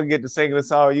 Motherfucker get to singing the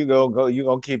song, you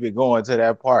gonna keep it going to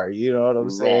that part. You know what I'm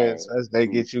saying? Right. So as they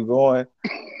get you going.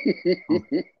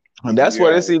 And that's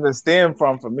where this Yes. even stemmed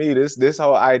from for me. This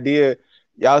whole idea.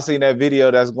 Y'all seen that video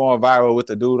that's going viral with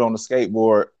the dude on the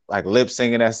skateboard, like lip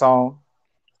singing that song?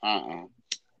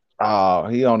 Uh-uh.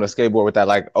 He on the skateboard with that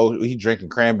like he drinking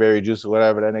cranberry juice or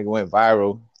whatever. That nigga went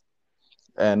viral.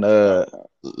 And Okay.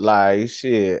 like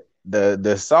shit.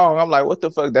 The song, I'm like, what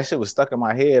the fuck? That shit was stuck in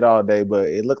my head all day, but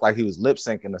it looked like he was lip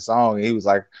syncing the song and he was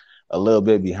like a little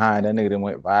bit behind. That nigga then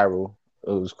went viral. It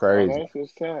was Oh, crazy. that's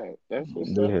what's up. That's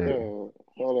what's up Yeah. though.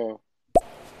 Hold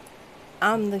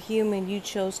I'm the human you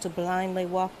chose to blindly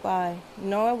walk by.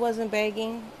 No, I wasn't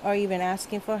begging or even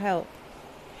asking for help.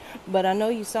 But I know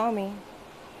you saw me.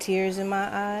 Tears in my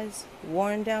eyes,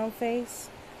 worn down face,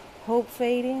 hope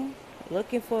fading,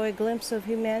 looking for a glimpse of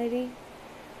humanity.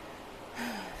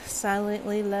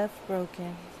 Silently left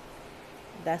broken.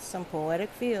 That's some poetic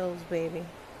feels, baby.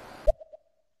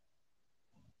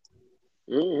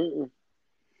 on.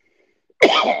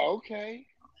 Okay.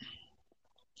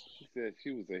 She said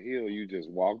she was a hill you just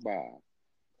walked by.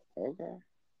 Okay.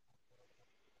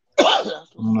 That's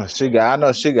what's up though. I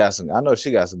know she got some. I know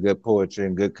she got some good poetry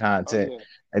and good Oh content yeah.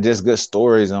 and just good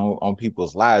stories on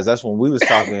people's lives. That's when we was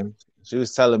talking. She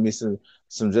was telling me some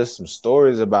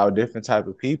stories about different type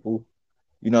of people.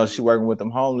 You know, she Hmm. working with them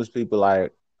homeless people.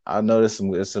 Like I know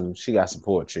there's some. She got some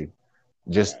poetry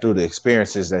just through Right. the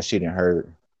experiences that she didn't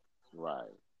heard. Right.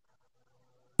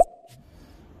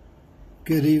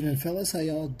 Good evening, fellas. How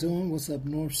y'all doing? What's up,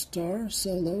 North Star?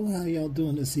 Solo, how y'all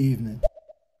doing this evening?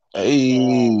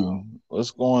 Hey,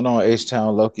 what's going on, H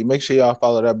Town Loki? Make sure y'all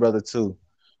follow that brother too.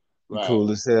 He Right.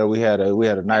 cool as hell. We had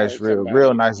a nice,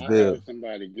 real nice I build. heard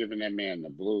somebody giving that man the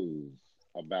blues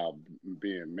about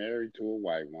being married to a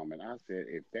white woman. I said,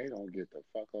 if they don't get the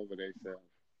fuck over themselves,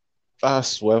 I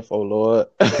swear, for Lord.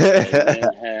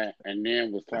 and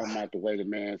then was talking about the way the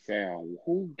man sound.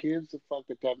 Who gives a fuck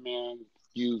that that man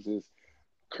uses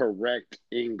correct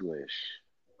English?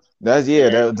 That's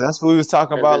what we was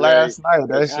talking Because about it ain't. last night.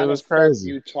 Because That how shit the was fuck crazy.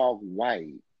 you talk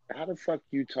white? How the fuck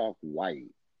you talk white?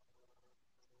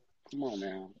 Come on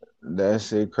now. That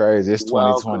shit crazy. It's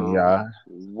 2020, Welcome, y'all.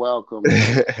 welcome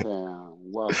H Town.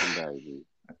 Welcome, baby.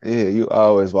 Yeah, you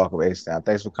always welcome H Town.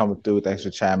 Thanks for coming through. Thanks Yeah,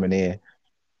 for chiming in.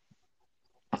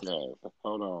 yeah.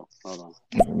 Hold on. Go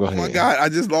Oh my ahead. God, I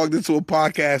just logged into a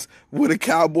podcast with a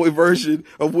cowboy version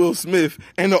of Will Smith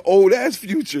and an old ass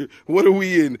Future. What are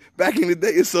we in? Back in the day,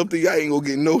 it's something I ain't gonna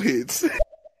get no hits.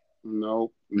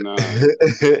 Nope, none.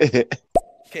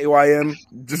 KYM,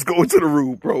 just go into the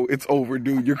room, bro. It's over,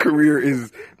 dude. Your career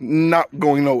is not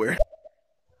going nowhere.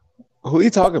 Who you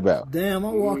talking about? Damn,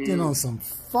 I walked in Mm. on some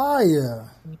fire.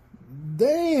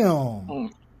 Damn.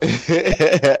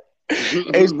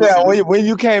 H Town, when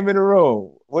you came in the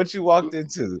room, what you walked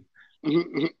into?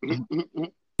 It's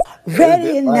Ready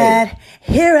this or fire. not,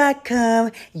 here I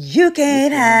come. You You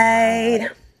can't can't hide.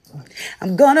 hide.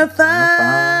 I'm gonna I'm gonna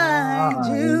find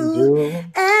find you you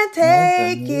and and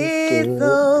take take it it.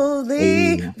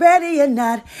 slowly. Hey. Ready or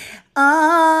not,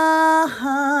 uh-huh.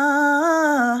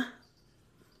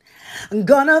 I'm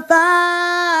gonna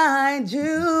find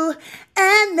you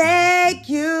and make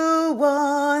you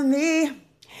want me.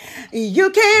 You You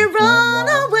can't can't run run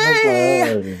away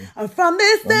away from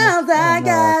these from the sounds I sun I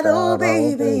got. Oh, got, oh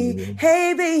baby. baby.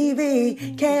 Hey, baby.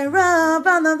 Can't run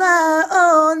from the fire.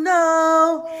 Oh,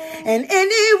 no. And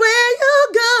anywhere you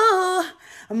go,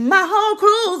 my whole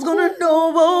crew's gonna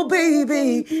know. Oh,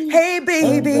 baby. Hey, Oh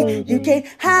baby. You baby. can't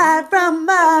hide from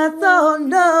my soul.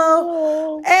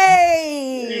 No.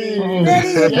 Hey,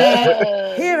 ready or not,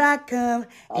 Yes, here I come.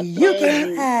 I You told can't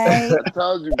you. hide. I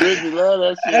told you, Bridget love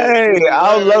that shit. Hey, Bridget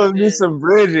I love that love me shit. some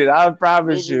Bridget. I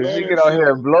promise Bridget you. love She that get on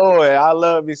here shit. blowing. I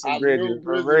love me some I knew Bridget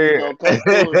for Bridget was real. gonna come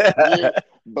through it. Yeah,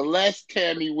 bless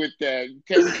Tammy with that.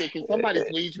 Tammy said, "Can somebody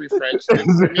please refresh this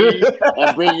for me?"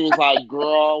 And Bridget was like,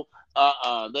 "Girl,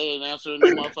 they ain't answering no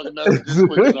motherfucking messages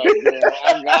quick enough, girl.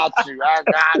 I got you. I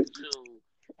got you.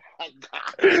 I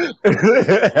got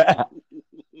you."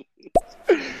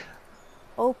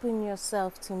 Open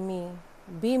yourself to me.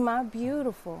 Be my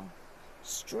beautiful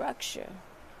structure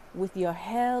with your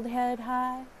held head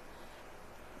high.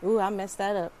 Ooh, I messed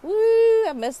that up. Ooh,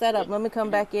 I messed that up. Let me come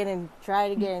back in and try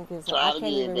it again because I Try it can't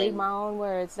again, even read baby. my own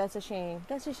words. That's a shame.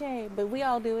 That's a shame. But we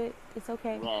all do it. It's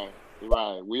okay. Right,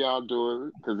 right. We all do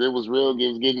it because it was real. It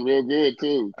was getting real good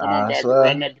too. Come on I back,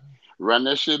 swear. run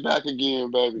that shit back again,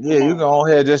 baby. Yeah, Come you on. go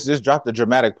ahead, just drop the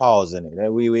dramatic pause in it.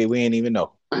 That we ain't even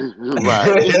know.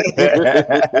 Right.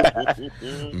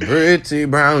 Pretty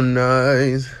brown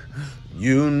eyes,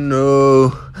 you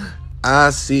know I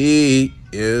see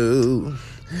you.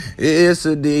 It's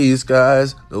a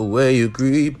disguise, the way you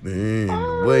creeping,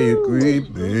 the way you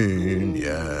creeping,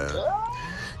 yeah.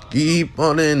 Keep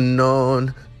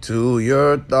on to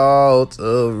your thoughts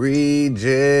of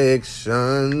rejection.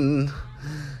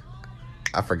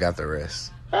 I forgot the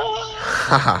rest.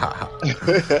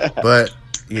 But,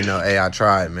 you know, hey, I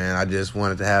tried, man. I just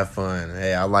wanted to have fun.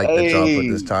 Hey, I like that y'all put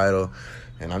this Hey, title,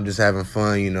 and I'm just having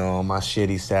fun, you know, on my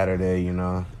shitty Saturday, you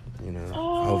know.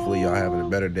 Hopefully y'all having a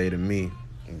better day than me.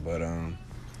 But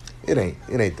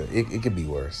it could be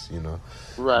worse, you know.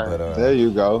 Right. But there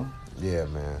you go. yeah,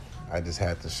 man. I just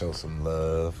had to show some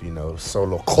love, you know,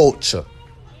 solo culture.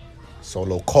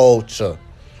 Solo culture.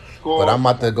 But I'm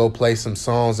about to Scorcher. go play some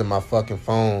songs in my fucking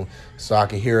phone so I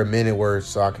can hear a minute words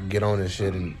so I can get on this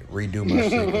shit and redo my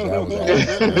shit because that was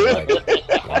ass, man. Like,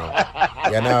 you know.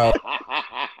 You know.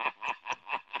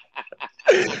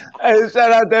 Hey,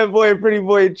 shout out that boy, pretty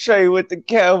boy Trey with the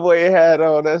cowboy hat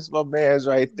on. That's my man's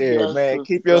right there, That's man. what's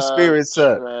Keep your up, spirits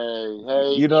up. Trey.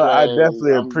 Hey, You know, I Trey.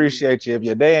 definitely appreciate you. If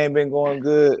your day ain't been going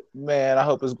good, man, I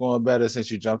hope it's going better since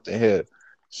you jumped in here.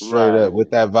 Straight up Right.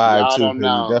 with that vibe Y'all too, don't because you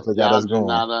know. definitely got Y'all us do going.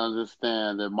 not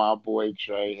understand that my boy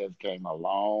Trey has came a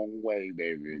long way,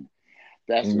 baby.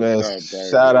 That's what's Man, up,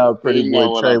 shout baby. out pretty He boy know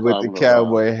what Trey I'm with the talking about.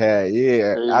 cowboy hat.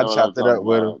 Yeah, He I know what I'm chopped it up talking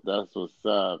with him. about. That's what's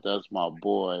up. That's my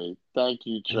boy. Thank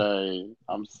you, Trey.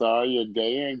 I'm sorry your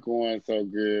day ain't going so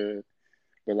good,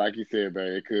 but like you said,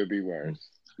 baby, it could be worse.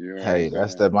 You know what I'm Hey,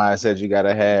 that's saying? the mindset you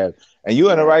gotta have. And you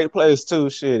in the Right. right place too.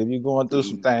 Shit, if you're going through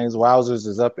some things, Wowzers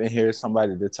is up in here,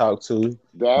 somebody to talk to.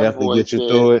 That Definitely boy get you said.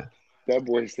 through it. That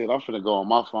boy said, "I'm finna go on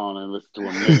my phone and listen to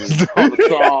a minute on the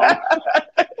song."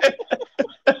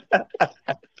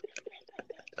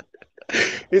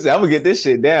 He said, "I'm gonna get this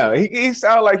shit down." He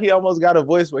sounded like he almost got a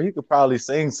voice where he could probably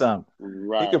sing something. He could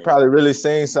Right. probably really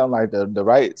sing something like the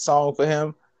right song for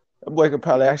him. That boy could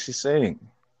probably actually sing.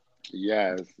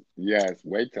 Yes. Yes.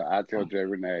 Wait till I tell Jay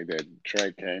Renee that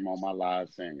Trey came on my live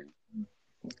singing.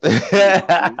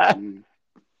 Mm-mm-mm.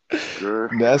 Girl,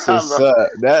 That's what's up.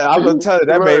 That I'm gonna tell you,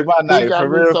 that made look, my night for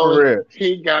real, for real.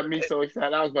 he got me so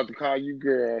excited. I was about to call you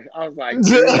girl. I was like,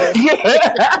 girl.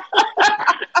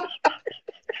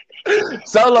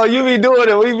 Solo, you be doing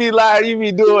it. We be lying. You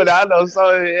be doing it. I know.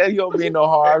 So you don't mean no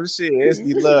harm. Shit, it's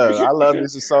the love. I love me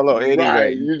some Solo Right.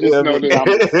 anyway. You You just feel know me? that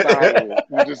I'm excited.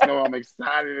 You just know I'm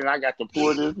excited and I got to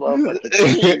pour this motherfucker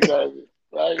tea, baby.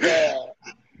 Right now.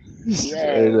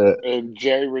 Straight Yes. up. And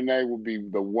Jay Renee will be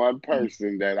the one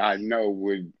person that I know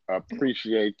would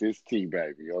appreciate this tea,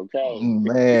 baby. Okay.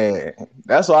 Man,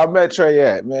 that's where I met Trey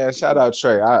at. Man, shout out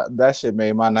Trey. That shit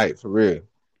made my night for real.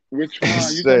 Which one? You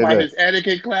talking Straight about up. his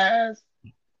etiquette class?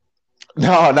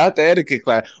 No, not the etiquette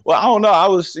class. Well, I don't know. I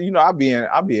was, I be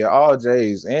in all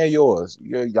J's and yours.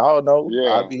 Y'all know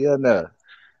I Yeah. be in there.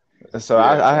 So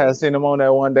Yeah. I had seen him on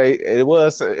there one day. It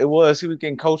was he was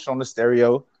getting coached on the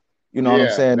stereo. You know what I'm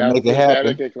Yeah. saying, to That make was it his happen.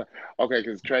 etiquette class. Okay,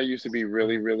 because Trey used to be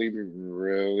really, really,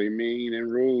 really mean and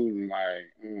rude and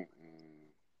like,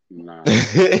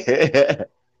 nah.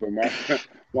 But my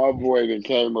my boy that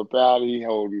came up out, he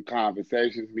holding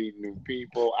conversations, meeting new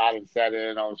people. I done sat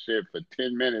in on shit for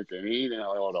 10 minutes and he done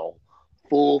hold a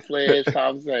full fledged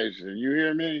conversation. You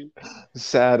hear me?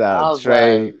 Shout I out was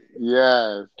Trey. like,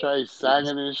 yes, Trey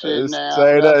singing and shit now.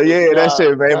 Straight That's up. what's Yeah, that up.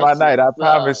 shit made my That's night. what's I up.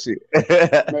 promise you.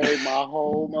 Made my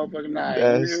whole motherfucking night. You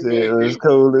That hear shit was me?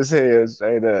 cool as hell.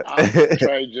 Straight up.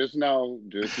 Trey, just know,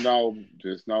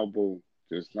 boo.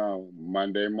 Just know,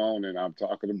 Monday morning, I'm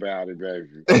talking about it, baby.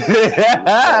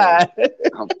 Okay.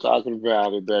 I'm talking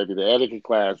about it, baby. The etiquette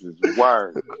classes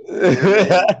work. You hear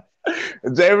me?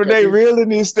 Jay Cause Renee he, real in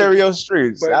these cause, stereo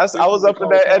streets. but I this is was the up in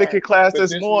cold that part. etiquette class But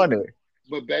this this is, morning.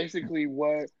 but basically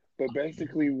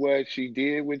what she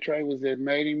did with Trey was that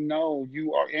made him know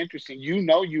you are interesting. You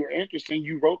know you are interesting.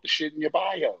 You wrote the shit in your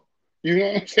bio. You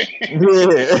know what I'm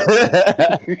Yeah.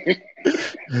 saying?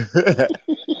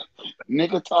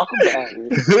 Nigga, talk about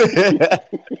it.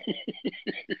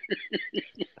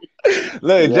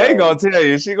 Look, Jay Yes. gonna tell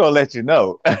you. She gonna let you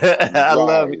know. I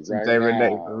love Right, me some right Jay Renee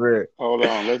for now. real. Hold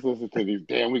on, let's listen to these.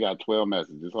 Damn, we got 12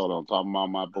 messages. Hold on, talking about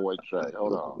my boy Trey.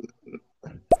 Hold on.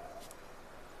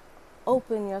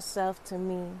 Open yourself to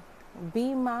me.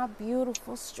 Be my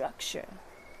beautiful structure.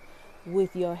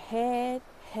 With your head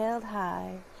held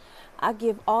high, I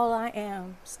give all I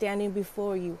am, standing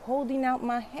before you, holding out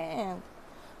my hand.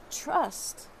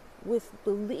 Trust with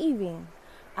believing.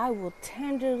 I will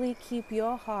tenderly keep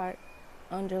your heart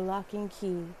under lock and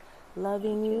key,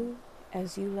 loving you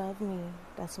as you love me.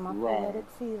 That's my Right. poetic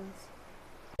feels.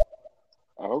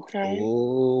 Okay.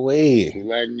 Oh wait. She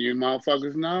letting you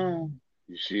motherfuckers know.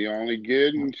 She only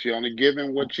giving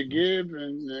what you give,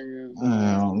 and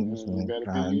you better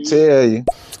I believe. tell you.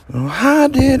 Oh, how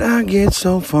did I get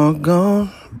so far gone?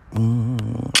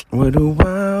 Where do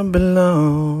I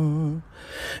belong?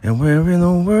 And where in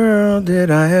the world did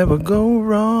I ever go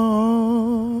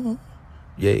wrong?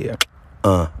 Yeah.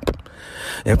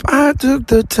 If I took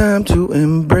the time to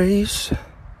embrace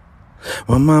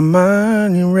what my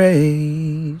mind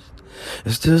erased,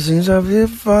 it still seems as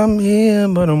if I'm here,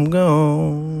 but I'm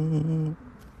gone.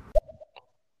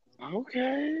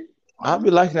 Okay. I be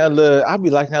liking that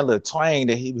little twang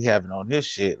that he be having on his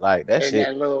shit. Like that And shit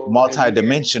that little, and he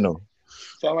multi-dimensional.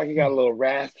 sound like he got a little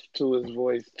rasp to his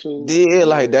voice too. Yeah,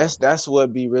 like Yeah. that's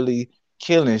what be really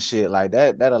killing shit. Like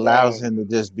that allows Right. him to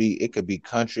just be, it could be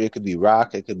country, it could be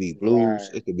rock, it could be blues,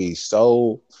 Right. it could be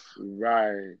soul.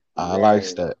 Right. I like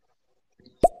Right. that.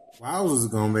 Wowzers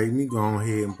gonna make me go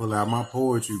ahead and pull out my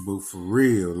poetry book for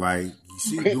real. Like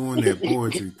she doing that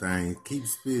poetry thing. Keep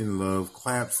spitting love.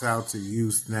 Claps out to you.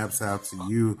 Snaps out to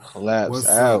you. Collapse What's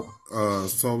up, out.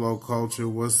 solo culture?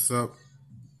 What's up?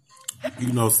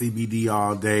 You know CBD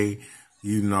all day.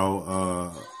 You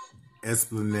know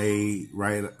Esplanade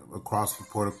right across from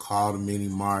Port of Call, the Mini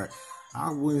Mart.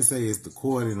 I wouldn't say it's the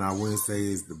quarter, and I wouldn't say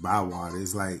it's the Bywater.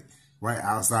 It's like right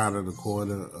outside of the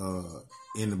quarter,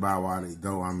 in the Bywater.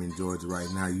 Though I'm in Georgia right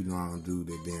now, you know I don't do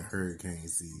that damn hurricane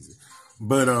season.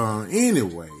 But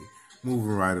anyway,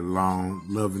 moving right along,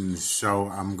 loving the show.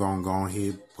 I'm gonna go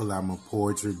ahead pull out my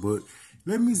poetry book.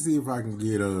 Let me see if I can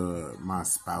get my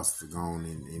spouse to go on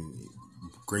and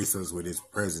grace us with his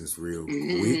presence real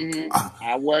quick.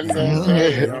 I wasn't Here we gonna go. Here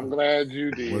say we it. go. I'm glad you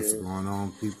What's did. going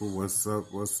on, people? What's up?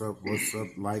 What's up? What's up?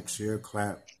 Like, share,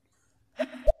 clap.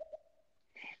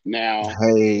 Now,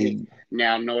 Hey,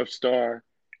 now, North Star,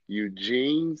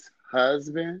 Eugene's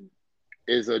husband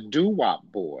is a doo-wop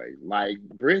boy, like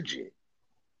Bridget.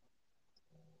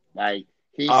 Like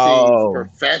he sings oh,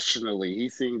 professionally. He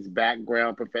sings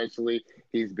background professionally.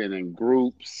 He's been in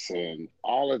groups and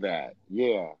all of that.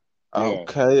 Yeah, yeah,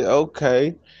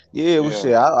 okay. Yeah, well yeah.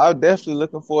 shit. I'm definitely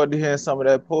looking forward to hearing some of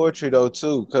that poetry though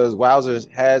too, because Wowzers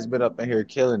has been up in here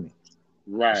killing it.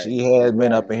 Right, She has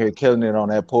been up right. in here killing it on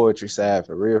that poetry side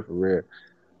for real, for real.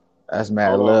 That's mad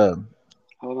Hold on, love.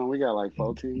 hold on. We got like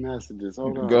 14 messages.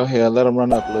 Hold Go on. ahead, let them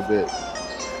run up a little bit.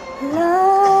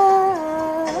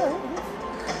 Love,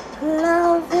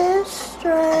 love is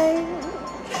strange.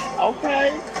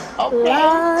 Okay, okay.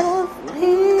 Lot of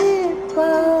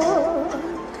people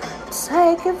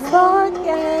take it for a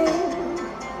game.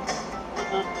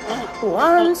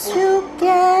 Once you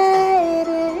get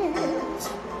it,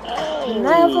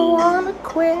 never Hey. wanna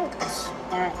quit.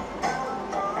 Uh,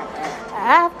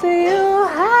 After you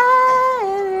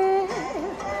hide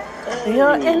it,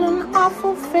 you're in an hey.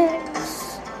 awful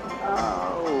fix.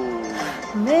 Oh.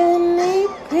 Many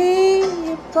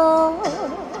people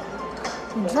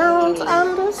don't Hey.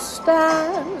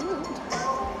 understand.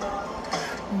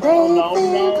 Oh They no,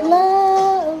 think no.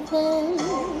 loving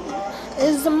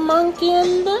is a monkey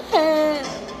in the hand.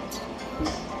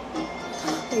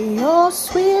 Your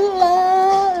sweet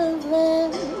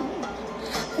loving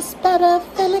is better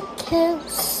than a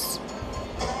kiss.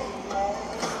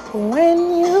 When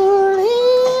you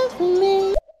leave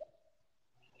me.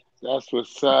 That's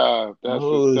what's up. That's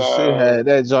what's Oh shit, up. had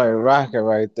that joint rocking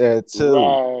right there too.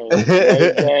 Right.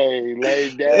 Lay day, lay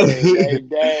day, lay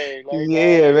day, lay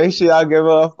Yeah, make day. sure y'all give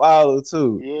her a follow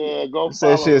too. Yeah, go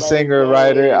Said she follow a Lay singer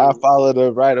writer. I Day. followed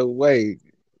her right away.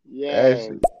 Yes.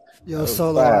 Actually, Yo, that was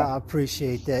Solo, fire. I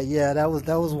appreciate that. Yeah, that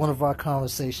was one of our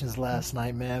conversations last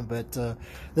night, man. But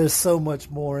there's so much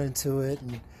more into it,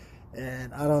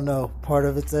 and I don't know. Part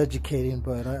of it's educating,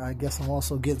 but I guess I'm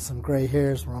also getting some gray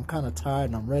hairs where I'm kind of tired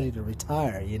and I'm ready to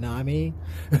retire. You know what I mean?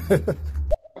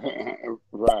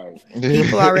 Right.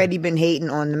 People already been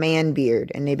hating on the man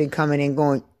beard, and they've been coming in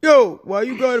going, "Yo, why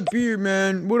you got a beard,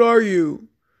 man? What are you?"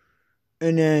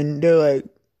 And then they're like,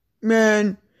 "Man,"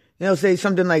 and they'll say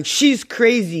something like, "She's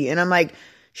crazy," and I'm like,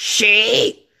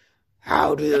 "She?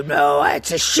 How do you know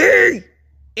it's a she?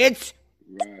 It's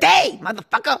Right. they,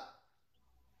 motherfucker.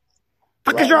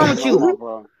 Fuck is Right. You wrong don't with know my you?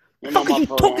 pro. You don't know Fuck is my you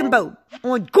talking pronoun. about?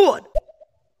 Oh, good."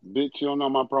 Bitch, you don't know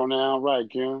my pronoun. Right,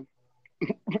 Kim?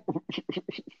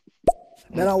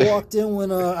 Man, I walked in when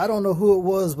I don't know who it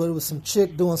was, but it was some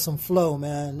chick doing some flow,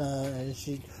 man. And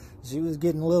she was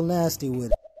getting a little nasty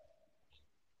with it.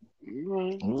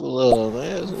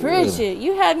 Bridget,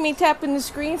 you had me tapping the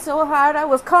screen so hard I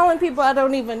was calling people I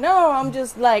don't even know. I'm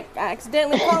just like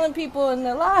accidentally calling people in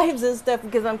their lives and stuff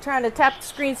because I'm trying to tap the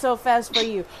screen so fast for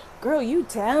you. Girl, you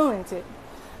talented.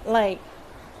 Like,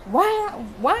 why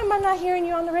am I not hearing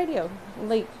you on the radio?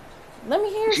 Like, let me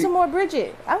hear some more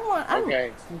Bridget. I'm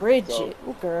Okay. Bridget,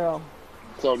 girl.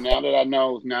 So now that I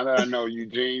know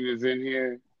Eugene is in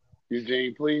here,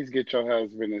 Eugene, please get your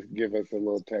husband to give us a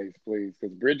little taste, please,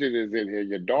 because Bridget is in here.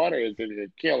 Your daughter is in here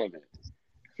killing it.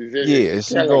 She's in here. Yeah, She's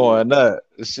she killing it. going up.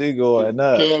 She She's going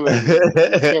up. killing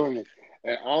it. She's killing it.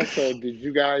 And also, did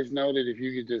you guys know that if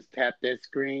you could just tap that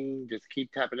screen, just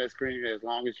keep tapping that screen as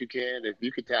long as you can, if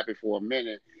you could tap it for a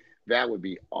minute, that would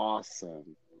be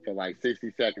awesome. For like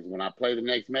 60 seconds. When I play the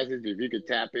next message, if you could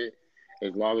tap it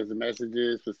as long as the message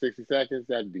is for 60 seconds,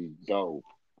 that'd be dope.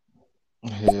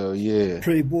 Hell yeah.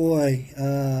 Pretty boy,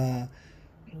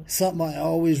 something I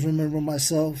always remember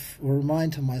myself or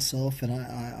remind to myself, and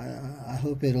I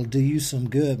hope it'll do you some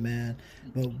good, man.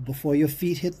 But before your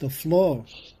feet hit the floor,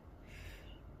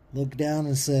 look down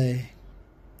and say,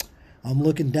 I'm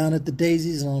looking down at the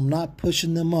daisies and I'm not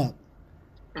pushing them up.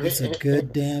 It's a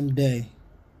good damn day.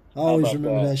 I always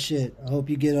remember that shit. I hope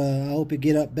you get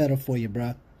up better for you,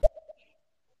 bro.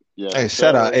 Yes, Hey,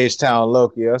 shout out H Town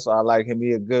Loki. That's why I like him.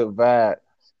 He a good vibe,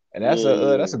 and that's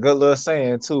a good little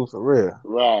saying too, for real.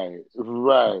 Right.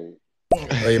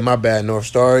 Hey, my bad, North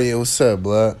Star. Yeah, what's up,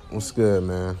 blood? What's good,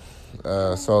 man?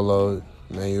 Solo,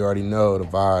 man, you already know the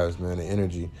vibes, man, the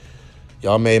energy.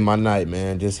 Y'all made my night,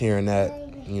 man. Just hearing that,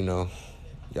 y'all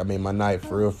made my night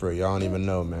for real. Y'all don't even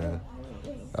know, man.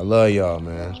 I love y'all,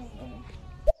 man.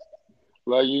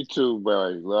 Love you too,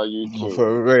 boy. Love you too.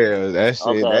 For real, that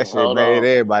shit made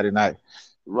everybody night.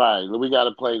 Right, we got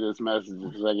to play this message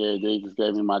because they just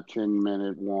gave me my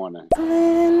 10-minute warning.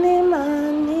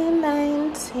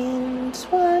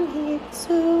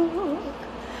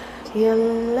 1922. You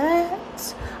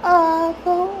let all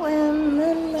the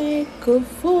women make a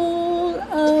fool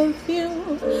of you.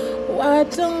 Why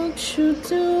don't you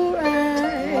do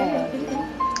right?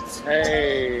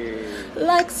 Hey.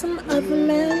 Like some other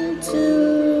men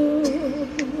do.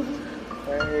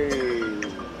 Hey.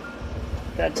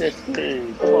 Tap that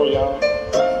screen. Come on, y'all.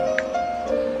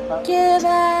 Get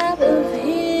out of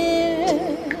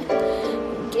here.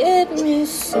 Get me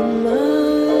some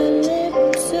money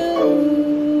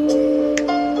too.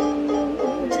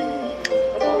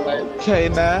 Come on, lady. Okay,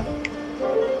 now.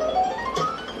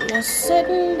 You're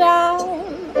sitting down,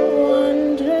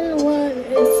 wondering what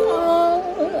it's all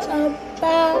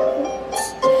about.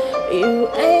 You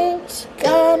ain't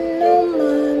got no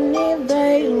money,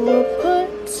 they will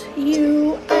put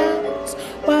you out.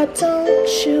 Why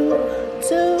don't you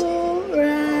do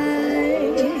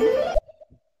right?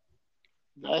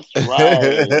 That's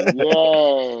right.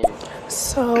 Yes.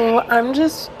 So I'm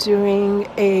just doing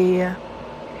a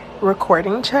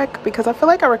recording check because I feel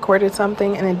like I recorded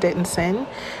something and it didn't send,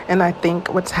 and I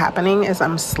think what's happening is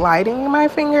I'm sliding my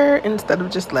finger instead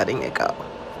of just letting it go.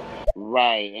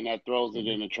 Right, and that throws it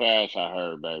in the trash, I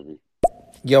heard, baby.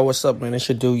 Yo, what's up, man? It's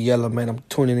your dude Yellow, man. I'm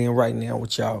tuning in right now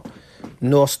with y'all.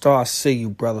 North Star, I see you,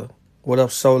 brother. What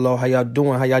up, Solo? How y'all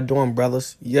doing,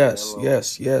 brothers? Yes,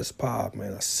 Pop,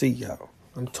 man. I see y'all.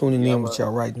 I'm tuning in with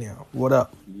y'all right now. What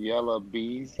up? Yellow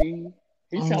Beezy?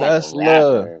 He sound like That's a rapper.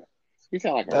 love. He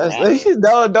sound like a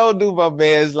rapper. Don't do my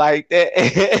man's like that.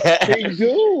 He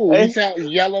do. He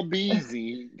sound Yellow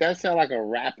Beezy. That sound like a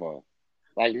rapper.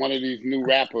 Like one of these new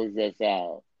rappers that's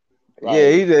out. Like,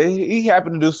 yeah, he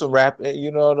happened to do some rapping. You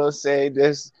know what I'm saying?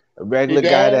 Just a regular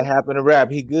guy that happened to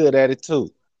rap. He good at it too.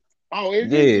 Oh,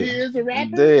 is he? He is a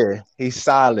rapper? Yeah, he's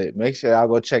solid. Make sure y'all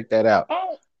go check that out.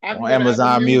 Oh, I can on go to Amazon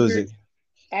Apple Music.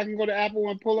 I can go to Apple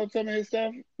and pull up some of his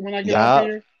stuff when I get off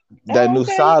here. That new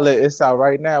Solid, it's out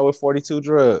right now with 42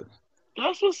 Drugs.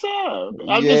 That's what's up.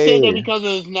 I just said that because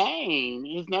of his name.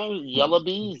 His name is Yellow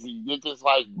Beezy. It just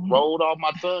like rolled off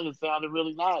my tongue. It sounded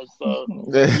really nice. So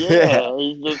yeah,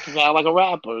 he just sound like a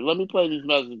rapper. Let me play these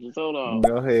messages. Hold on.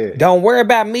 Go ahead. Don't worry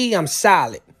about me. I'm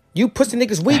solid. You pussy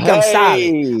niggas weak. I'm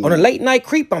solid. On a late night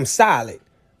creep, I'm solid.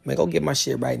 Man, go get my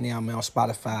shit right now, man, on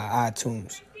Spotify,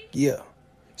 iTunes. Yeah,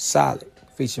 solid.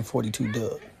 Featuring 42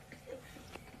 Dub.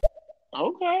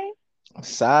 Okay.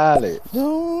 Solid.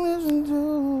 Don't listen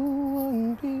to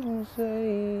what people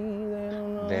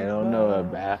say. They don't know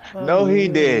about. No, he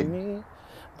didn't.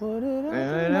 Put it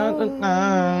They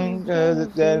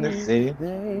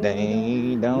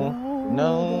don't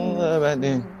know about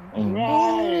them.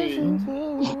 Right.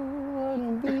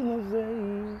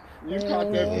 You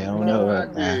caught that You don't before know I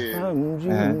what did.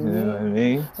 you know what I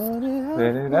mean?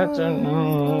 Better not you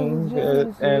know good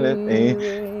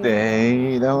anything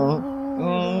they don't.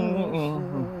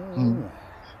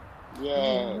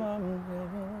 Yes.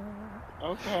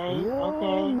 Okay. You're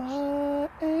Okay. my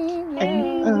angel,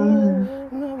 never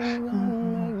gonna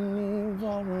make me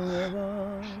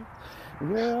vulnerable.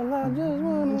 Girl, I just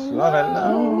wanna Just wanna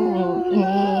love know. you,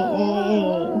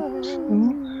 love.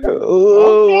 Okay.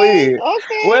 Ooh,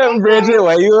 Okay. well, Okay. Bridget,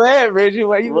 where you at, Bridget?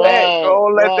 Where you at? Right. Go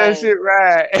on, let that Right. shit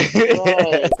ride.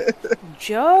 Right.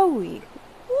 Joey.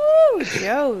 Woo,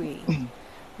 Joey.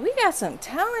 We got some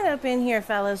talent up in here,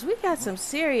 fellas. We got some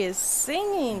serious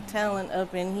singing talent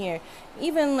up in here.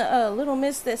 Even little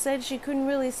miss that said she couldn't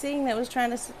really sing, that was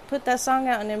trying to put that song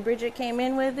out, and then Bridget came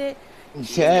in with it.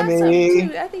 She's got something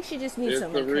Tammy, too. I think she just needs It's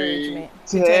some the read. encouragement.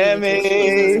 To tell you the truth, she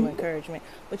just needs some Tammy. encouragement.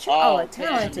 But you all are Oh,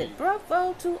 talented. Tammy.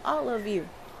 Bravo to all of you.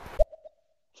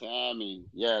 Tammy.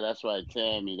 Yeah, that's right.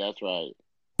 Tammy. That's right.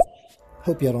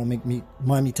 Hope y'all don't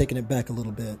mind me taking it back a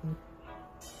little bit.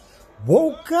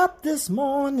 Woke up this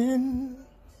morning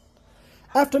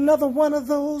after another one of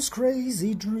those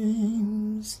crazy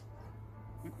dreams.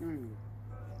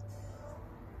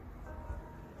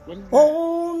 What is that?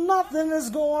 Oh, nothing is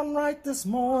going right this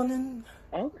morning.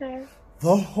 Okay.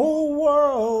 The whole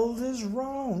world is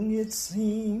wrong, it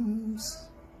seems.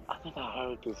 I think I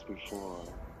heard this before.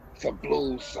 It's a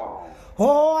blues song.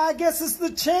 Oh, I guess it's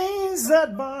the chains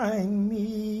that bind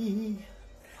me.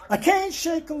 I can't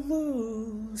shake or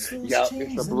lose those Yup, it's a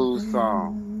chains and blues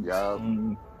song. things. Yup.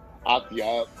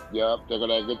 Yup. They got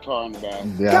that guitar in the back.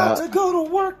 Got Yeah. to go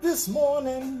to work this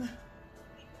morning.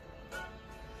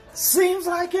 Seems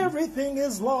like everything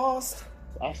is lost.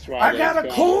 That's right. I got a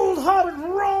cold-hearted,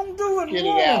 wrong-doing Get it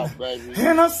woman out, baby.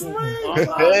 and a slave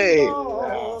Hey.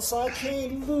 boss. I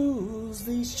can't lose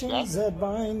these chains that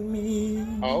bind me.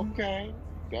 Okay.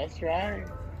 That's right.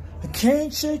 I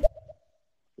can't shake.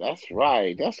 That's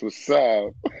right. That's what's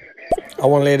up. I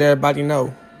want to let everybody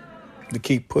know to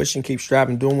keep pushing, keep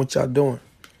striving, doing what y'all doing.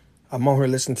 I'm on here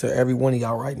listening to every one of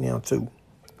y'all right now, too.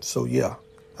 So, yeah,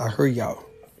 I hear y'all.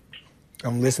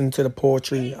 I'm listening to the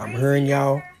poetry. I'm hearing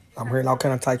y'all. I'm hearing all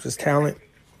kind of types of talent.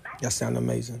 Y'all sound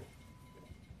amazing.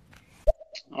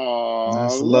 Oh,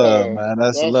 That's love, look. man.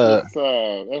 That's That's love. what's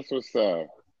up. That's what's up.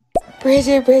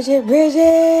 Bridget, Bridget,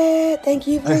 Bridget. Thank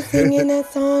you for singing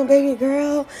that song, baby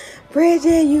girl.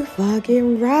 Bridget, you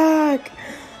fucking rock.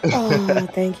 Oh,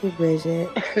 thank you, Bridget.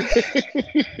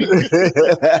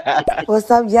 What's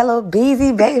up, Yellow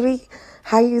Beezy, baby?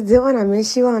 How you doing? I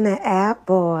miss you on the app,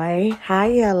 boy. Hi,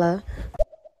 Yellow.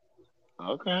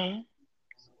 Okay.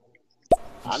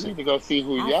 I need to go see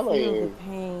who I Yella feel the is.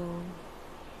 pain.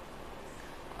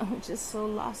 I'm just so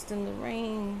lost in the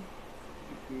rain,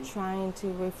 trying to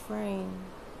refrain,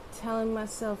 telling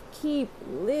myself, keep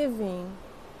living.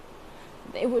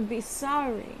 They would be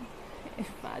sorry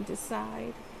if I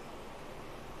decide.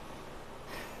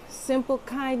 Simple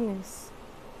kindness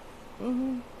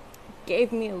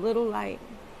gave me a little light.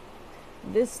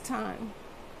 This time,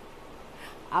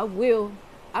 I will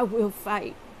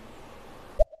fight.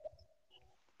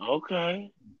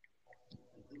 Okay.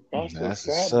 That's That's what's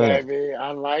what's up, up. baby.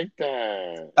 I like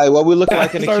that. Hey, what we looking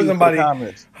like in the Sorry, queue for the somebody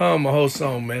comments? hum a whole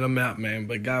song, man. I'm out, man.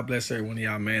 But God bless every one of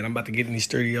y'all, man. I'm about to get in these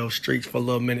studio streets for a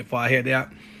little minute before I head out.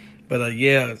 But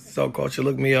yeah, So Culture,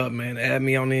 look me up, man. Add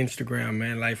me on the Instagram,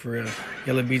 man. Like for real.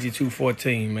 Yellow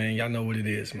BG214, man. Y'all know what it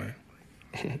is, man.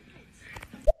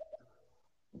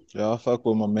 Y'all fuck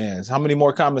with my mans. How many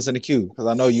more comments in the queue? Because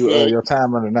I know your 6.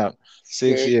 time running out.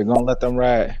 6, 6. yeah, gonna let them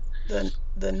ride.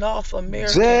 The North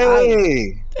American Island.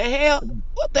 Jay, The hell?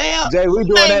 What the hell? Jay, we Who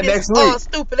doing named that this next week.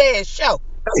 stupid ass show?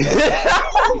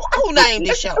 Who named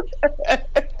this show?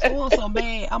 Oh, I'm so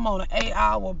mad. I'm on an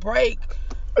 8-hour break.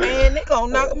 Man, they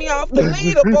gonna knock me off the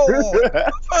leaderboard.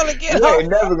 I'm finna get You off. ain't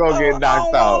never gonna get I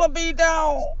knocked don't out. wanna be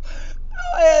down.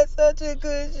 I had such a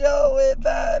good show with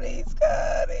Bonnie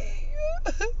Scotty.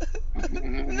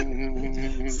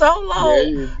 So Yeah, long.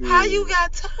 you How you did.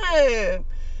 got time?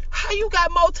 How you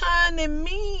got more time than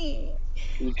me?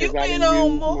 You Because I been didn't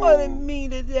on use more than mine. me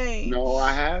today. No,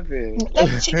 I haven't.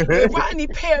 Rodney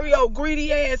Perry, old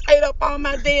greedy ass, ate up all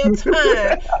my damn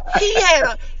time.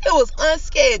 It was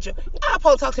unscheduled. I was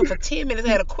supposed to talk to him for 10 minutes.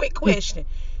 I had a quick question.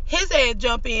 His ass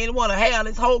jump in and want to have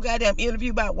this whole goddamn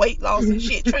interview about weight loss and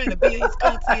shit, trying to build his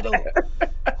content up.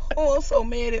 Oh, I'm so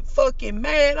mad at fucking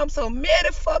mad. I'm so mad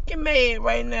at fucking mad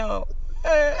right now.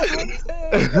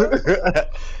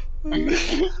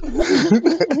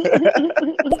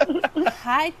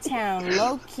 High Town,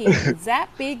 low key. Is that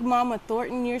Big Mama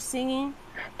Thornton you're singing?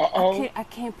 Uh-oh. I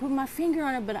can't put my finger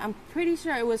on it, but I'm pretty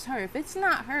sure it was her. If it's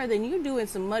not her, then you're doing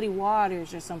some muddy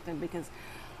waters or something because,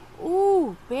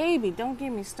 ooh, baby, don't get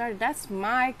me started. That's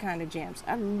my kind of jams.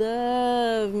 I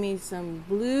love me some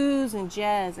blues and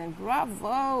jazz, and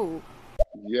bravo.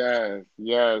 Yes,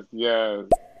 yes, yes.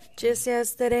 Just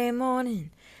yesterday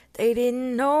morning, they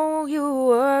didn't know you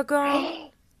were gone.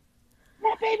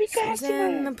 My baby Seems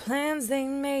in the Consummate. plans they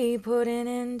made put an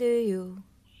end to you.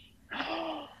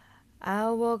 I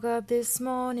woke up this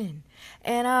morning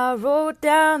and I wrote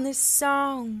down this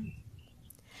song,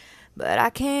 but I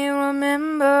can't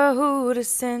remember who to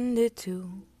send it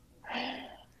to.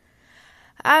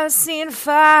 I've seen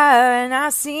fire and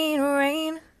I've seen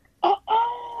rain.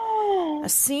 Uh-oh.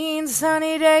 I've seen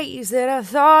sunny days that I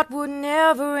thought would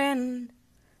never end.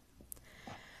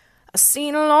 I've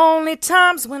seen lonely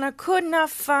times when I could not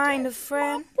find a My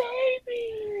friend.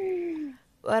 baby.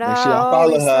 But Make sure I y'all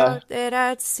follow always her. thought that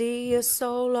I'd see you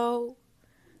solo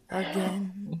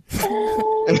again.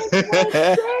 Oh, my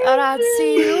Thought I'd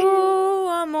see you baby.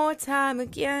 one more time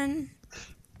again.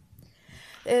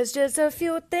 There's just a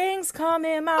few things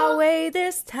coming my way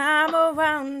this time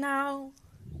around now.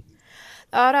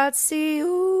 Thought I'd see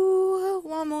you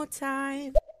one more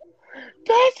time.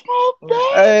 That's my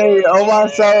Hey, oh my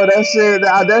soul, baby.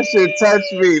 that shit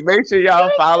touched me. Make sure y'all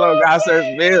That's follow my Gossip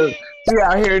Mills. baby. She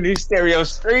out here in these stereo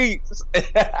streets.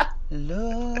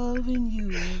 Loving you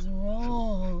is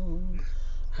wrong.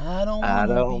 I don't I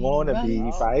wanna don't be wanna right. be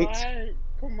All right. right.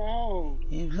 Come on.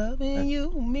 If loving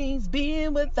you means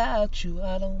being without you,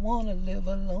 I don't wanna live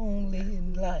a lonely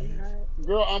life.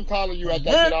 Girl, I'm calling you after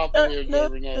I No, get off of no, here, J. no,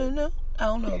 Renee. no. I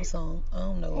don't know the song. I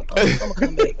don't know it. I'm gonna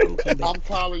come back. I'm gonna come back. I'm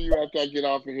calling you after I get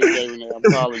off of here, J. Renee. I'm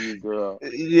calling you, girl.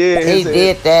 Yeah, He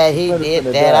did that. his He brother did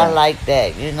finna that. I die. like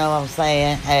that. You know what I'm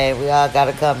saying? Hey, we all got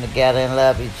to come together and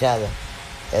love each other.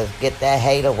 Let's get that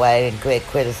hate away and quit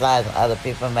criticizing other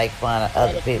people, make fun of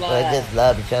other people, and Butterfly. just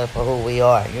love each other for who we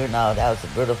are. You know, that was a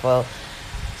beautiful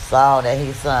song that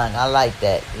he sung. I like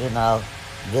that. You know,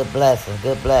 good blessings,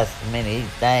 good blessings. Many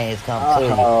things come to you.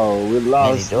 Oh,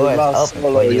 Many we doors lost open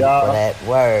for Solo, you for y'all. that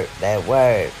word. That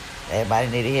word. Everybody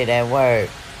need to hear that word.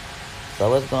 So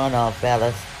what's going on,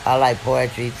 fellas? I like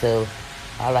poetry too.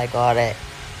 I like all that.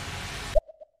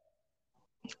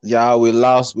 Y'all, we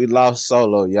lost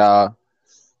Solo, y'all.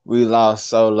 We lost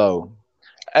Solo.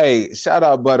 Hey, shout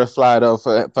out Butterfly though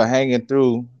for hanging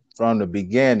through from the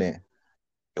beginning.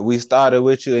 We started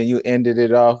with you and you ended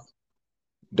it off.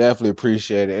 Definitely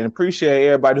appreciate it. And appreciate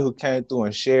everybody who came through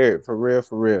and shared for real,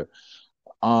 for real.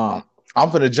 Um, I'm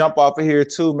gonna jump off of here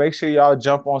too. Make sure y'all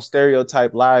jump on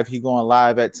Stereotype Live. He going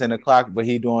live at 10 o'clock, but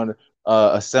he doing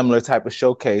a similar type of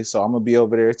showcase. So I'm gonna be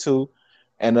over there too.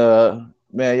 And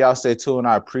man, y'all stay tuned.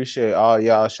 I appreciate all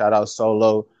y'all. Shout out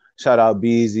Solo. Shout out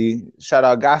Beezy. Shout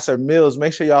out Gossip Mills.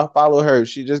 Make sure y'all follow her.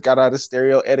 She just got out of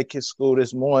stereo etiquette school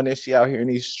this morning. She out here in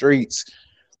these streets.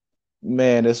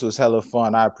 Man, this was hella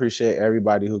fun. I appreciate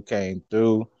everybody who came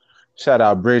through. Shout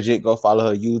out Bridget. Go follow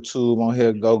her YouTube on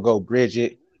here. Go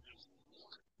Bridget.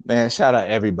 Man, shout out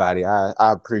everybody. I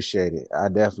appreciate it. I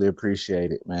definitely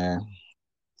appreciate it, man.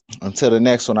 Until the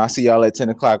next one, I'll see y'all at 10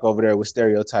 o'clock over there with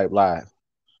Stereotype Live.